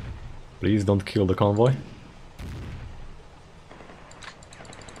 Please don't kill the convoy.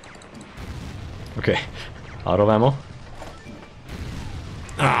 Okay, out of ammo.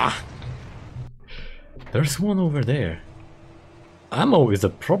 Ah! There's one over there. Ammo is a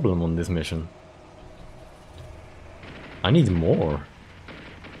problem on this mission. I need more.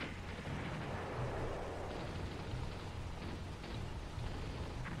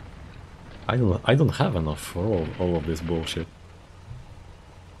 I don't have enough for all of this bullshit.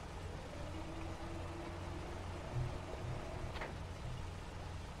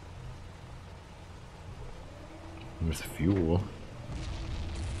 There's fuel.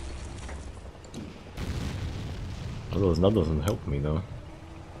 That doesn't help me though.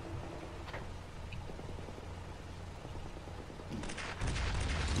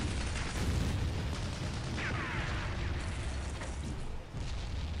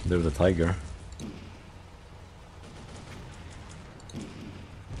 There's a tiger.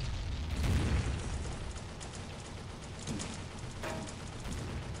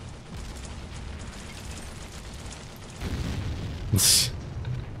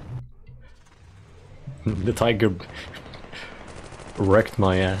 The tiger wrecked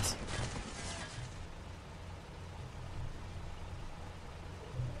my ass.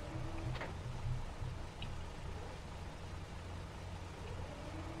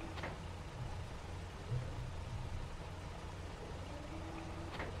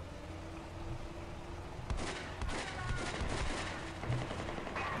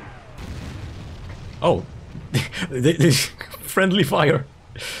 Oh, friendly fire.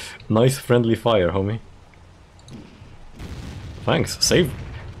 Nice friendly fire, homie. Thanks, save.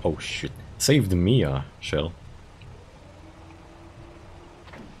 Oh shit, saved me, shell.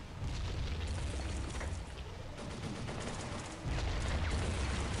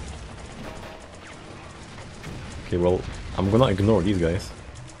 Okay, well, I'm gonna ignore these guys.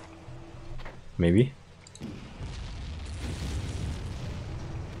 Maybe.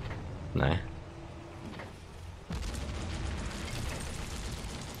 Nah.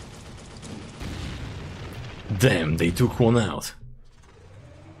 Damn, they took one out.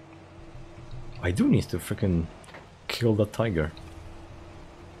 I do need to freaking kill that tiger.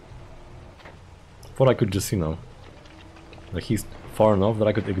 Thought I could just, you know, like he's far enough that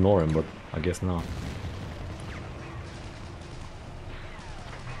I could ignore him, but I guess not.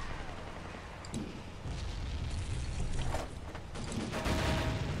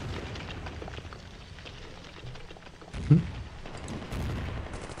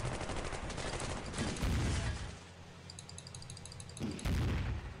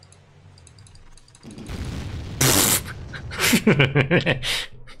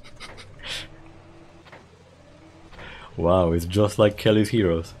 Wow, it's just like Kelly's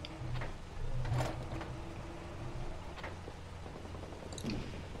Heroes.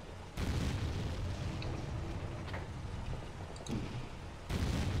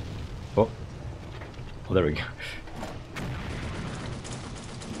 Oh, there we go.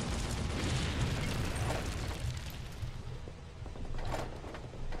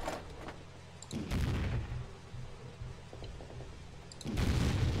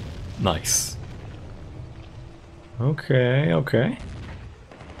 Nice. Okay, okay.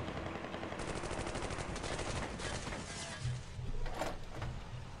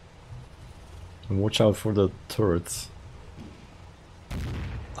 And watch out for the turrets.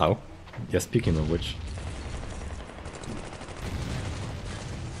 Ow. Yeah, speaking of which.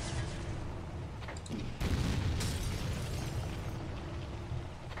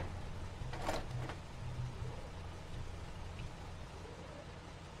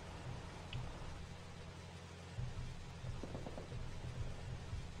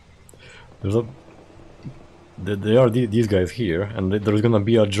 There's a... There are these guys here, and there's gonna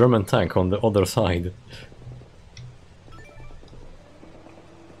be a German tank on the other side.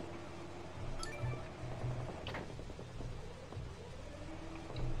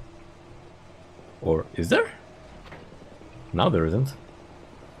 Or is there? Now there isn't.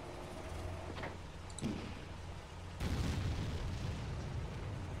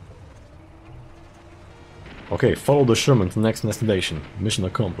 Okay, follow the Sherman to the next destination. Mission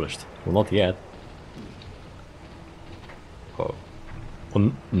accomplished. Well, not yet. Oh.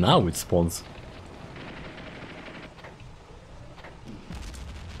 Well, now it spawns.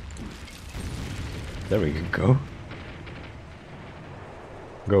 There we go.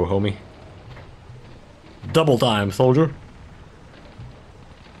 Go, homie. Double time, soldier!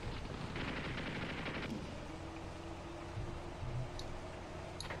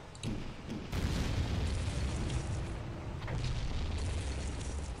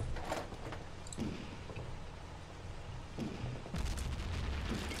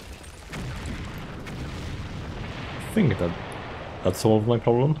 I think that solved my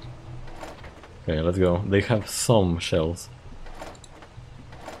problem. Okay, let's go. They have some shells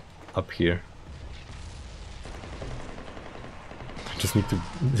up here. I just need to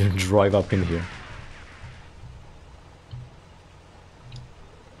drive up in here.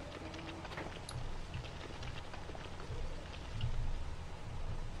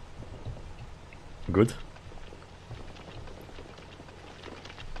 Good.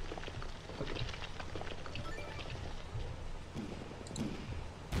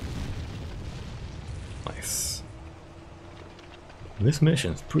 Nice. This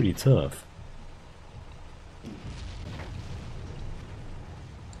mission's pretty tough.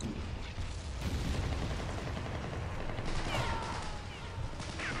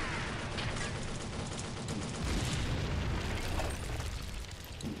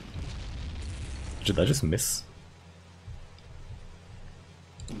 Did I just miss?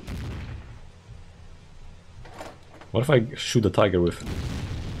 What if I shoot the tiger with...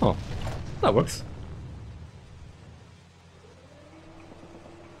 Oh, that works.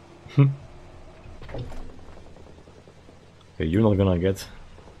 Okay, you're not gonna get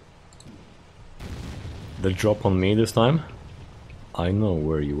the drop on me this time. I know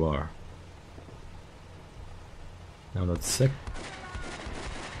where you are. Now that's sick.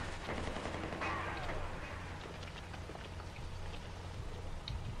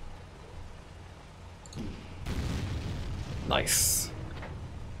 Nice.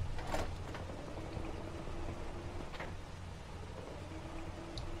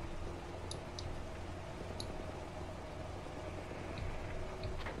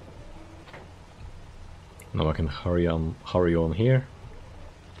 Now I can hurry on here.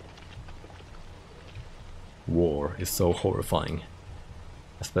 War is so horrifying,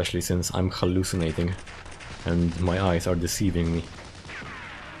 especially since I'm hallucinating and my eyes are deceiving me.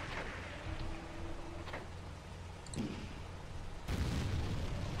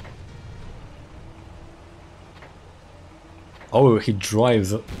 Oh, he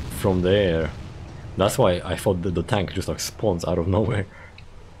drives from there. That's why I thought that the tank just like spawns out of nowhere.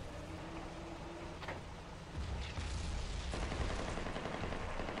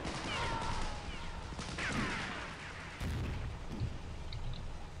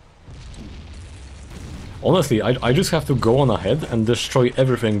 Honestly, I just have to go on ahead and destroy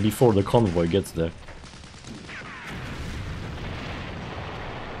everything before the convoy gets there.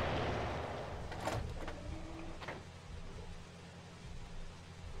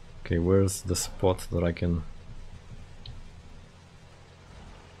 Okay, where's the spot that I can...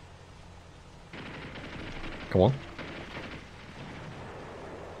 Come on.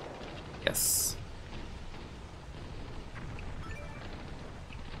 Yes.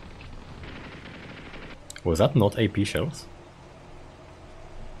 Was that not AP shells?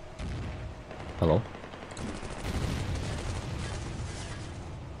 Hello?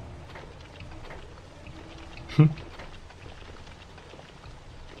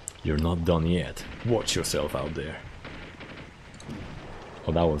 You're not done yet. Watch yourself out there.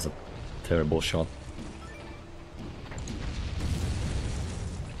 Oh, that was a terrible shot.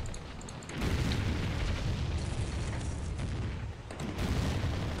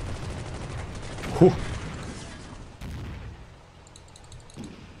 Whew.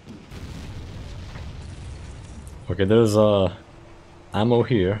 Okay, there's ammo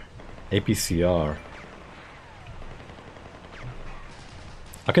here. APCR.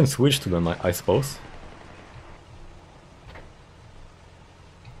 I can switch to them, I suppose.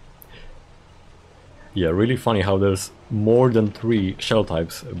 Yeah, really funny how there's more than 3 shell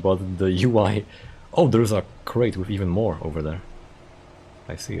types, but the UI... Oh, there's a crate with even more over there.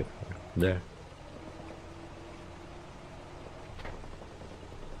 I see it. There.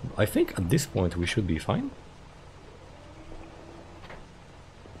 I think at this point we should be fine.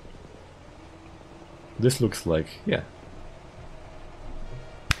 This looks like... yeah.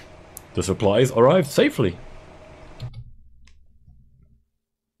 The supplies arrived safely.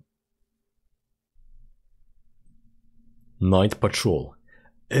 Night patrol.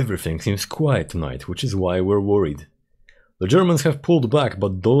 Everything seems quiet tonight, which is why we're worried. The Germans have pulled back,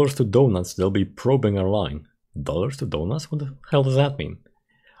 but dollars to donuts, they'll be probing our line. Dollars to donuts? What the hell does that mean?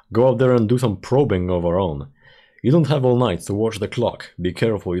 Go out there and do some probing of our own. You don't have all night, so watch the clock. Be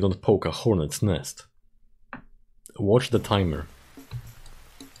careful you don't poke a hornet's nest. Watch the timer.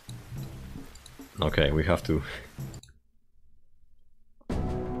 Okay, we have to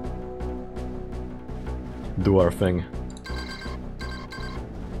do our thing.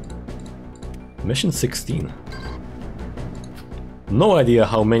 Mission 16. No idea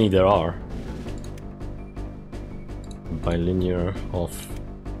how many there are. Bilinear off.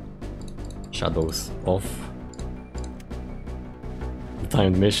 Shadows off. The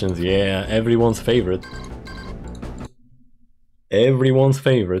timed missions, yeah, everyone's favorite. Everyone's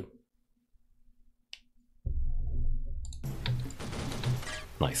favorite.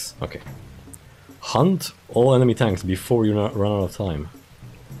 Nice, okay. Hunt all enemy tanks before you run out of time.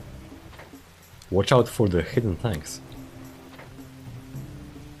 Watch out for the hidden tanks.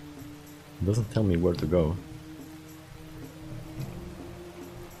 It doesn't tell me where to go.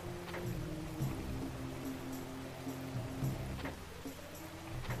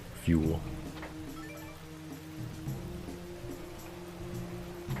 Fuel.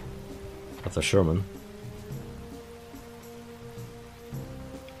 That's a Sherman.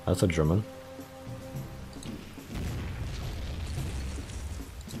 That's a German.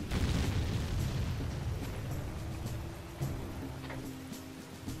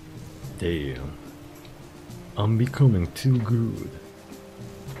 Damn. I'm becoming too good.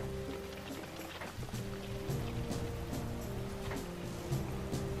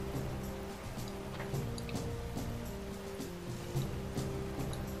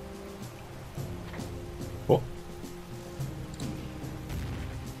 Oh.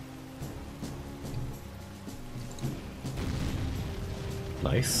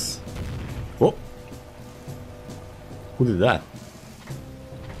 Nice. Oh. Who did that?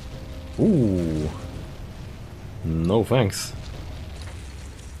 Ooh. No thanks.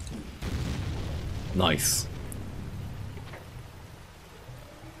 Nice.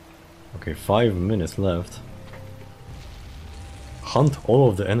 Okay, 5 minutes left. Hunt all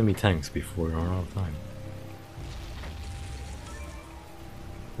of the enemy tanks before you run out of time.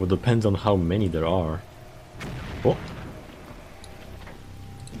 Well, depends on how many there are. Oh.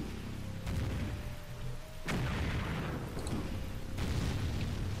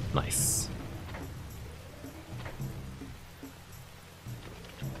 Nice.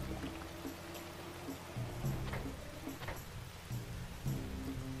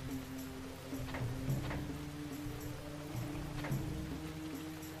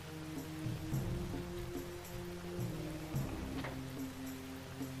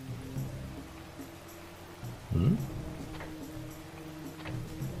 Hmm?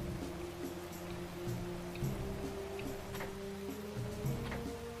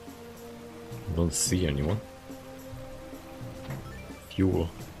 Don't see anyone. Fuel.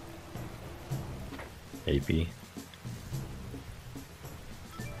 AP.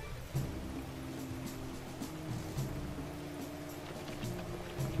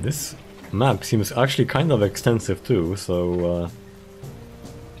 This map seems actually kind of extensive too, so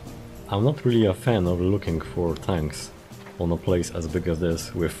I'm not really a fan of looking for tanks on a place as big as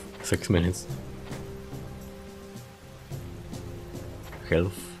this with 6 minutes.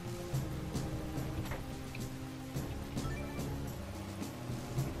 Health.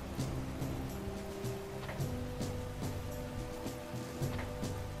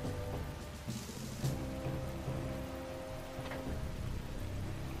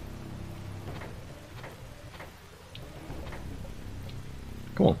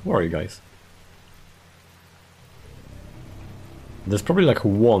 Come on, where are you guys? There's probably like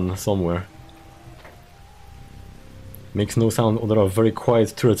one somewhere. Makes no sound under a very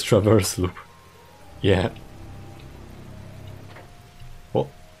quiet turret traverse loop. Yeah. Oh.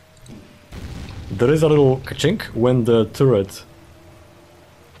 There is a little ka-chink when the turret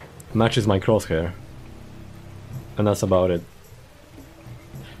matches my crosshair. And that's about it.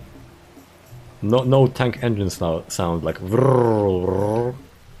 No tank engine sound like vrrr.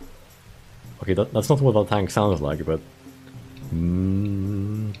 Okay, that's not what a tank sounds like, but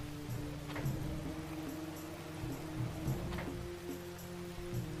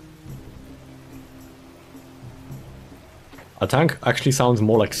a tank actually sounds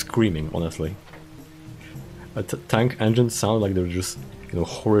more like screaming, honestly. Tank engines sound like they're just, you know,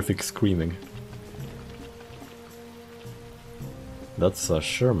 horrific screaming. That's a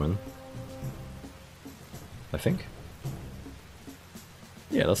Sherman, I think.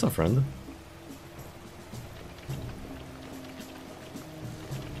 Yeah, that's a friend.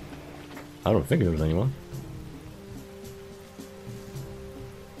 I don't think there's anyone.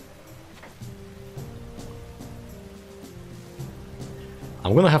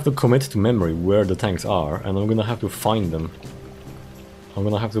 I'm gonna have to commit to memory where the tanks are, and I'm gonna have to find them. I'm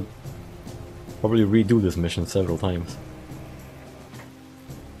gonna have to probably redo this mission several times.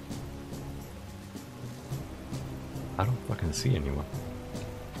 I don't fucking see anyone.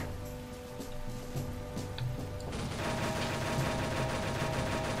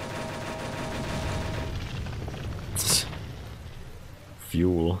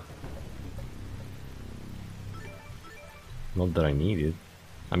 Fuel. Not that I need it.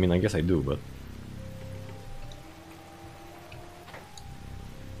 I mean, I guess I do, but...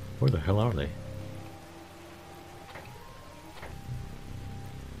 Where the hell are they?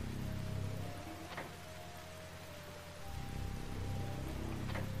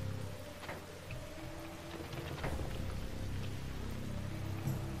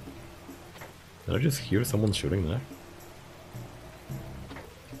 Did I just hear someone shooting there?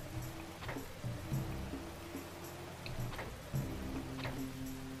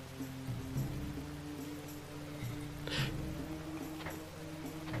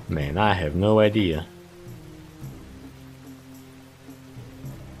 Man, I have no idea.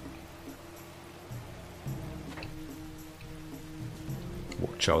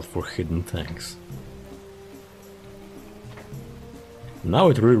 Watch out for hidden tanks. Now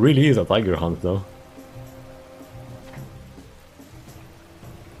it really is a tiger hunt, though.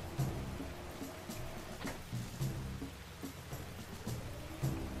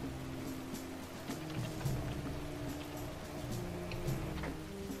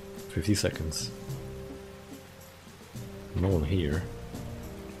 50 seconds. No one here.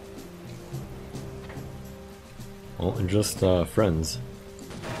 Oh, just friends.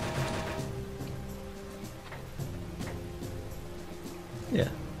 Yeah.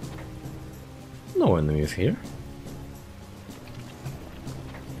 No enemies here.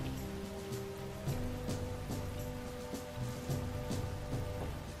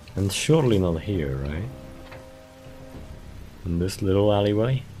 And surely not here, right? In this little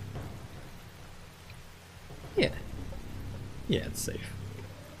alleyway? Yeah. Yeah, it's safe.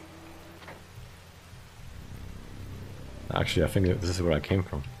 Actually, I think this is where I came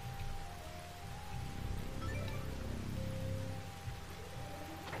from.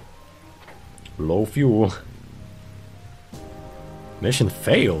 Low fuel. Mission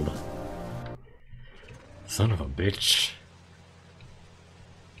failed. Son of a bitch.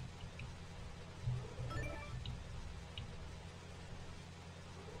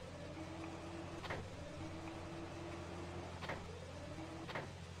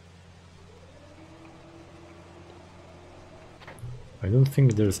 I don't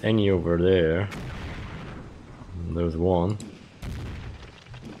think there's any over there. There's one.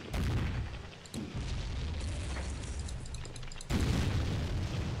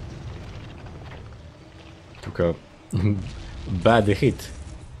 Took a bad hit.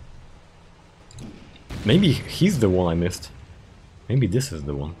 Maybe he's the one I missed. Maybe this is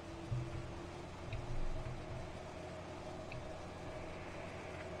the one.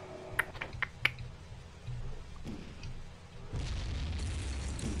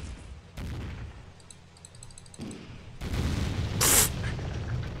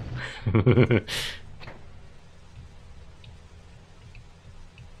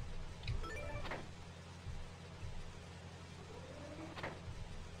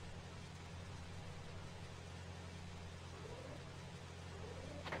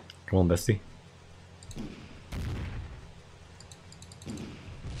 Come on, bestie.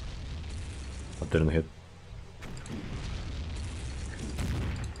 That didn't hit.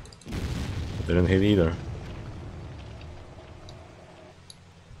 That didn't hit either.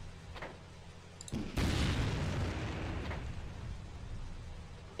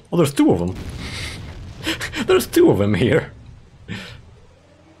 Oh, there's two of them. There's two of them here.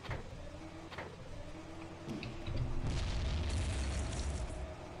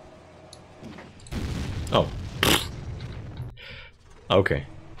 Oh. Okay.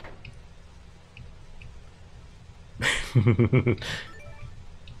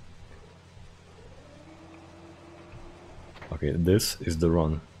 Okay, this is the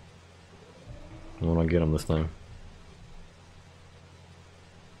run. I wanna get him this time.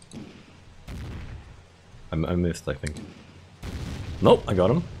 I missed, I think. Nope, I got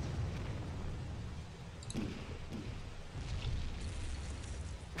him.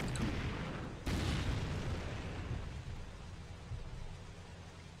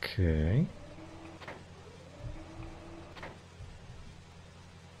 Okay.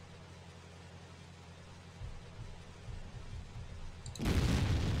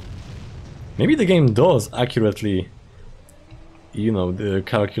 Maybe the game does accurately, you know,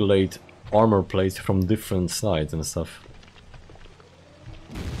 calculate armor plates from different sides and stuff.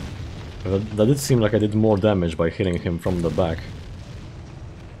 That did seem like I did more damage by hitting him from the back.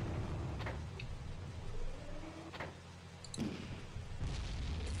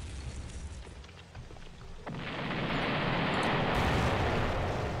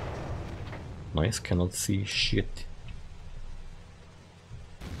 Nice, cannot see shit.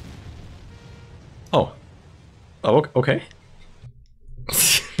 Oh. Oh, okay.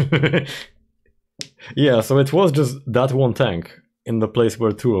 Yeah, so it was just that one tank in the place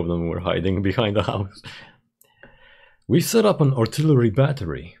where two of them were hiding behind the house. We set up an artillery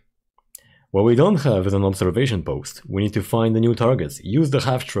battery. What we don't have is an observation post. We need to find the new targets, use the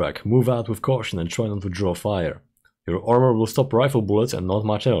half-track, move out with caution and try not to draw fire. Your armor will stop rifle bullets and not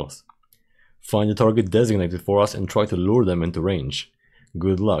much else. Find the target designated for us and try to lure them into range.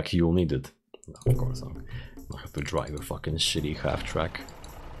 Good luck, you'll need it. Of course, I have to drive a fucking shitty half-track.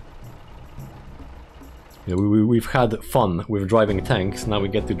 You know, we've had fun with driving tanks, now we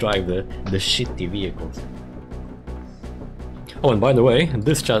get to drive the shitty vehicles. Oh, and by the way,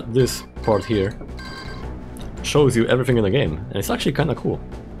 this part here shows you everything in the game, and it's actually kinda cool.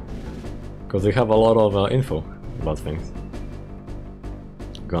 Because they have a lot of info about things.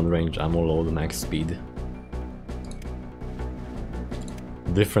 Gun range, ammo load, max speed.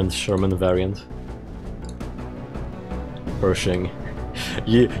 Different Sherman variant. Pershing.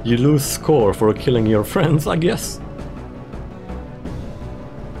 You lose score for killing your friends, I guess.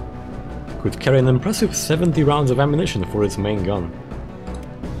 Could carry an impressive 70 rounds of ammunition for its main gun.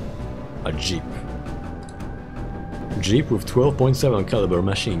 A Jeep. Jeep with 12.7 caliber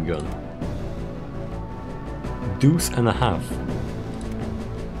machine gun. Deuce and a half.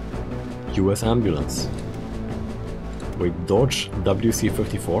 US ambulance. Wait, Dodge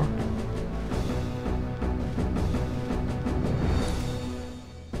WC-54?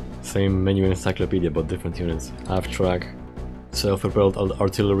 Same menu encyclopedia but different units. Half-track, self-propelled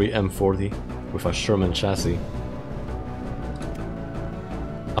artillery M40 with a Sherman chassis.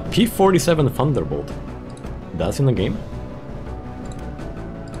 A P-47 Thunderbolt. That's in the game?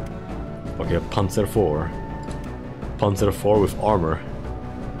 Okay, a Panzer IV. Panzer IV with armor.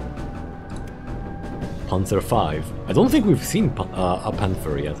 Panzer V. I don't think we've seen a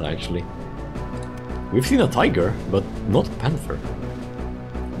Panther yet, actually. We've seen a Tiger, but not a Panther.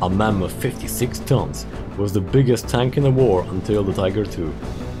 A mammoth 56 tons was the biggest tank in the war until the Tiger II,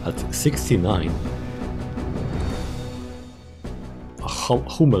 at 69. A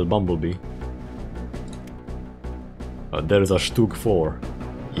Hummel Bumblebee. There's a Stug 4.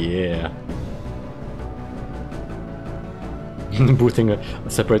 Yeah. Booting a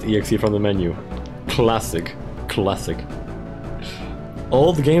separate EXE from the menu. Classic. Classic.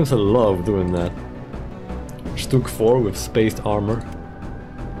 Old games I love doing that. Stug 4 with spaced armor.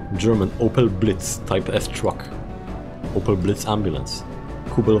 German Opel Blitz Type S truck. Opel Blitz ambulance.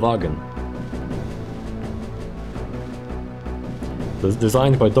 Kubelwagen.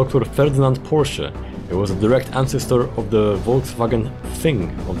 Designed by Dr. Ferdinand Porsche, it was a direct ancestor of the Volkswagen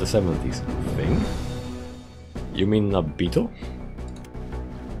Thing of the 70s. Thing? You mean a Beetle?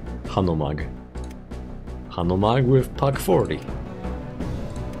 Hanomag. Hanomag with Pak 40.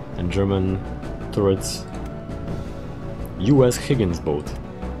 And German turrets. US Higgins boat.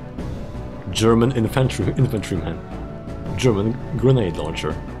 German infantryman. German grenade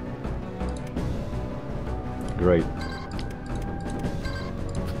launcher. Great.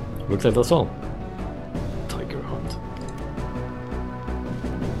 Looks like that's all. Tiger hunt.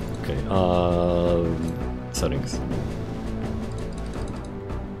 Okay, settings.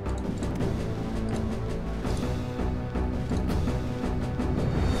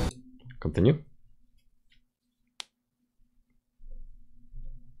 Continue.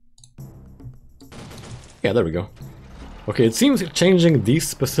 Yeah, there we go. Okay, it seems changing these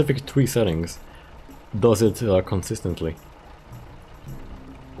specific 3 settings does it consistently.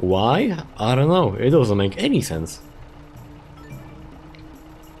 Why? I don't know. It doesn't make any sense.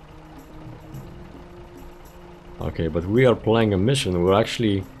 Okay, but we are playing a mission where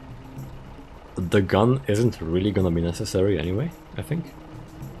actually the gun isn't really gonna be necessary anyway, I think.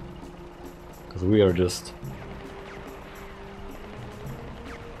 Because we are just...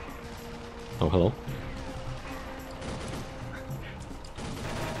 Oh, hello.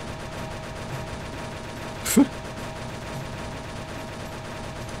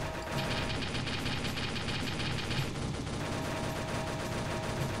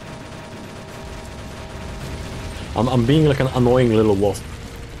 I'm being like an annoying little wasp.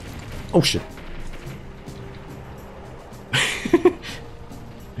 Oh shit.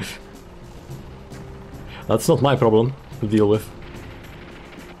 That's not my problem to deal with.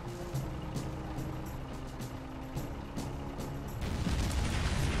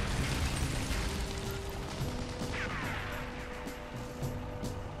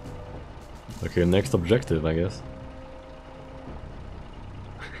 Okay, next objective, I guess.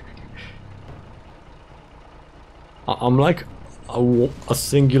 I'm like a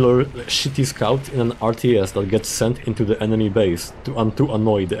singular shitty scout in an RTS that gets sent into the enemy base to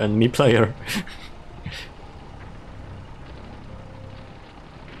annoy the enemy player.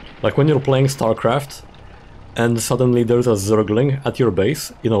 Like when you're playing StarCraft and suddenly there's a Zergling at your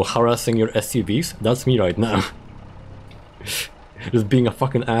base, you know, harassing your SCVs. That's me right now. Just being a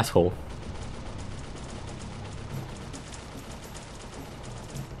fucking asshole.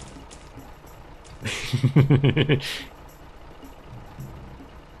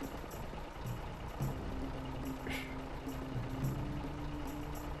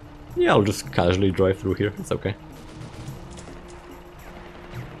 Yeah, I'll just casually drive through here, it's okay.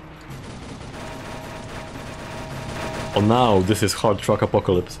 Oh, now this is hard truck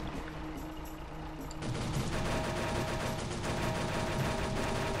apocalypse.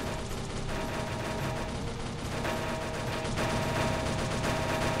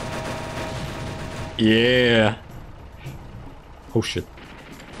 Yeah. Oh shit.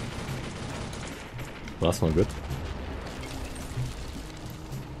 Well, that's not good.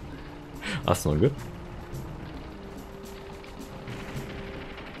 That's not good.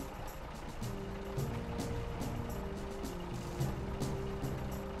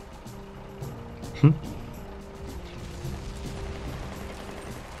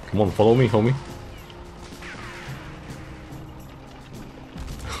 Come on, follow me, homie.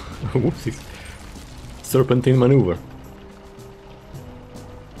 Whoopsies. Serpentine maneuver.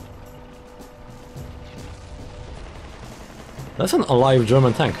 That's an alive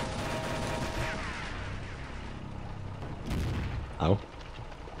German tank. Ow.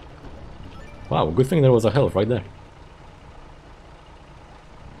 Wow, good thing there was a health right there.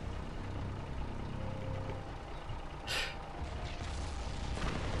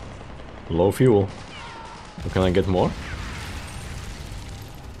 Low fuel. Can I get more?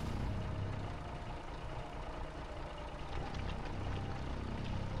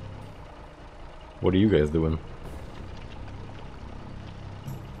 What are you guys doing?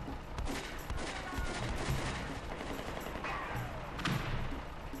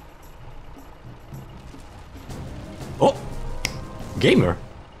 Oh! Gamer!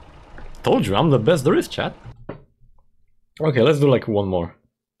 Told you, I'm the best there is, chat. Okay, let's do like one more.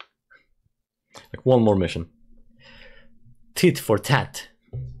 Like one more mission. Tit for tat.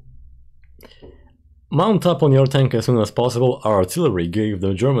 Mount up on your tank as soon as possible. Our artillery gave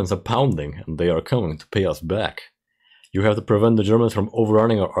the Germans a pounding, and they are coming to pay us back. You have to prevent the Germans from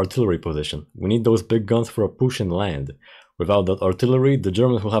overrunning our artillery position. We need those big guns for a push inland. Without that artillery, the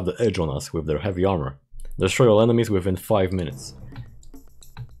Germans will have the edge on us with their heavy armor. Destroy all enemies within 5 minutes.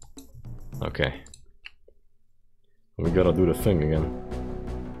 Okay. We gotta do the thing again.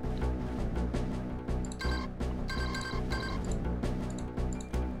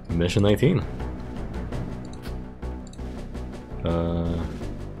 Mission 19.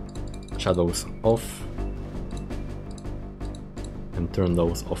 Shadows off. And turn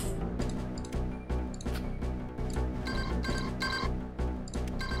those off.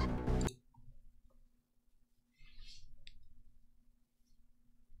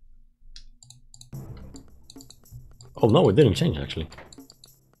 Oh no, it didn't change actually.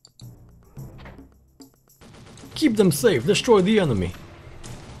 Keep them safe, destroy the enemy.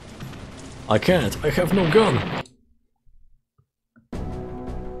 I can't, I have no gun.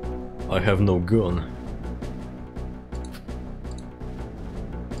 I have no gun.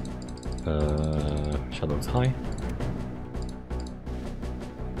 Shadows high.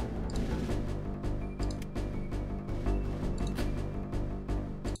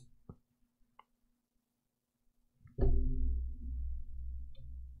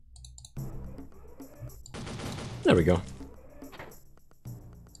 There we go.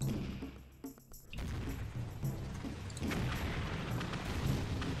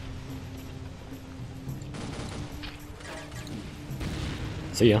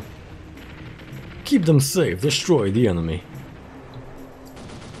 See ya. Keep them safe, destroy the enemy.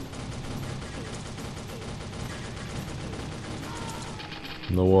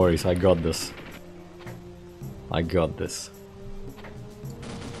 No worries, I got this. I got this.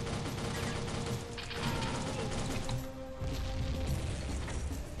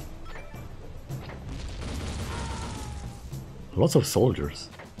 Lots of soldiers.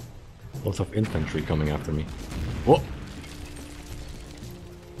 Lots of infantry coming after me. Whoa!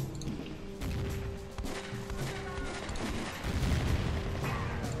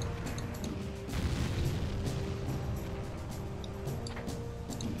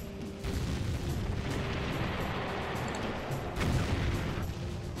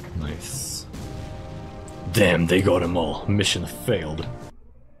 Nice. Damn, they got them all. Mission failed.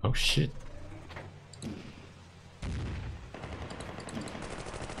 Oh shit.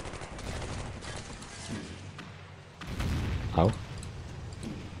 How?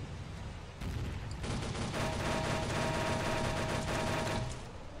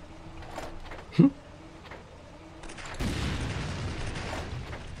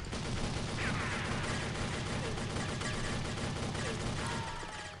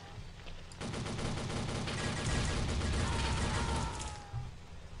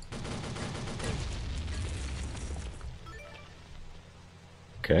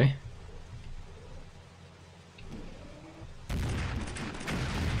 Okay.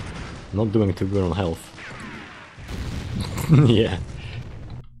 Not doing too good on health. Yeah.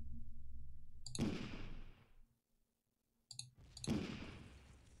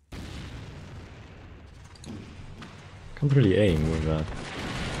 Can't really aim with that.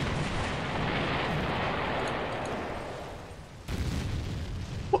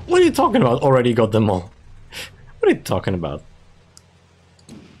 What are you talking about? Already got them all. What are you talking about?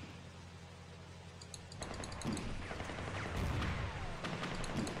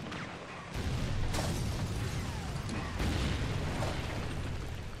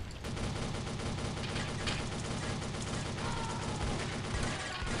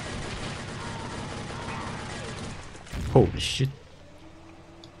 Holy shit.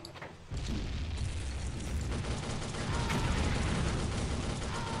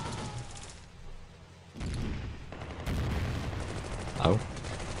 Ow.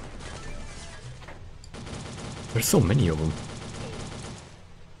 There's so many of them.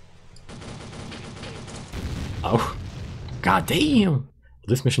 Ow. God damn!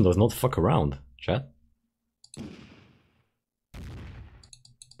 This mission does not fuck around, chat.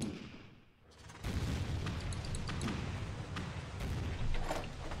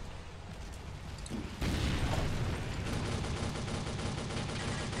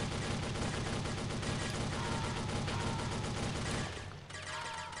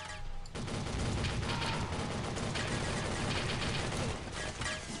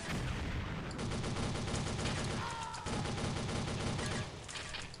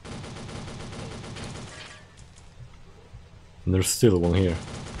 And there's still one here.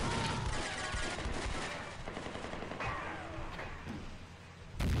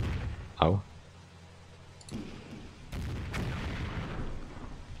 Ow.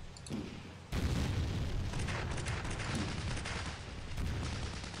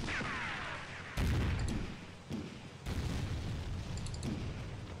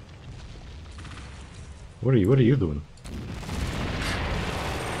 What are you doing?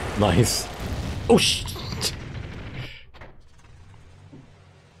 Nice. Oh shit.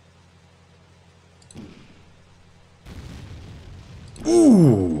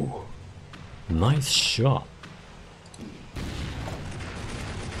 Ooh! Nice shot.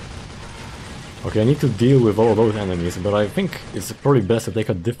 Okay, I need to deal with all those enemies, but I think it's probably best to take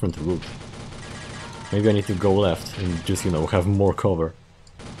a different route. Maybe I need to go left and just, you know, have more cover.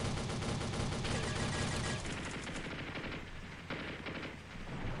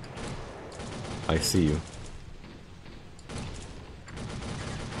 I see you.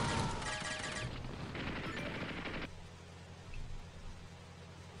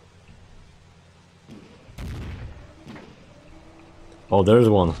 Oh, there's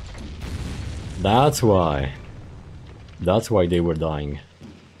one. That's why. That's why they were dying.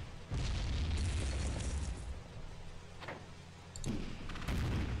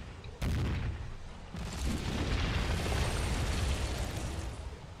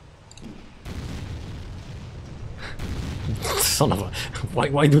 Son of a...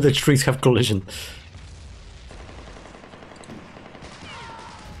 Why do the trees have collision?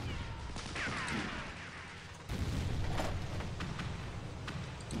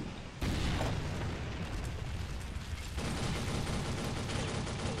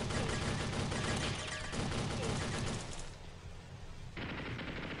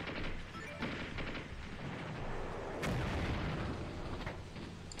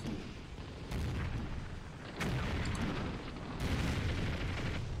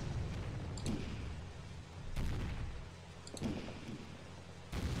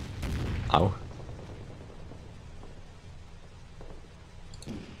 Ow.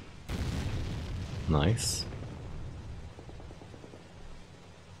 Nice.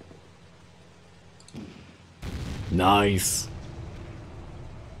 Nice.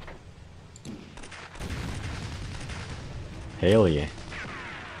 Hell yeah.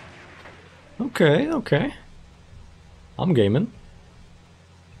 Okay, okay. I'm gaming.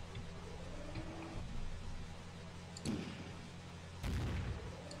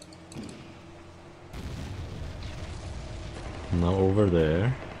 Now over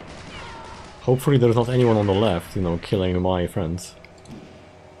there. Hopefully there's not anyone on the left, you know, killing my friends.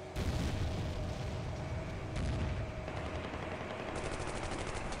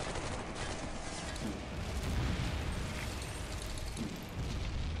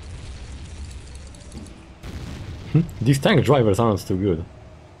 These tank drivers aren't too good.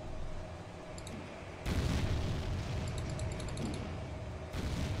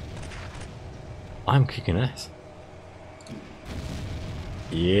 I'm kicking ass.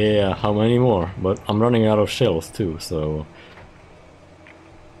 Yeah, how many more? But I'm running out of shells too, so...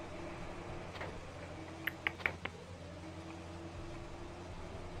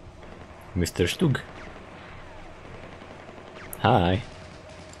 Mr. Stug. Hi.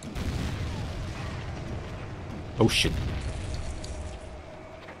 Oh shit.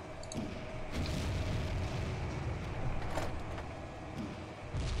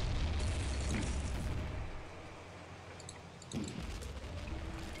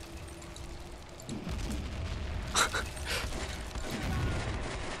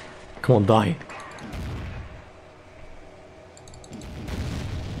 Come on, die.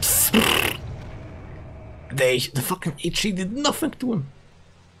 The fucking HE did nothing to him.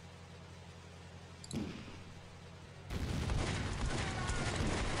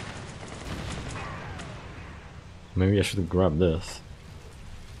 Maybe I should grab this.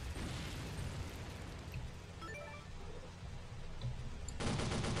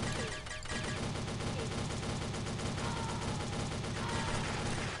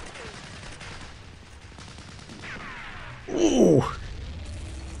 Ooh!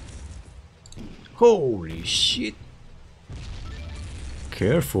 Holy shit!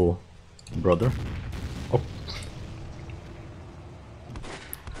 Careful, brother. Oh.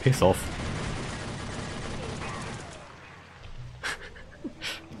 Piss off.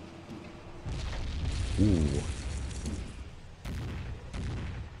 Ooh.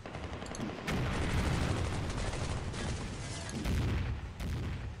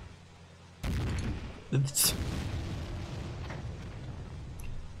 It's...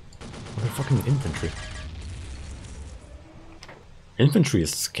 Motherfucking infantry. Infantry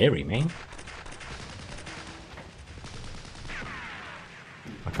is scary, man.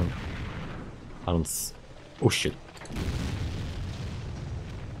 I don't... Oh shit.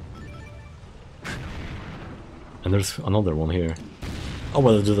 And there's another one here. Oh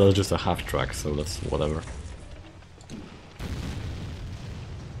well, that's just a half track, so that's whatever.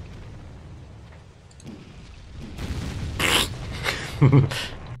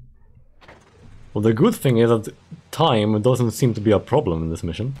 Well, the good thing is that time doesn't seem to be a problem in this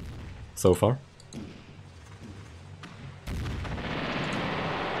mission, so far.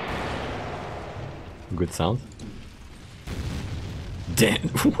 Good sound. Damn,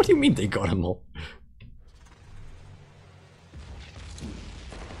 what do you mean they got them all?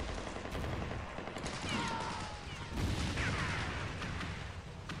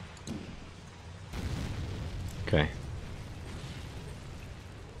 Okay.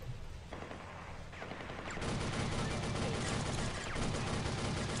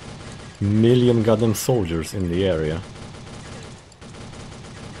 Million goddamn soldiers in the area.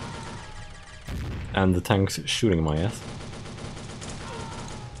 And the tank's shooting my ass.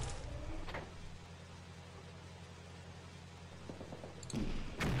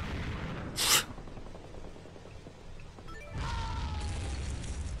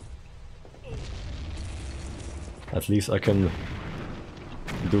 At least I can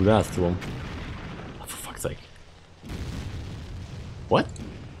do that to him. Oh, for fuck's sake. What?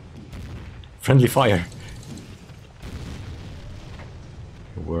 Friendly fire.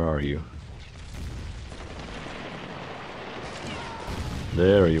 Where are you?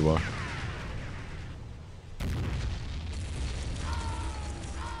 There you are.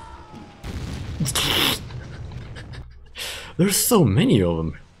 There's so many of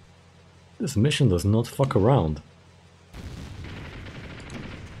them. This mission does not fuck around.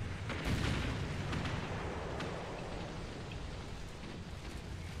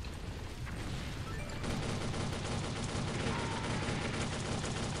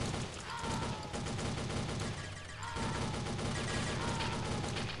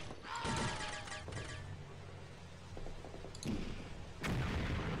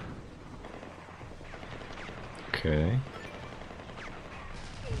 Okay.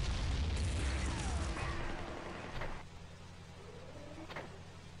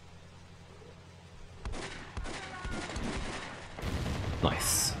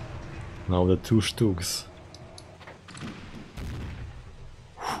 Nice. Now the two Stugs.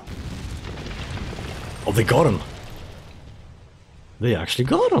 Oh, they got him! They actually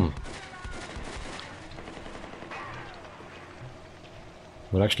got him!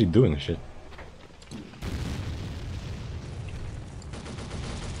 They're actually doing shit.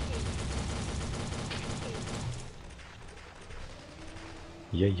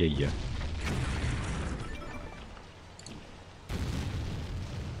 Yeah.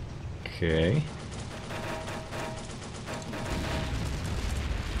 Okay.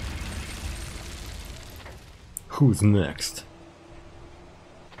 Who's next?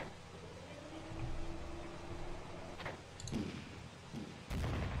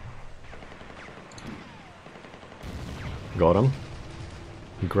 Got him.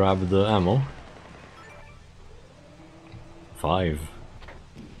 Grab the ammo. 5.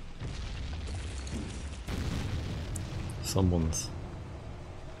 Someone's...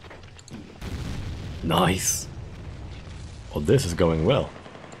 Nice! Oh, this is going well.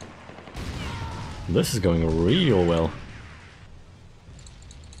 This is going real well.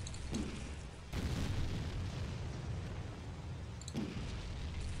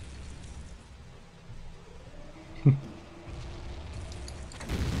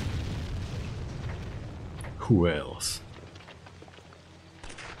 Who else?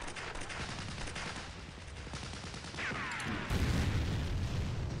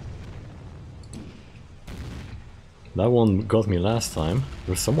 That one got me last time.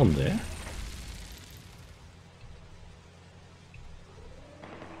 There's someone there?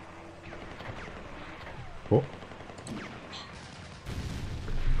 Oh.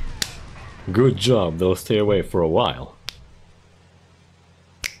 Good job, they'll stay away for a while.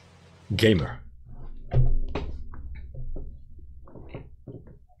 Gamer.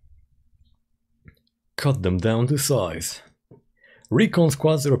 Cut them down to size. Recon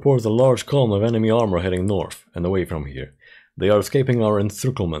squads report a large column of enemy armor heading north and away from here. They are escaping our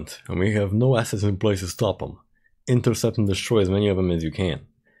encirclement, and we have no assets in place to stop them. Intercept and destroy as many of them as you can.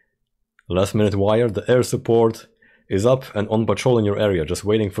 Last minute wire, the air support is up and on patrol in your area, just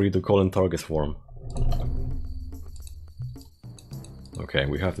waiting for you to call in targets for them. Okay,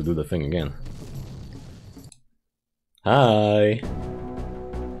 we have to do the thing again. Hi!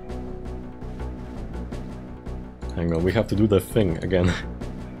 Hang on, we have to do the thing again.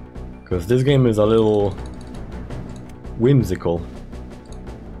 Because this game is a little whimsical.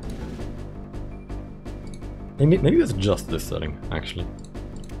 Maybe it's just this setting, actually.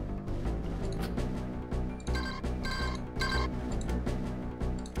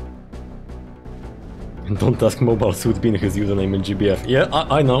 And don't ask Mobile Suit Bean his username in GBF. Yeah,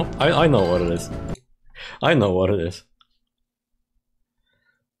 I know. I know what it is. I know what it is.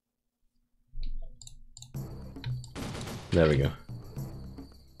 There we go.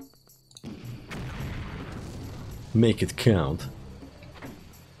 Make it count.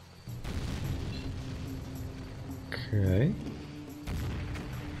 Okay.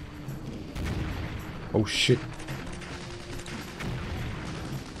 Oh shit.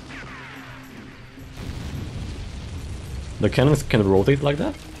 The cannons can rotate like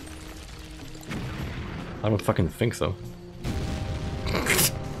that? I don't fucking think so.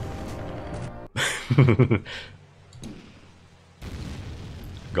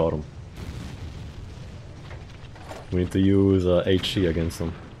 Got him. We need to use HE against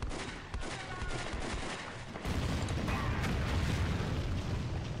them.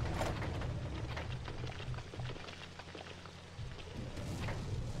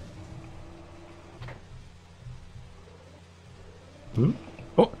 Hmm?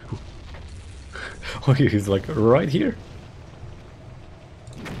 Oh! Oh, he's like right here.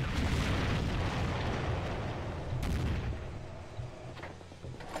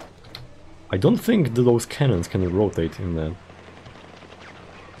 I don't think that those cannons can rotate in that.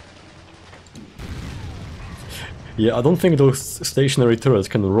 Yeah, I don't think those stationary turrets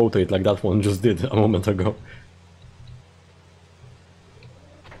can rotate like that one just did a moment ago.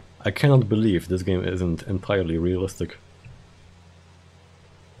 I cannot believe this game isn't entirely realistic.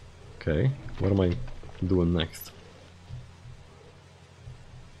 Okay, what am I doing next?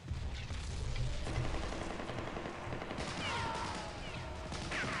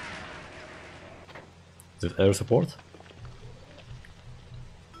 Is it air support?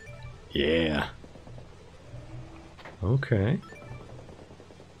 Yeah. Okay.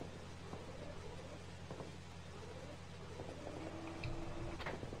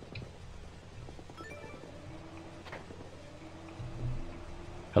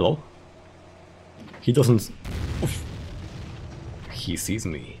 Hello? He doesn't... Oof. He sees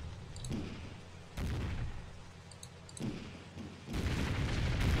me.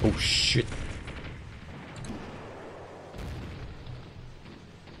 Oh shit.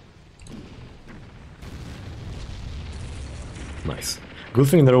 Nice. Good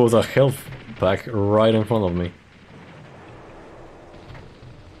thing there was a health pack right in front of me.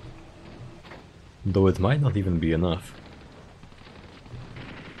 Though it might not even be enough.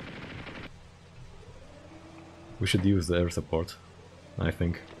 We should use the air support, I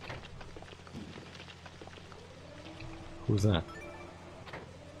think. Who's that?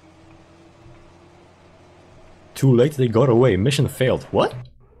 Too late, they got away. Mission failed. What?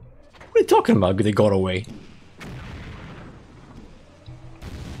 What are you talking about? They got away.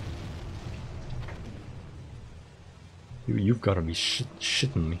 You've gotta be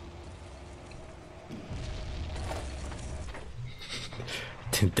shitting me.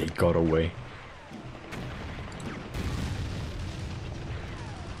 They got away.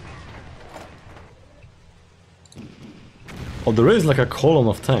 Oh, there is like a column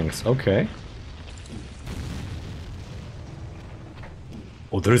of tanks. Okay.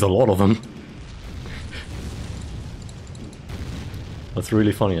 Oh, there is a lot of them. That's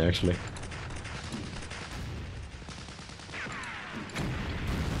really funny, actually.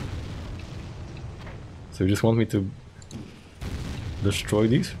 So you just want me to destroy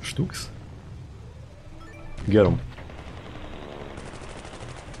these stooks? Get them.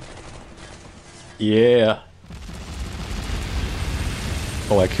 Yeah.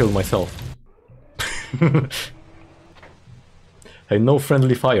 Oh, I killed myself. Hey, no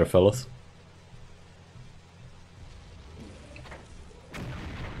friendly fire, fellas.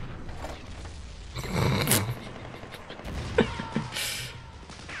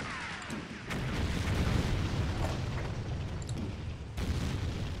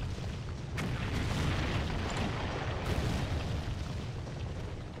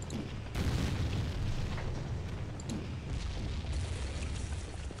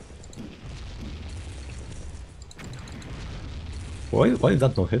 why did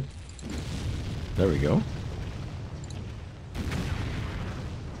that not hit? There we go.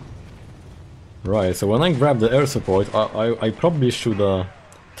 Right, so when I grab the air support, I probably should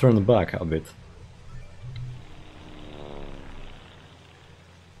turn back a bit.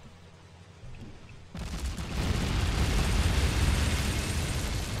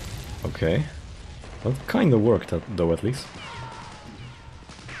 Okay. That kinda worked though, at least.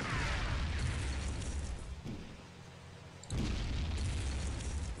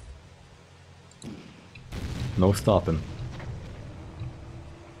 No stopping.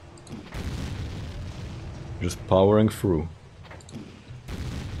 Just powering through.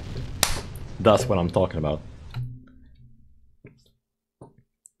 That's what I'm talking about.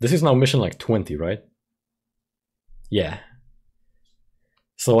 This is now mission like 20, right? Yeah.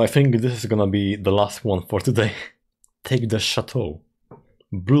 So I think this is gonna be the last one for today. Take the chateau.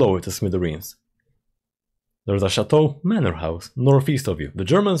 Blow it to smithereens. There's a chateau manor house northeast of you. The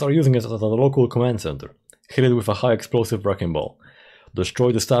Germans are using it as a local command center. Hit it with a high explosive wrecking ball.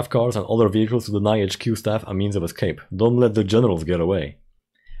 Destroy the staff cars and other vehicles to deny HQ staff a means of escape. Don't let the generals get away.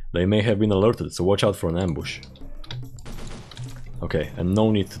 They may have been alerted, so watch out for an ambush. Okay, and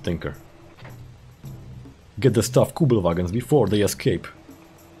no need to tinker. Get the stuff Kubelwagens before they escape.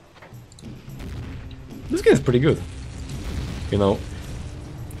 This game is pretty good. You know,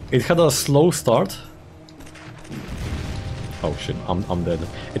 it had a slow start. Oh shit, I'm dead.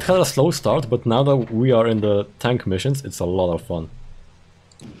 It had a slow start, but now that we are in the tank missions, it's a lot of fun.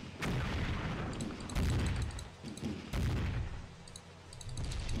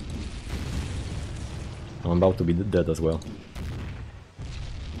 I'm about to be dead as well.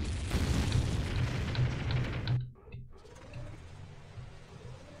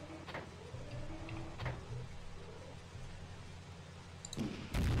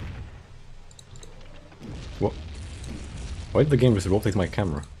 What? Why did the game just rotate my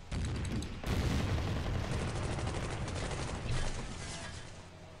camera?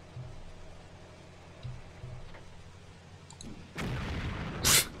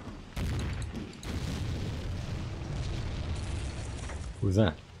 Who's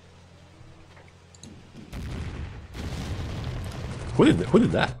that? Who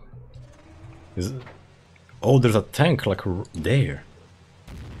did that? Is it? Oh, there's a tank like there.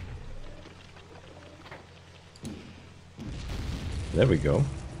 There we go.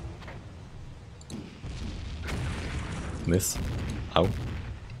 Miss. Ow.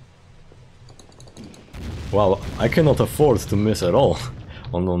 Wow, I cannot afford to miss at all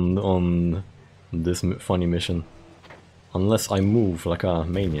on this funny mission. Unless I move like a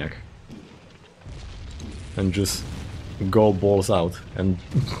maniac. And just go balls out and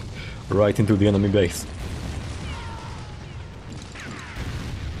right into the enemy base.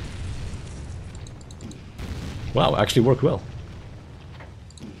 Wow, actually worked well.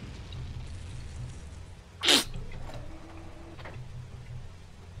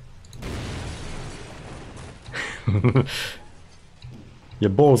 Yeah,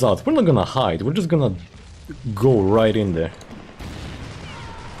 balls out. We're not gonna hide, we're just gonna go right in there.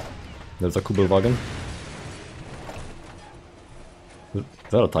 There's a Kubelwagen. Is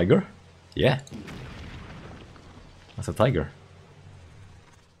that a tiger? Yeah. That's a tiger.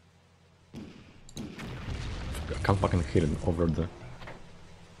 I can't fucking hit him over the...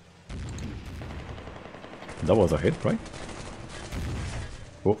 That was a hit, right?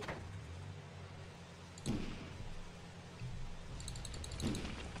 Oh.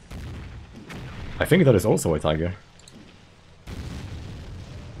 I think that is also a tiger.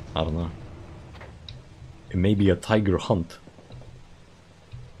 I don't know. It may be a tiger hunt.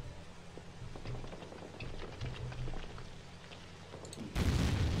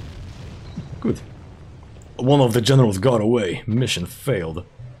 Good. One of the generals got away. Mission failed.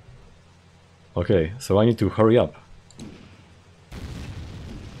 Okay, so I need to hurry up.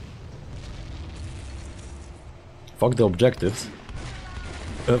 Fuck the objectives.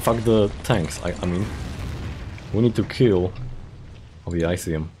 Fuck the tanks, I mean. We need to kill... Oh yeah, I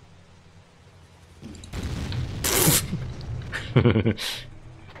see him.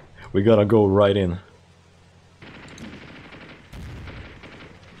 We gotta go right in.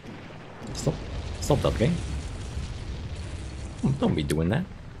 Stop that game. Don't be doing that.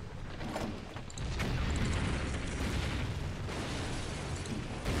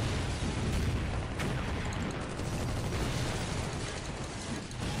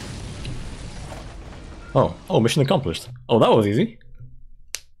 Oh, mission accomplished. Oh, that was easy.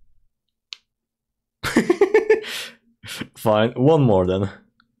 Fine, one more then.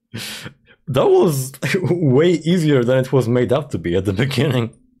 That was way easier than it was made up to be at the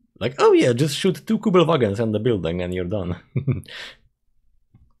beginning. Like, oh yeah, just shoot 2 Kubelwagens and the building and you're done.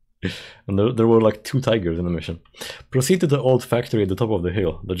 And there were like 2 tigers in the mission. Proceed to the old factory at the top of the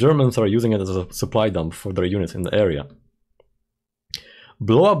hill. The Germans are using it as a supply dump for their units in the area.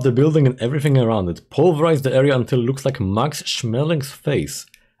 Blow up the building and everything around it. Pulverize the area until it looks like Max Schmeling's face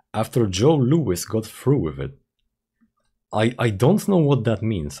after Joe Louis got through with it. I don't know what that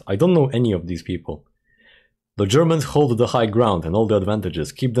means. I don't know any of these people. The Germans hold the high ground and all the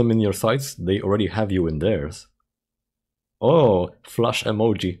advantages. Keep them in your sights. They already have you in theirs. Oh, flash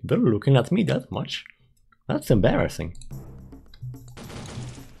emoji. They're looking at me that much. That's embarrassing.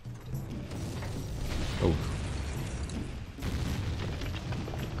 Oh.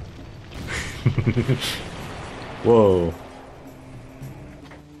 Whoa.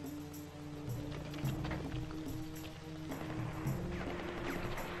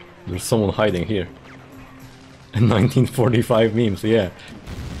 There's someone hiding here. 1945 memes, yeah.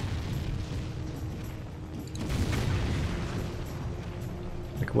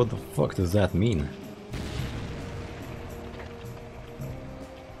 Like, what the fuck does that mean?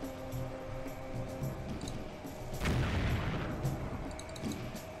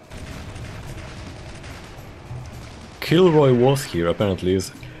 Kilroy was here, apparently,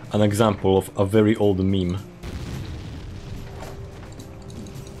 is an example of a very old meme.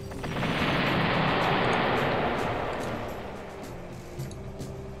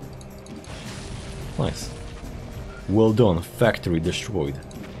 Nice. Well done, factory destroyed.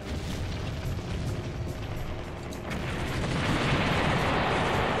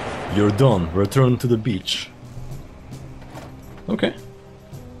 You're done, return to the beach. Okay.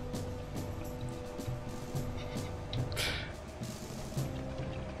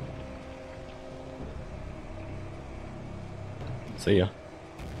 See ya.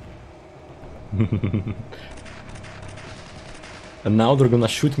 And now they're gonna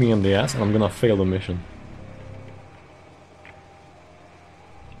shoot me in the ass and I'm gonna fail the mission.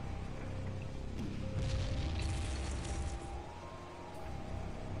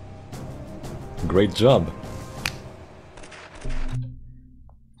 Great job.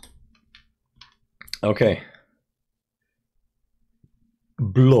 Okay.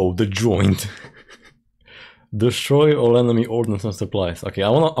 Blow the joint. Destroy all enemy ordnance and supplies. Okay,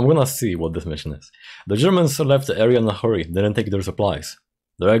 I'm gonna see what this mission is. The Germans left the area in a hurry, didn't take their supplies.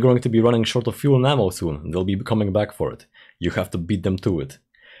 They're going to be running short of fuel and ammo soon, they'll be coming back for it. You have to beat them to it.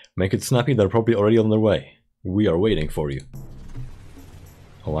 Make it snappy, they're probably already on their way. We are waiting for you.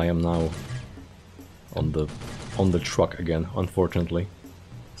 Oh, I am now on the truck again, unfortunately.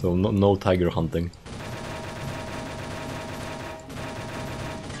 So no tiger hunting.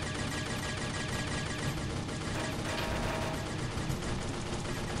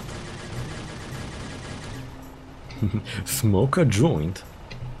 Smoke a joint.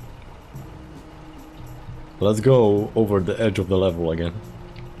 Let's go over the edge of the level again.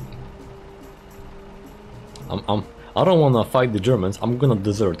 I don't wanna fight the Germans. I'm gonna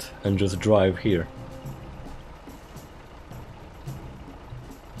desert and just drive here.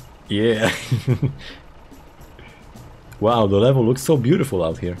 Yeah. Wow, the level looks so beautiful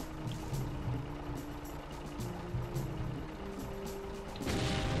out here.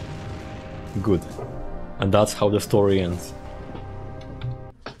 Good. And that's how the story ends.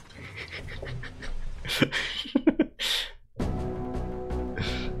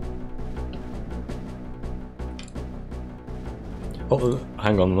 Oh,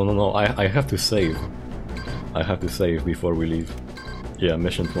 hang on, no, I have to save. I have to save before we leave. Yeah,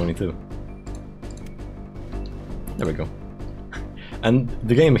 mission 22. There we go. And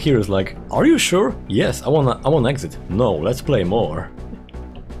the game here is like, are you sure? Yes, I wanna exit. No, let's play more.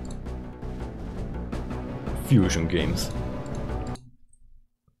 Fusion games.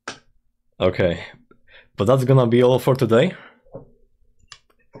 Okay, but that's gonna be all for today.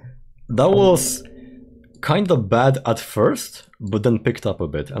 That was kinda bad at first, but then picked up a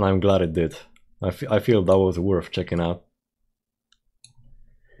bit, and I'm glad it did. I feel that was worth checking out.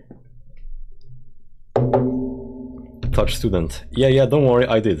 Touch student. Yeah, don't worry,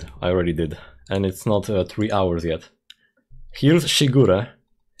 I did. I already did. And it's not 3 hours yet. Here's Shigure.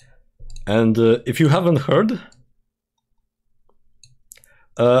 And if you haven't heard,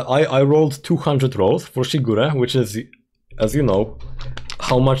 I rolled 200 rolls for Shigure, which is, as you know,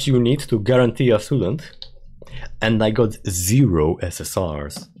 how much you need to guarantee a student. And I got 0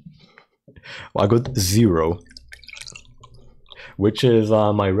 SSRs. Well, I got 0. Which is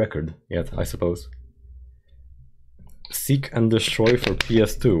my record, yet, I suppose. Seek and Destroy for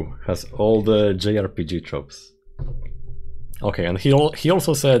PS2 has all the JRPG tropes. Okay, and he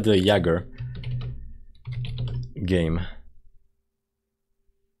also said the Jaeger game.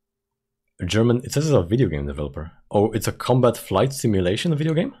 German, it says it's a video game developer. Oh, it's a combat flight simulation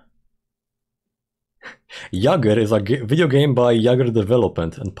video game? Jagger is a video game by Jagger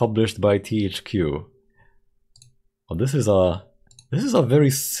Development and published by THQ. Oh, this is a very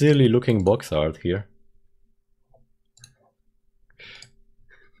silly looking box art here.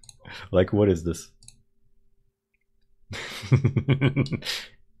 Like, what is this?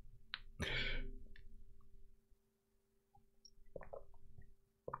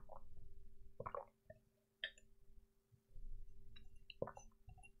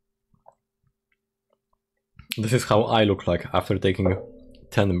 This is how I look like after taking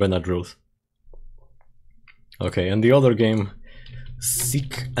 10 Benadryls. Okay, and the other game,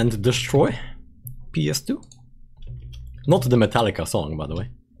 Seek and Destroy, PS2. Not the Metallica song, by the way.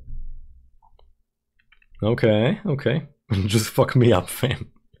 Okay, okay. Just fuck me up, fam.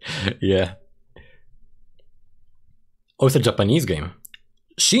 Yeah. Oh, it's a Japanese game.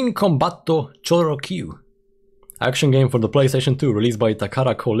 Shin Combatto Chorokyu. Action game for the PlayStation 2, released by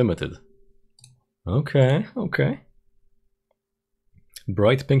Takara Co. Limited. Okay, okay.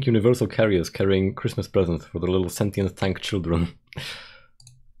 Bright pink universal carriers carrying Christmas presents for the little sentient tank children.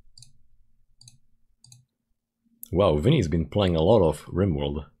 Wow, Vinny's been playing a lot of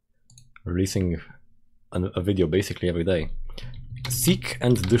RimWorld, releasing a video basically every day. Seek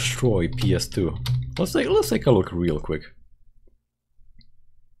and Destroy PS2. Let's take a look real quick.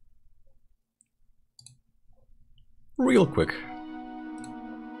 Real quick.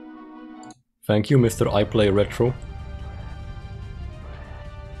 Thank you, Mr. I Play Retro.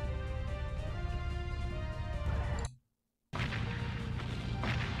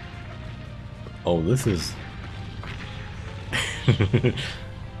 Oh, this is...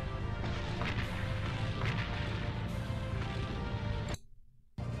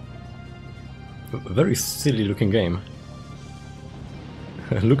 Very silly looking game.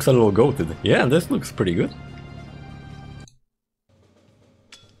 Looks a little goated. Yeah, this looks pretty good.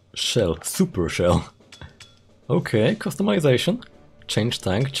 Shell, super shell. Okay, customization. Change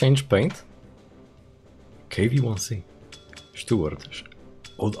tank, change paint. KV1C. Steward.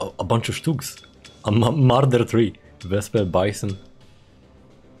 Oh, a bunch of Stugs. A Marder 3. Vesper, Bison.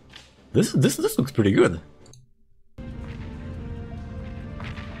 This looks pretty good.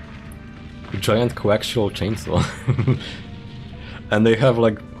 Giant coaxial chainsaw. And they have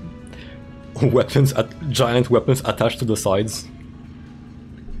like weapons, giant weapons attached to the sides.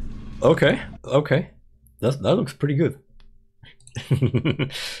 Okay, okay. That looks pretty good.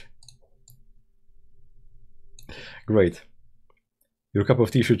 Great. Your cup of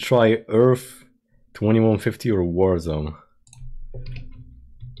tea should try Earth 2150 or Warzone.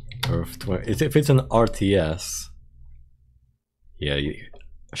 Earth 20. If it's an RTS. Yeah,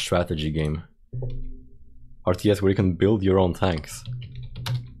 a strategy game. RTS where you can build your own tanks.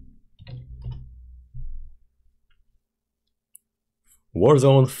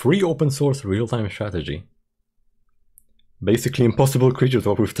 Warzone, free open source real-time strategy. Basically impossible creature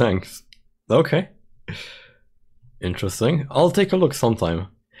talk with tanks. Okay. Interesting. I'll take a look sometime.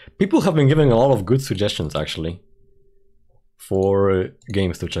 People have been giving a lot of good suggestions, actually, for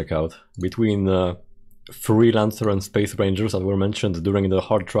games to check out. Between Freelancer and Space Rangers that were mentioned during the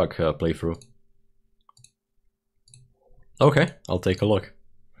Hard Truck playthrough. Okay, I'll take a look.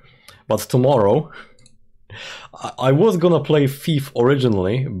 But tomorrow... I was gonna play Thief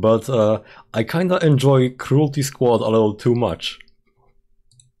originally, but I kinda enjoy Cruelty Squad a little too much.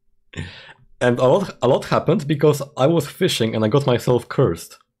 And a lot happened because I was fishing and I got myself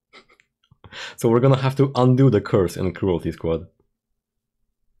cursed. So we're gonna have to undo the curse in Cruelty Squad.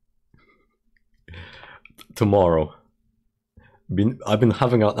 Tomorrow. I've been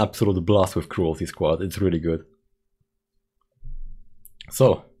having an absolute blast with Cruelty Squad, it's really good.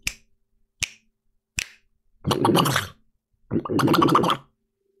 So...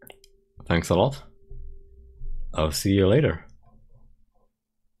 Thanks a lot. I'll see you later.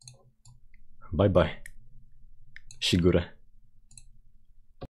 Bye bye. Shigure.